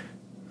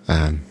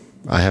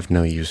I have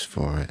no use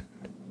for it.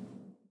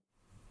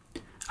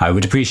 I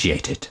would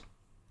appreciate it.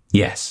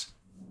 Yes.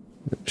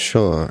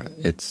 Sure,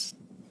 it's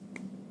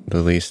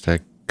the least I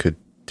could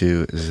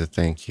do is a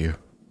thank you.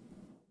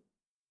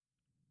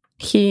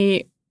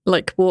 He,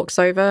 walks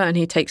over and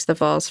he takes the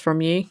vase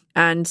from you.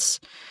 And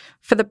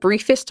for the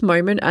briefest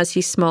moment as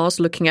he smiles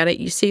looking at it,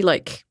 you see,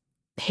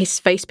 his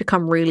face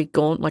become really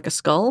gaunt like a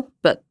skull.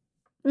 But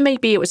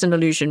maybe it was an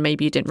illusion.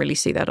 Maybe you didn't really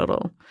see that at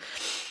all.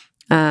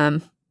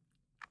 And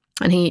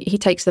he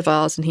takes the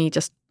vase and he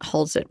just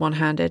holds it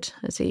one-handed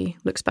as he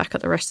looks back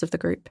at the rest of the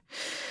group.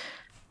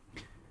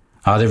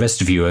 Are the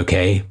rest of you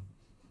okay?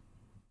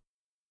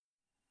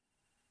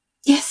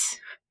 Yes.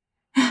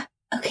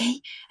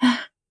 Okay.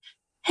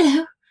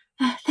 Hello.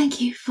 Thank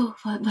you for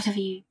whatever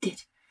you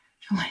did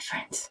for my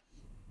friends.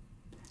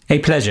 A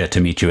pleasure to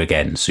meet you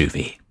again,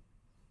 Suvi.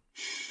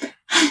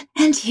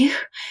 And you.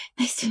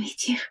 Nice to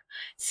meet you.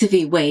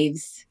 Suvi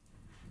waves.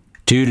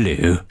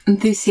 Toodaloo.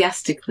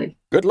 Enthusiastically.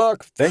 Good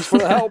luck. Thanks for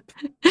the help.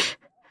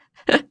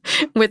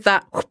 With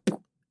that,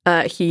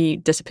 he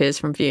disappears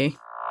from view.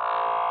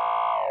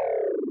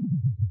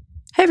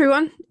 Hey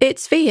everyone,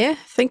 it's V here.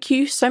 Thank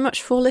you so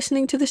much for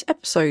listening to this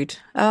episode.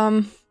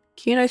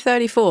 Kino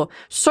 34.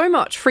 So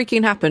much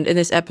freaking happened in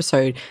this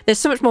episode. There's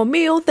so much more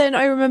meal than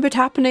I remembered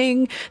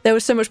happening. There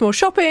was so much more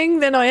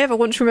shopping than I ever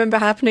once remember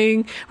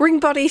happening. Ring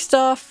buddy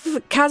stuff.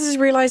 Kaz has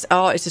realised,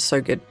 it's just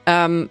so good.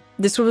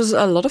 This was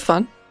a lot of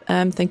fun.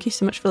 Thank you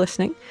so much for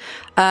listening.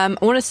 I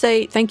want to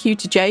say thank you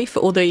to Jay for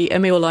all the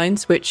Emil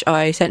lines, which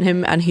I sent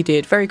him, and he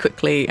did very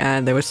quickly,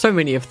 and there were so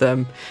many of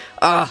them.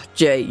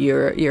 Jay,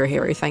 you're a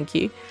hero. Thank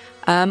you.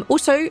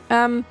 Also,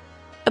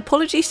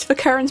 apologies for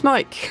Karen's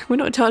mic. We're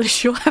not entirely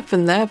sure what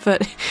happened there,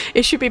 but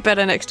it should be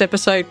better next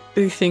episode.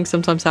 These things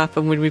sometimes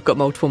happen when we've got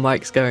multiple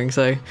mics going,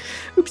 so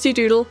oopsie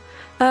doodle.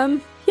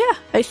 Yeah,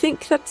 I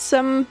think that's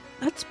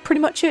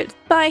pretty much it.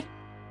 Bye.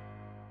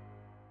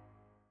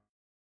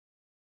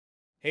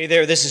 Hey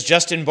there, this is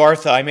Justin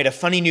Bartha. I made a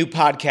funny new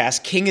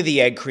podcast, King of the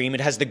Egg Cream.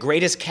 It has the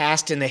greatest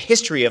cast in the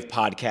history of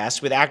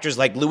podcasts with actors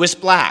like Louis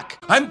Black.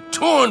 I'm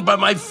torn by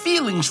my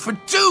feelings for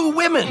two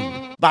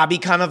women. Bobby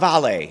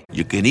Cannavale.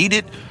 You can eat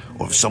it,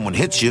 or if someone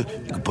hits you,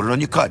 you can put it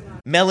on your cut.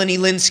 Melanie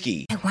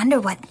Linsky. I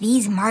wonder what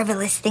these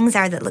marvelous things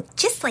are that look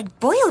just like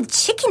boiled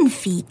chicken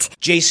feet.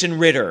 Jason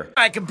Ritter.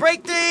 I can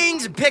break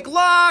things and pick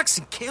locks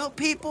and kill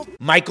people.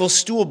 Michael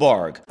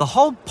Stuhlbarg. The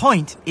whole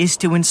point is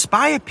to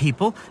inspire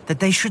people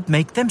that they should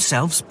make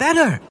themselves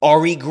better.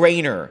 Ari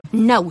Grainer.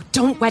 No,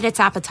 don't whet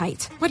its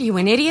appetite. What are you,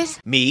 an idiot?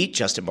 Me,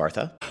 Justin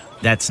Bartha.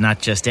 That's not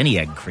just any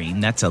egg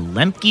cream, that's a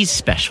Lemke's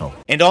special.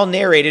 And all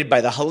narrated by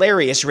the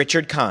hilarious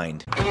Richard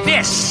Kind.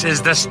 This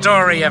is the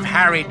story of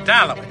Harry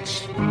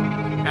Dalowitz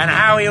and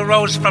how he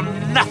rose from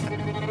nothing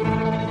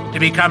to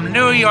become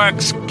New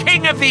York's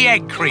King of the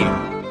Egg Cream.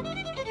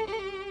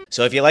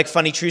 So if you like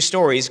funny true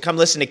stories, come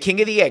listen to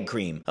King of the Egg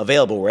Cream,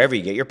 available wherever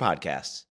you get your podcasts.